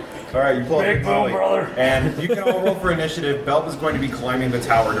Molly. all right. You pull up Big boom, Molly. brother. And you can all roll for initiative. Belp is going to be climbing the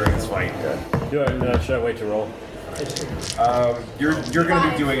tower during this fight. Should I wait to roll? You're going to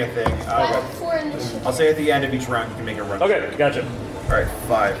be doing a thing. For initiative. I'll say at the end of each round you can make a run. Okay, gotcha. All right,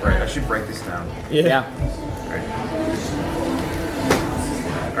 5. Right, I should break this down. Yeah.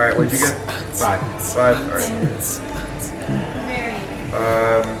 All right, what'd you get? 5. All right.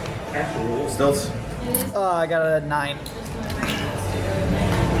 Stilts. I got a 9.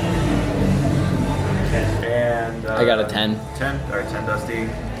 And I got a 10. 10. All right, 10 Dusty.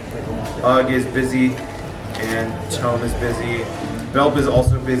 Ugg is busy, and Tome is busy. Belp is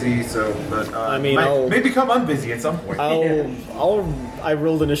also busy, so but I mean, may become unbusy at some point. I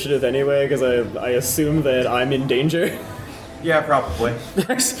rolled initiative anyway because I assume that I'm in danger. Yeah, probably.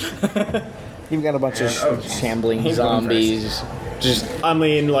 You've got a bunch And- of shambling zombies. Just I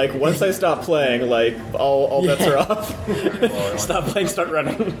mean, like once I stop playing, like all bets are off. Stop playing, start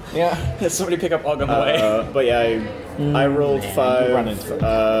running. yeah. Let somebody pick up Ugg on the way. But yeah, I rolled 5, run into it,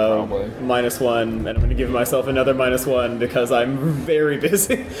 probably. -1, and I'm going to give myself another -1 because I'm very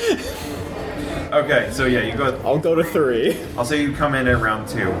busy. Okay, so yeah, you go. I'll go to 3. I'll say you come in at round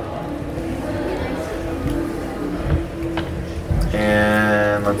 2.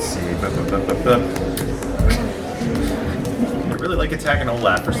 And let's see. I really like attacking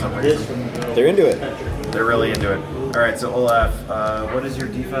Olaf for some reason. They're into it. They're really into it. All right, so Olaf, what is your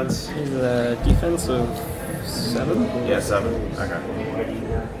defense? He's a defense of 7. Yeah, 7. Okay.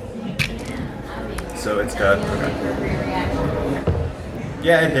 So it's got. Okay.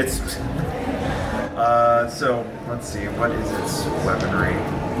 Yeah, it hits. So let's see. What is its weaponry?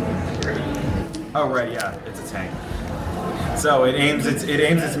 Oh right, yeah, it's a tank. So it aims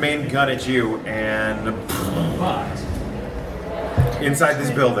its main gun at you, and Inside this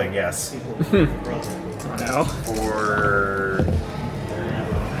building, yes. No. For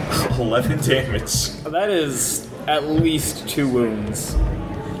 11 damage. That is at least 2 wounds.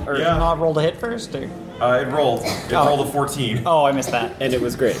 Or did you not roll to hit first? Or? It rolled. It rolled a 14. Oh, I missed that. And it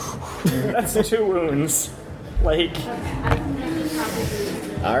was great. That's 2 wounds. Like.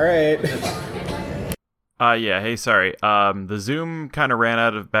 Alright. Yeah, hey, sorry. The Zoom kind of ran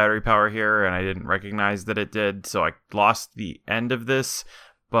out of battery power here, and I didn't recognize that it did, so I lost the end of this,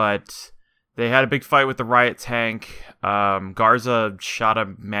 but they had a big fight with the riot tank. Garza shot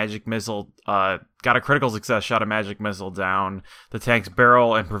a magic missile, got a critical success, shot a magic missile down the tank's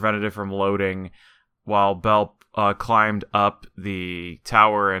barrel and prevented it from loading, while Bell climbed up the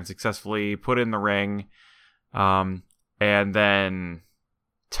tower and successfully put in the ring. And then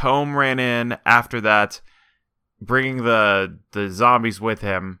Tome ran in after that, bringing the zombies with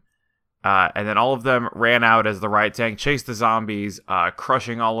him, and then all of them ran out as the riot tank chased the zombies,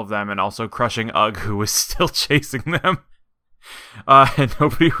 crushing all of them and also crushing Ugg, who was still chasing them. And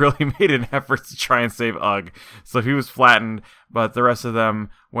nobody really made an effort to try and save Ugg, so he was flattened, but the rest of them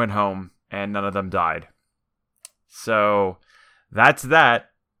went home and none of them died. So that's that.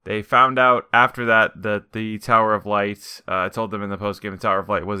 They found out after that the Tower of Light, I told them in the postgame, the Tower of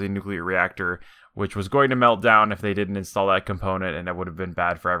Light was a nuclear reactor, which was going to melt down if they didn't install that component, and it would have been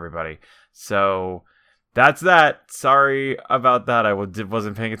bad for everybody. So that's that. Sorry about that. I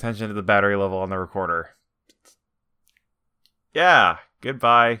wasn't paying attention to the battery level on the recorder. Yeah,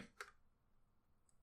 goodbye.